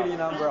 Oh wow. Rayleigh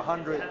number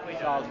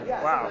 100,000.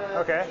 Wow.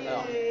 Okay.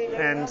 Yeah.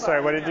 And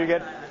sorry, what did you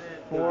get?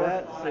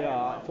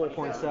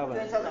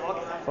 4.7.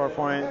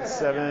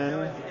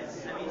 4.7.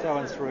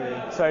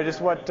 73. Sorry,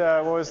 just what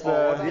was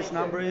the? This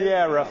number is?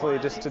 Yeah, roughly,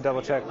 just to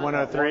double check.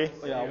 103.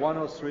 Yeah,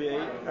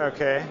 103.8.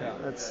 Okay. Yeah.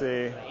 Let's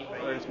see.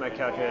 Where's my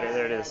calculator?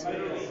 There it is.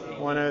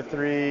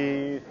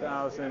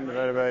 103,000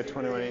 divided by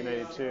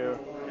 21,892.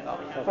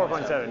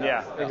 4.7.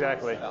 Yeah,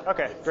 exactly.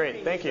 Okay,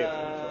 great. Thank you.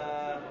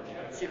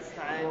 6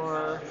 times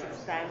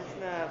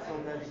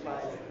from the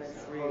device.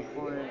 That's 3. And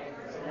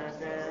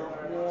then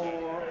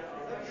more.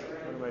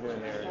 What am I doing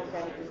here?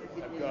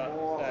 I've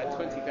got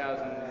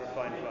 20,000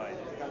 refined 5.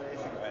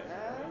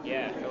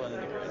 Yeah, fill in the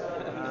grid.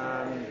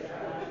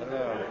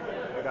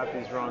 I got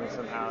these wrong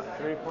somehow.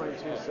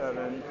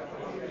 3.27,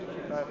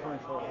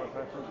 5.44,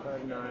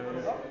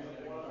 5.59,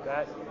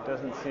 That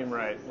doesn't seem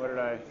right. What did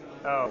I?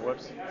 Oh,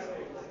 whoops.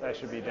 That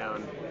should be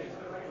down.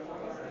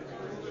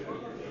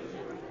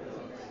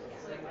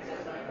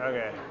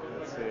 Okay,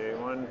 let's see.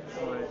 1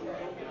 point.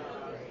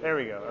 There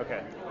we go.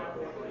 Okay.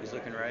 He's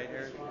looking right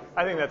here.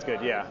 I think that's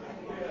good. Yeah.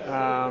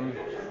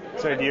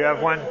 So do you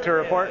have one to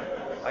report?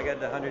 I got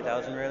the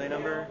 100,000 Rayleigh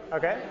number.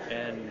 Okay.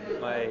 And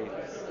my.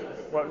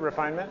 What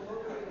refinement?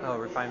 Oh,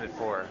 refinement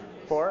 4.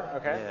 4.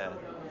 Okay. Yeah.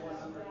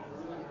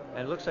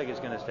 And it looks like it's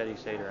going to steady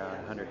state around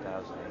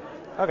 100,000.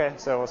 Okay,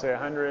 so we'll say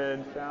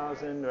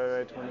 100,000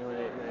 divided by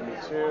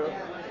 21,892,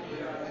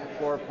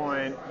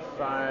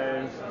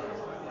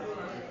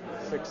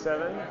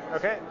 4.567.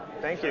 Okay,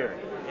 thank you.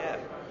 Yeah.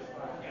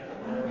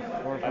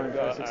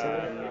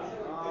 4.567.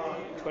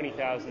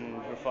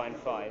 20,000 refined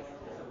 5.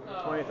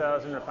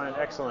 20,000 refined,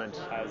 excellent.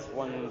 As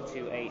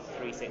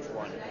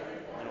 128,361.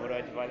 And what do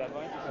I divide that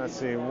by? Let's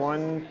see,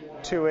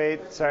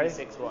 128, sorry?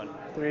 361.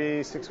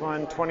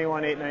 361,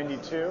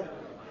 21,892.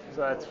 So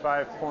that's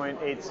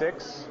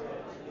 5.86.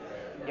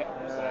 Yep.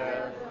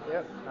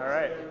 Yep, all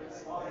right.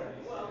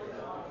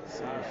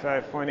 So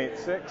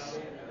 5.86.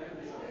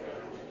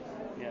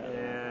 Yeah.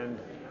 And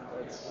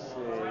let's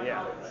see,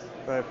 yeah,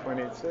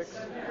 5.86.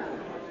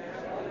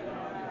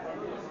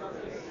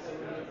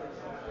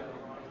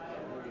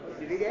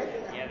 Did you get?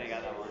 Yeah, they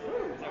got that one.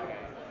 It's okay.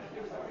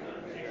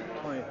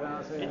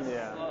 20,000,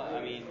 yeah.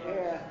 I mean,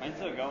 mine's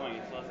still going.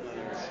 It's less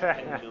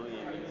than 10 billion.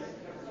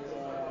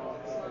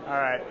 All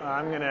right, well,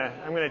 I'm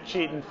gonna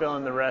cheat and fill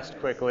in the rest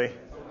quickly.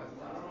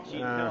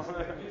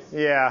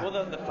 Yeah.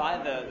 Well, the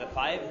five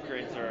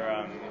grids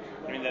are.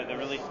 I mean, the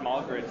really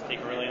small grids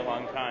take a really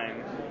long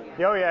time.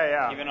 Oh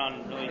yeah. Even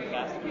on really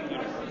fast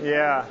computers.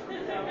 Yeah.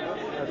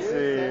 Let's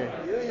see.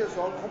 You use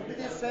all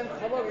completely same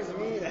cover with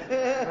me.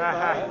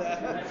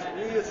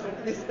 You use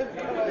completely same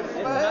cover with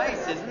me. It's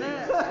nice, isn't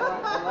it? I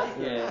like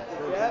it.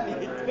 Yeah, me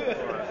too.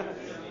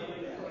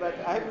 But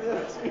I'm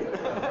just.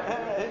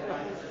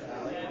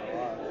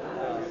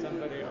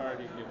 Somebody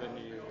already given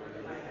you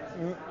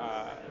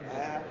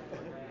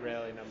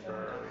Rayleigh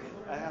number.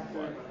 I have to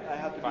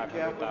be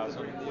careful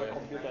with your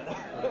computer.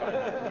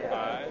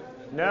 5.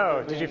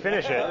 No, did you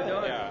finish it?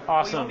 Yeah.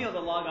 Awesome. Well, you won't be able to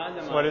log on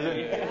to What is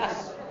it?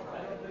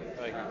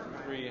 Like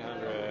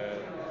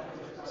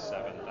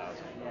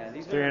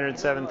 307,000.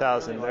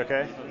 307,000.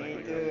 Okay.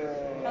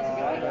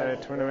 How's it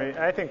going? 28.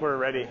 I think we're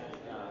ready.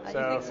 You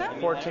think so?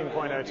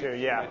 14.02.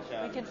 Yeah.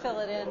 We can fill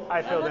it in.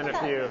 I filled in a What's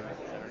that? few.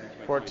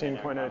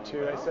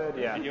 14.02. I said.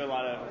 Yeah. I do a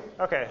lot of.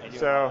 Okay. I'm a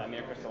So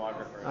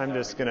crystallographer. I'm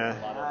just gonna.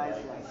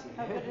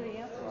 How good are the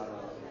answers?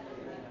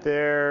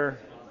 They're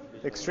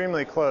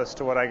extremely close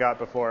to what I got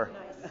before.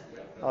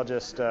 I'll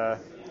just go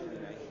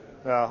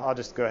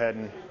ahead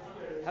and.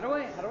 How do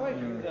I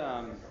do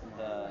the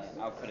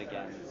output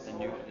again? The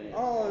new.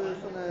 Oh,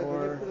 it's on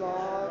a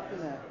plot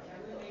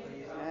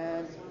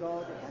and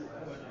plot and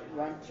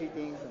run 3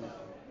 things.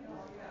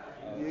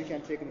 You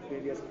can check the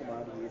previous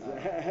commodities.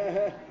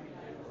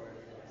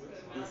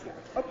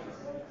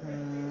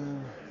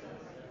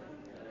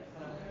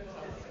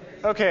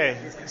 Okay,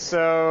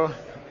 so.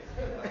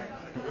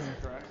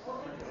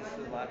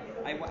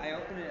 I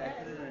opened it. I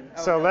put it in.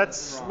 So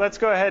let's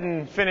go ahead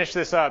and finish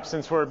this up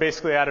since we're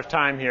basically out of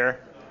time here.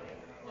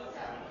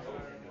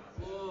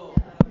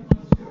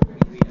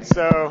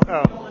 So,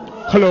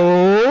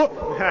 Hello?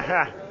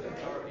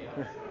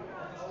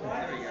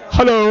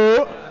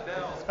 Hello?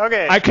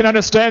 Okay. I can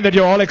understand that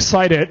you're all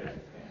excited.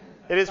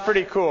 It is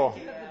pretty cool.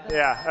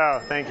 Yeah. Oh,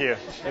 thank you.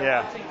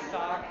 Yeah.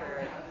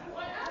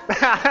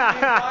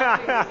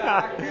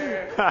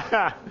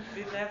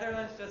 Did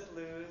Netherlands just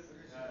lose?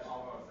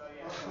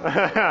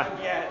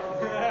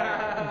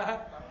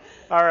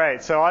 All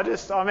right, so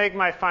I'll make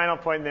my final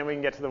point, and then we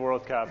can get to the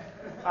World Cup.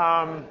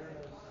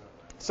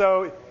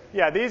 So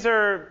yeah, these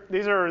are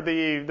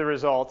the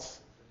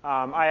results.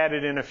 I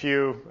added in a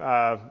few,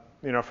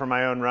 for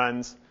my own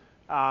runs.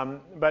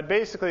 But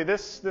basically,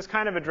 this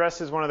kind of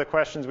addresses one of the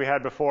questions we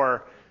had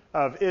before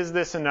of is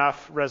this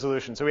enough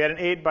resolution? So we had an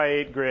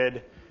 8x8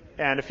 grid,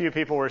 and a few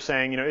people were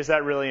saying, is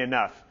that really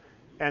enough?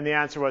 And the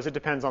answer was it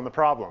depends on the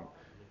problem.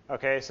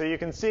 Okay, so you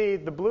can see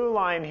the blue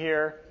line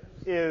here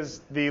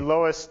is the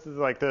lowest,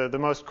 like the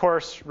most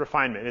coarse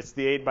refinement. It's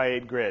the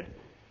 8x8 grid.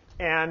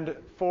 And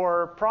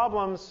for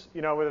problems,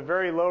 with a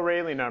very low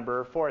Rayleigh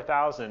number,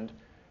 4,000,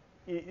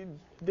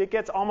 it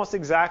gets almost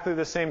exactly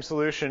the same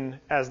solution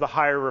as the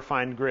higher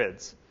refined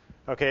grids.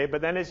 Okay,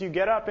 but then as you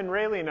get up in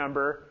Rayleigh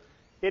number,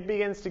 it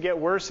begins to get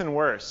worse and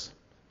worse.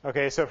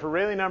 Okay, so for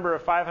Rayleigh number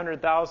of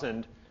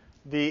 500,000,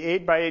 the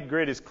 8x8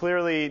 grid is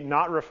clearly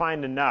not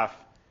refined enough.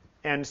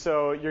 And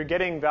so you're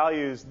getting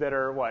values that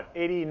are,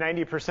 80,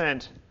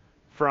 90%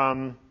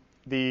 from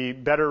the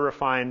better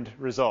refined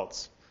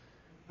results.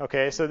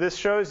 Okay, so this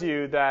shows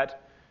you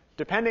that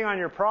depending on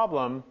your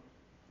problem,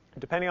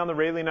 depending on the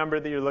Rayleigh number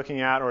that you're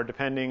looking at, or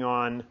depending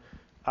on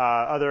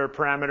other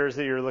parameters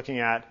that you're looking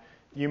at,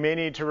 you may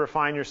need to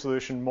refine your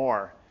solution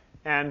more.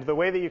 And the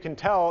way that you can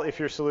tell if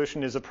your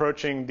solution is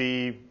approaching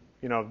the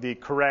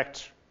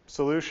correct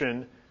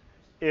solution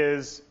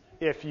is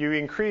if you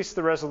increase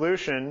the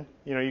resolution,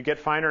 you get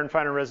finer and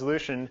finer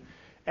resolution,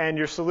 and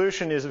your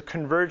solution is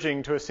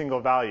converging to a single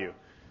value.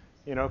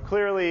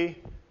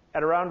 Clearly,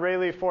 at around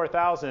Rayleigh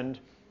 4000,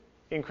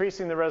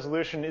 increasing the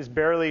resolution is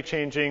barely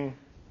changing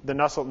the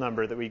Nusselt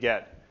number that we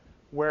get.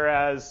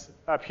 Whereas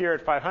up here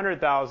at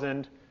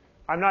 500,000,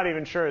 I'm not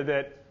even sure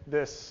that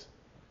this,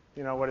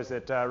 what is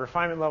it,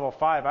 refinement level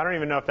 5, I don't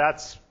even know if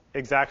that's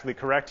exactly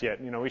correct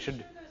yet. We should.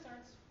 Sure those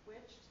aren't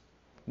switched?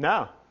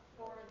 No.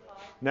 4 and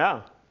 5?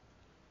 No.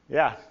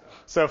 Yeah.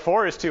 So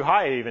 4 is too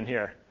high even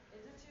here. Is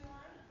it too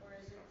high, or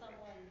is it someone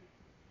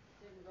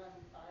didn't run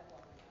 5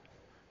 long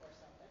enough, or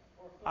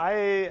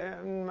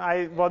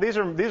something? Well,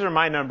 these are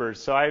my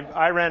numbers, so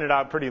I ran it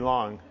out pretty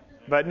long.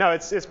 But no,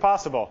 it's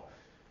possible.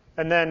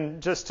 And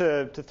then just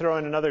to throw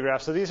in another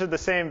graph, so these are the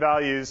same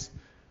values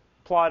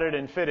plotted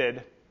and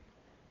fitted.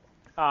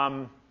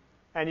 And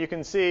you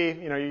can see,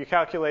 you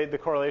calculate the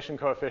correlation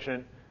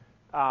coefficient,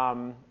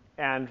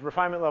 and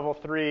refinement level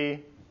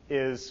 3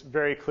 is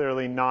very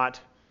clearly not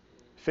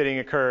fitting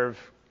a curve,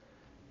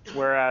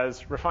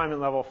 whereas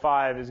refinement level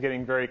 5 is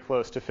getting very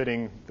close to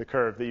fitting the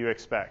curve that you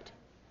expect.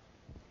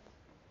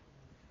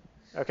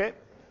 Okay?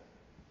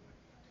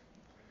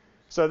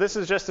 So this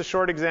is just a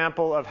short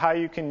example of how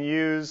you can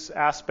use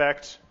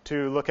aspect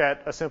to look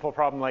at a simple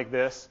problem like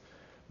this,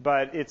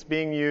 but it's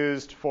being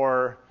used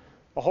for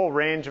a whole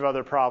range of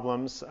other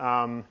problems.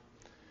 I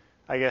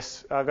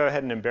guess I'll go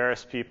ahead and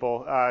embarrass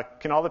people.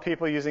 Can all the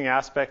people using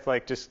aspect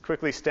just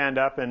quickly stand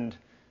up and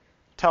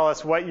tell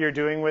us what you're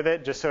doing with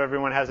it, just so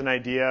everyone has an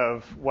idea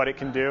of what it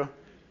can do?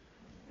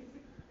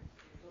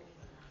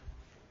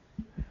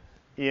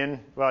 Ian,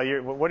 well,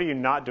 what are you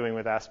not doing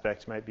with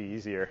aspect? Might be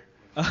easier.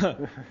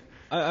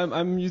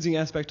 I'm using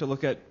aspect to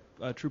look at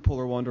true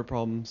polar wander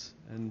problems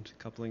and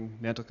coupling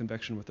mantle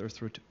convection with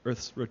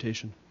Earth's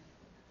rotation.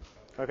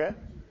 Okay.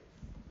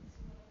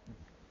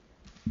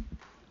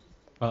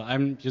 Well,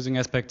 I'm using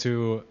aspect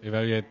to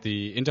evaluate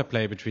the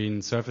interplay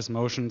between surface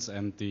motions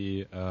and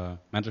the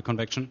mantle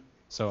convection.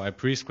 So I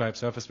prescribe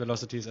surface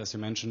velocities, as you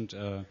mentioned,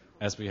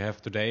 as we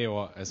have today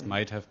or as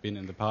might have been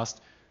in the past,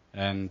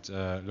 and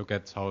look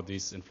at how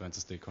this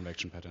influences the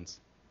convection patterns.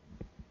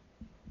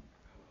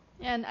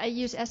 And I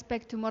use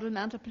aspect to model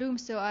mantle plume.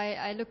 So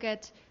I look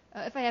at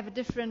if I have a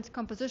different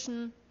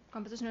compositional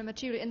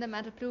material in the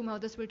mantle plume, how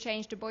this will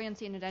change the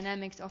buoyancy and the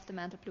dynamics of the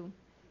mantle plume.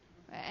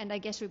 And I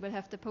guess we will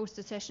have the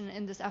poster session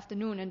in this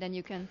afternoon, and then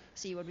you can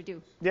see what we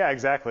do. Yeah,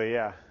 exactly,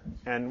 yeah.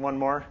 And one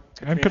more.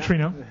 I'm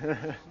Katrina.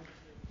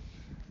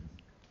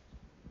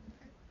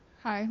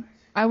 Hi.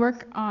 I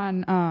work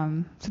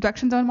on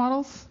subduction zone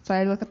models. So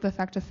I look at the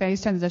effect of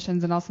phase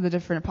transitions and also the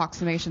different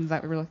approximations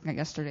that we were looking at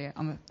yesterday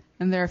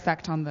and their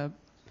effect on the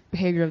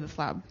behavior of the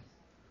flab.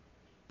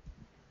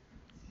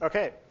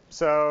 Okay,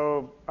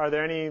 so are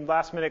there any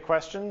last-minute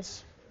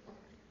questions?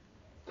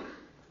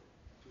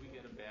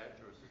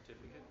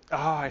 Oh,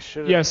 I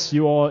should have. Yes,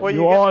 you all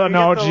are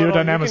now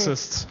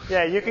geodynamicists.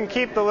 Yeah, you can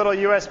keep the little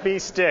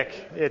USB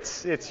stick.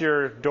 It's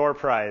your door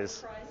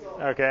prize.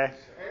 Okay.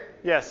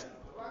 Yes.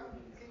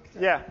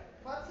 Yeah.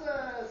 What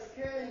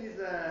scale is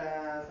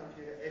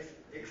something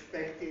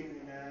expected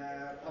in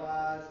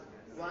powers?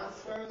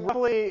 1/3?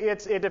 Roughly,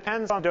 it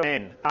depends on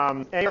domain.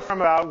 Anywhere from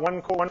about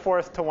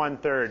 1/4 to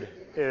 1/3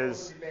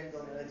 is. Depends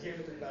on the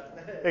geometry,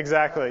 but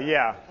exactly.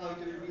 Yeah. How it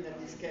will be in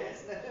this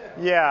case?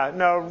 Yeah.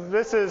 No,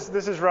 this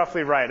is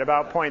roughly right.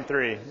 About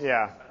 0.3.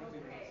 Yeah.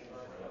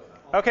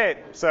 Okay.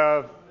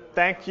 So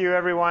thank you,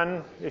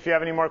 everyone. If you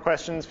have any more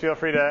questions, feel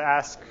free to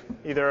ask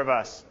either of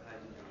us.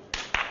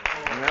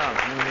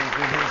 Yeah.